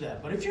church to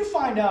that. But if you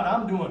find out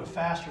I'm doing a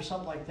fast or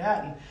something like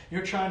that, and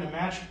you're trying to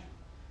match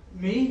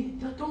me,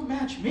 don't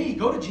match me.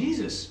 Go to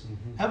Jesus.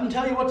 Have Him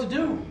tell you what to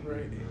do.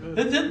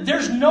 Right.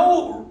 There's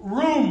no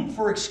room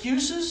for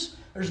excuses.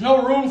 There's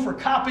no room for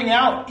copping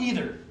out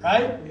either,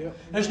 right? Yep.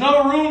 There's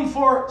no room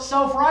for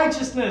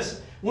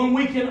self-righteousness when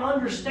we can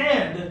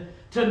understand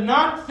to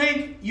not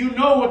think you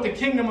know what the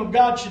kingdom of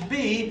God should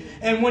be,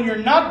 and when you're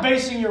not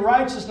basing your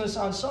righteousness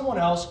on someone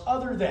else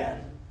other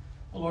than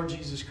the Lord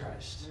Jesus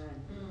Christ.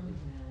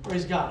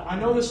 Praise God. I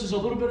know this is a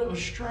little bit of a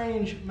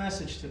strange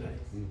message today,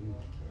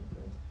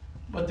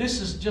 but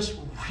this is just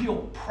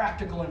real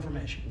practical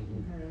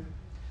information.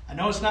 I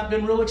know it's not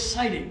been real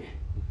exciting,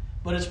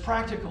 but it's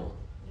practical.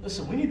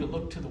 Listen, we need to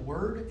look to the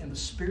Word and the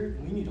Spirit,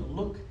 and we need to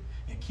look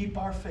and keep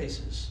our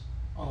faces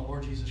on the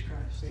Lord Jesus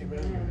Christ.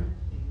 Amen.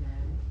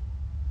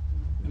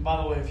 And by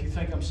the way, if you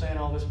think I'm saying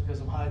all this because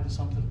I'm hiding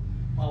something,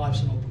 my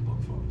life's an open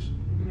book, folks.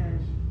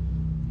 Amen.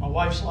 My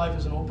wife's life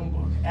is an open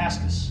book.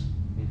 Ask us.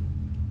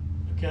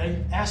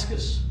 Okay? Ask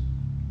us.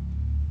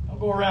 Don't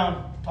go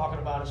around talking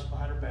about us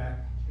behind her back.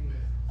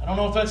 I don't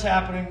know if that's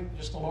happening.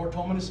 Just the Lord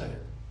told me to say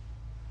it.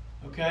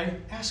 Okay?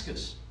 Ask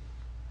us.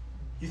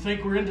 You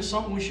think we're into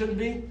something we shouldn't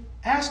be?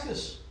 Ask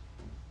us.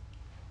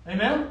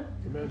 Amen?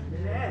 Amen.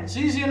 Amen. It's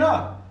easy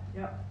enough.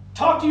 Yep.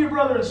 Talk to your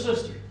brother and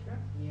sister.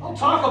 Don't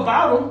talk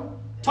about them.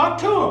 Talk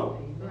to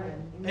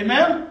them.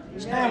 Amen?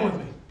 Stand with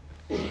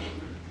me.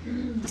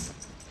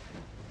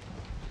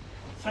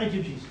 Thank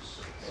you, Jesus.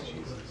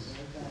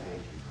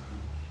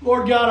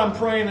 Lord God, I'm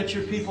praying that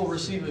your people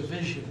receive a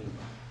vision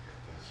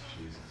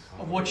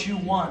of what you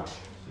want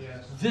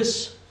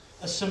this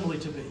assembly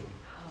to be.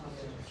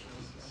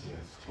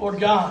 Lord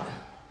God,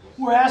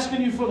 we're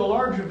asking you for the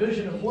larger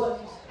vision of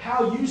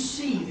how you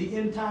see the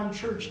end time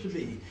church to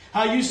be.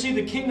 How you see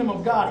the kingdom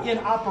of God in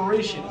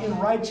operation, in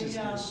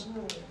righteousness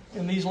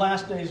in these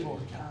last days,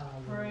 Lord God.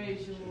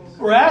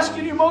 We're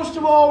asking you most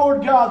of all,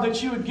 Lord God,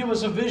 that you would give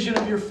us a vision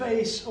of your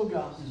face, oh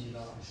God.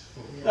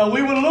 That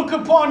we would look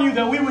upon you,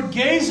 that we would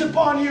gaze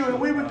upon you, and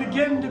we would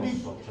begin to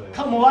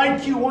become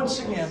like you once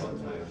again.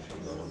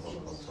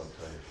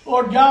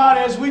 Lord God,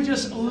 as we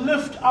just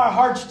lift our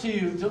hearts to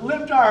you, to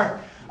lift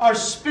our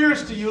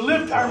spirits to you,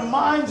 lift our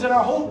minds and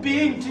our whole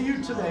being to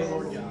you today,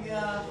 Lord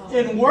God.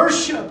 In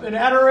worship and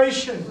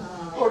adoration,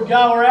 Lord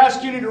God, we're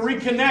asking you to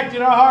reconnect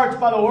in our hearts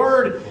by the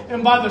Word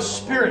and by the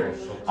Spirit.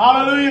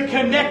 Hallelujah.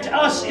 Connect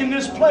us in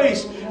this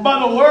place by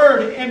the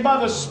Word and by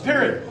the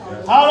Spirit.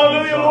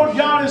 Hallelujah, Lord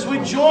God, as we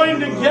join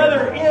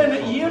together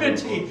in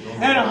unity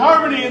and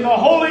harmony in the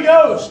Holy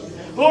Ghost.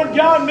 Lord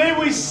God, may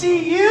we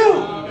see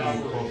you.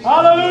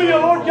 Hallelujah,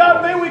 Lord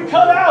God, may we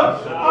cut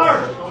out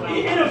our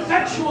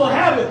ineffectual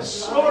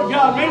habits. Lord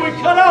God, may we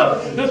cut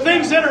out the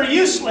things that are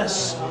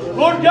useless.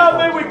 Lord God,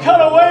 may we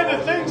cut away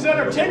the things that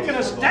are taking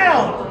us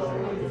down.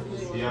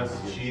 Yes,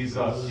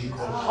 Jesus.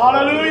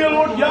 Hallelujah,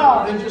 Lord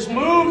God, and just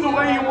move the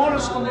way you want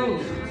us to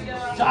move.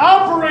 To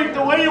operate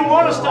the way you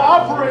want us to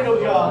operate, oh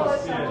God.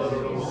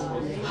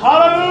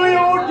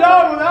 Hallelujah, Lord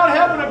God, without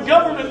having a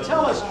government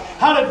tell us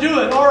how to do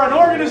it, or an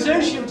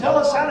organization tell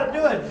us how to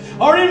do it,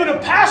 or even a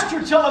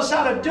pastor tell us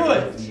how to do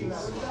it.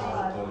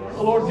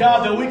 Oh, Lord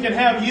God, that we can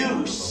have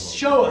you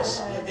show us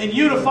and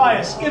unify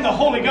us in the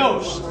Holy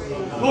Ghost.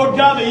 Lord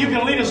God, that you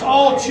can lead us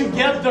all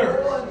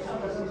together.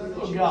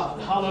 Oh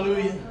God,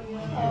 hallelujah.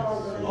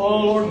 Oh,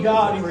 Lord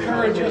God,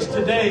 encourage us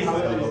today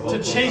to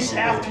chase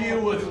after you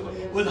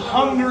with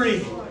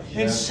hungry,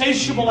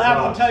 insatiable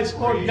appetites,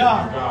 Lord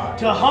God.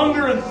 To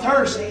hunger and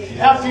thirst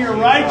after your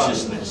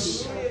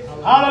righteousness.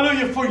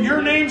 Hallelujah. For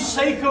your name's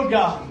sake, oh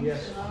God.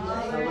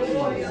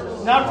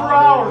 Not for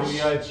ours.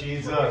 Hallelujah,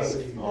 Jesus.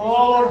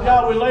 Oh, Lord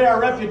God, we lay our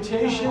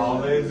reputation.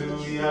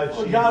 Hallelujah,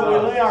 Lord God, we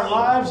lay our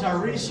lives, our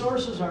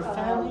resources, our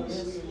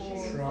families,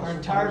 our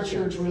entire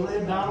church. We lay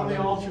it down on the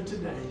altar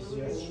today.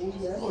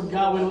 Lord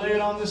God, we lay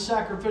it on this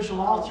sacrificial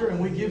altar and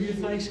we give you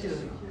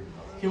thanksgiving.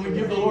 Can we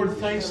give the Lord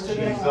thanks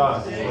today?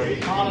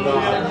 Hallelujah.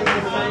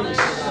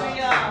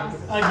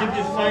 I give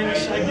you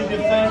thanks. I give you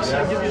thanks.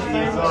 I give you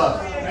thanks. I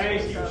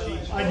give you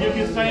thanks. I give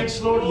you thanks,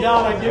 Lord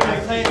God. I give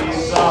you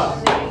thanks.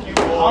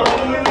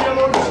 Hallelujah,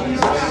 Lord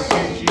Jesus.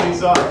 Thank you,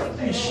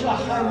 Jesus.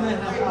 Hallelujah.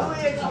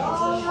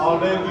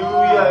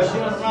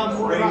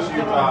 Praise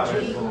you,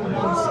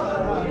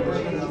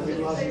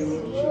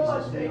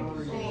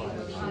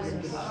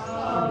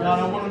 God,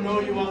 I want to know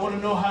you. I want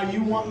to know how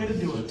you want me to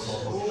do it.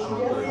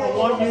 I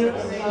want you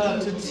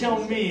to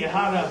tell me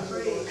how to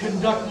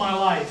conduct my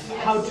life,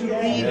 how to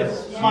lead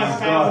my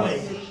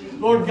family.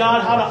 Lord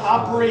God, how to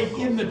operate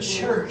in the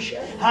church,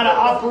 how to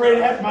operate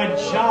at my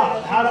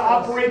job, how to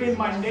operate in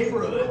my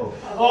neighborhood.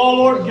 Oh,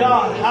 Lord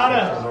God,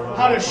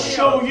 how to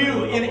show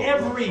you in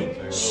every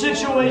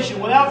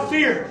situation without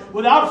fear,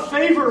 without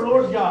favor,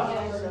 Lord God.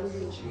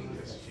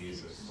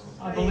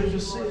 I believe to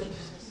see it.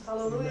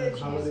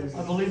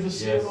 I believe to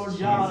see it, Lord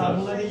God.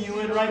 I'm letting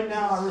you in right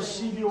now. I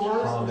receive your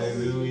word.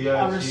 Hallelujah,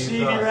 I receive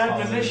your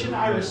admonition.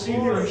 I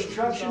receive your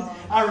instruction.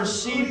 I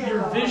receive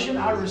your vision.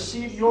 I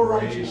receive your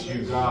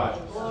righteousness.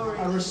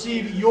 I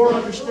receive your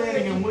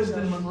understanding and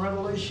wisdom and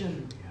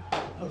revelation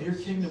of your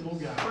kingdom, oh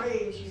God.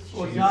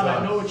 Lord God,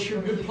 I know it's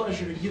your good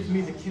pleasure to give me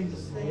the kingdom.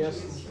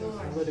 Yes.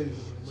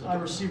 So I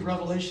receive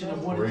revelation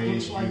of what it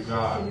looks like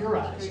in your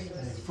eyes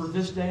for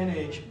this day and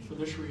age, for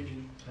this region.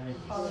 In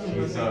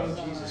the name of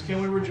Jesus. Can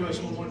we rejoice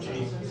one more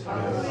time?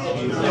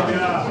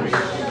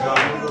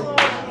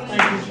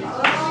 Thank you,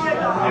 Jesus.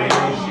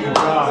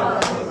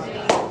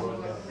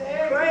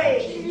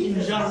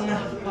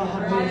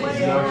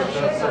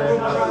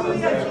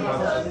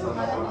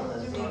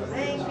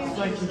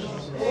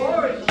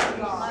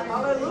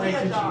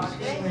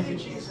 Thank you,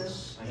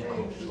 Jesus.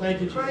 Thank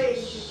you,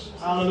 Jesus.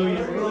 Hallelujah.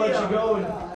 We're going to let you go.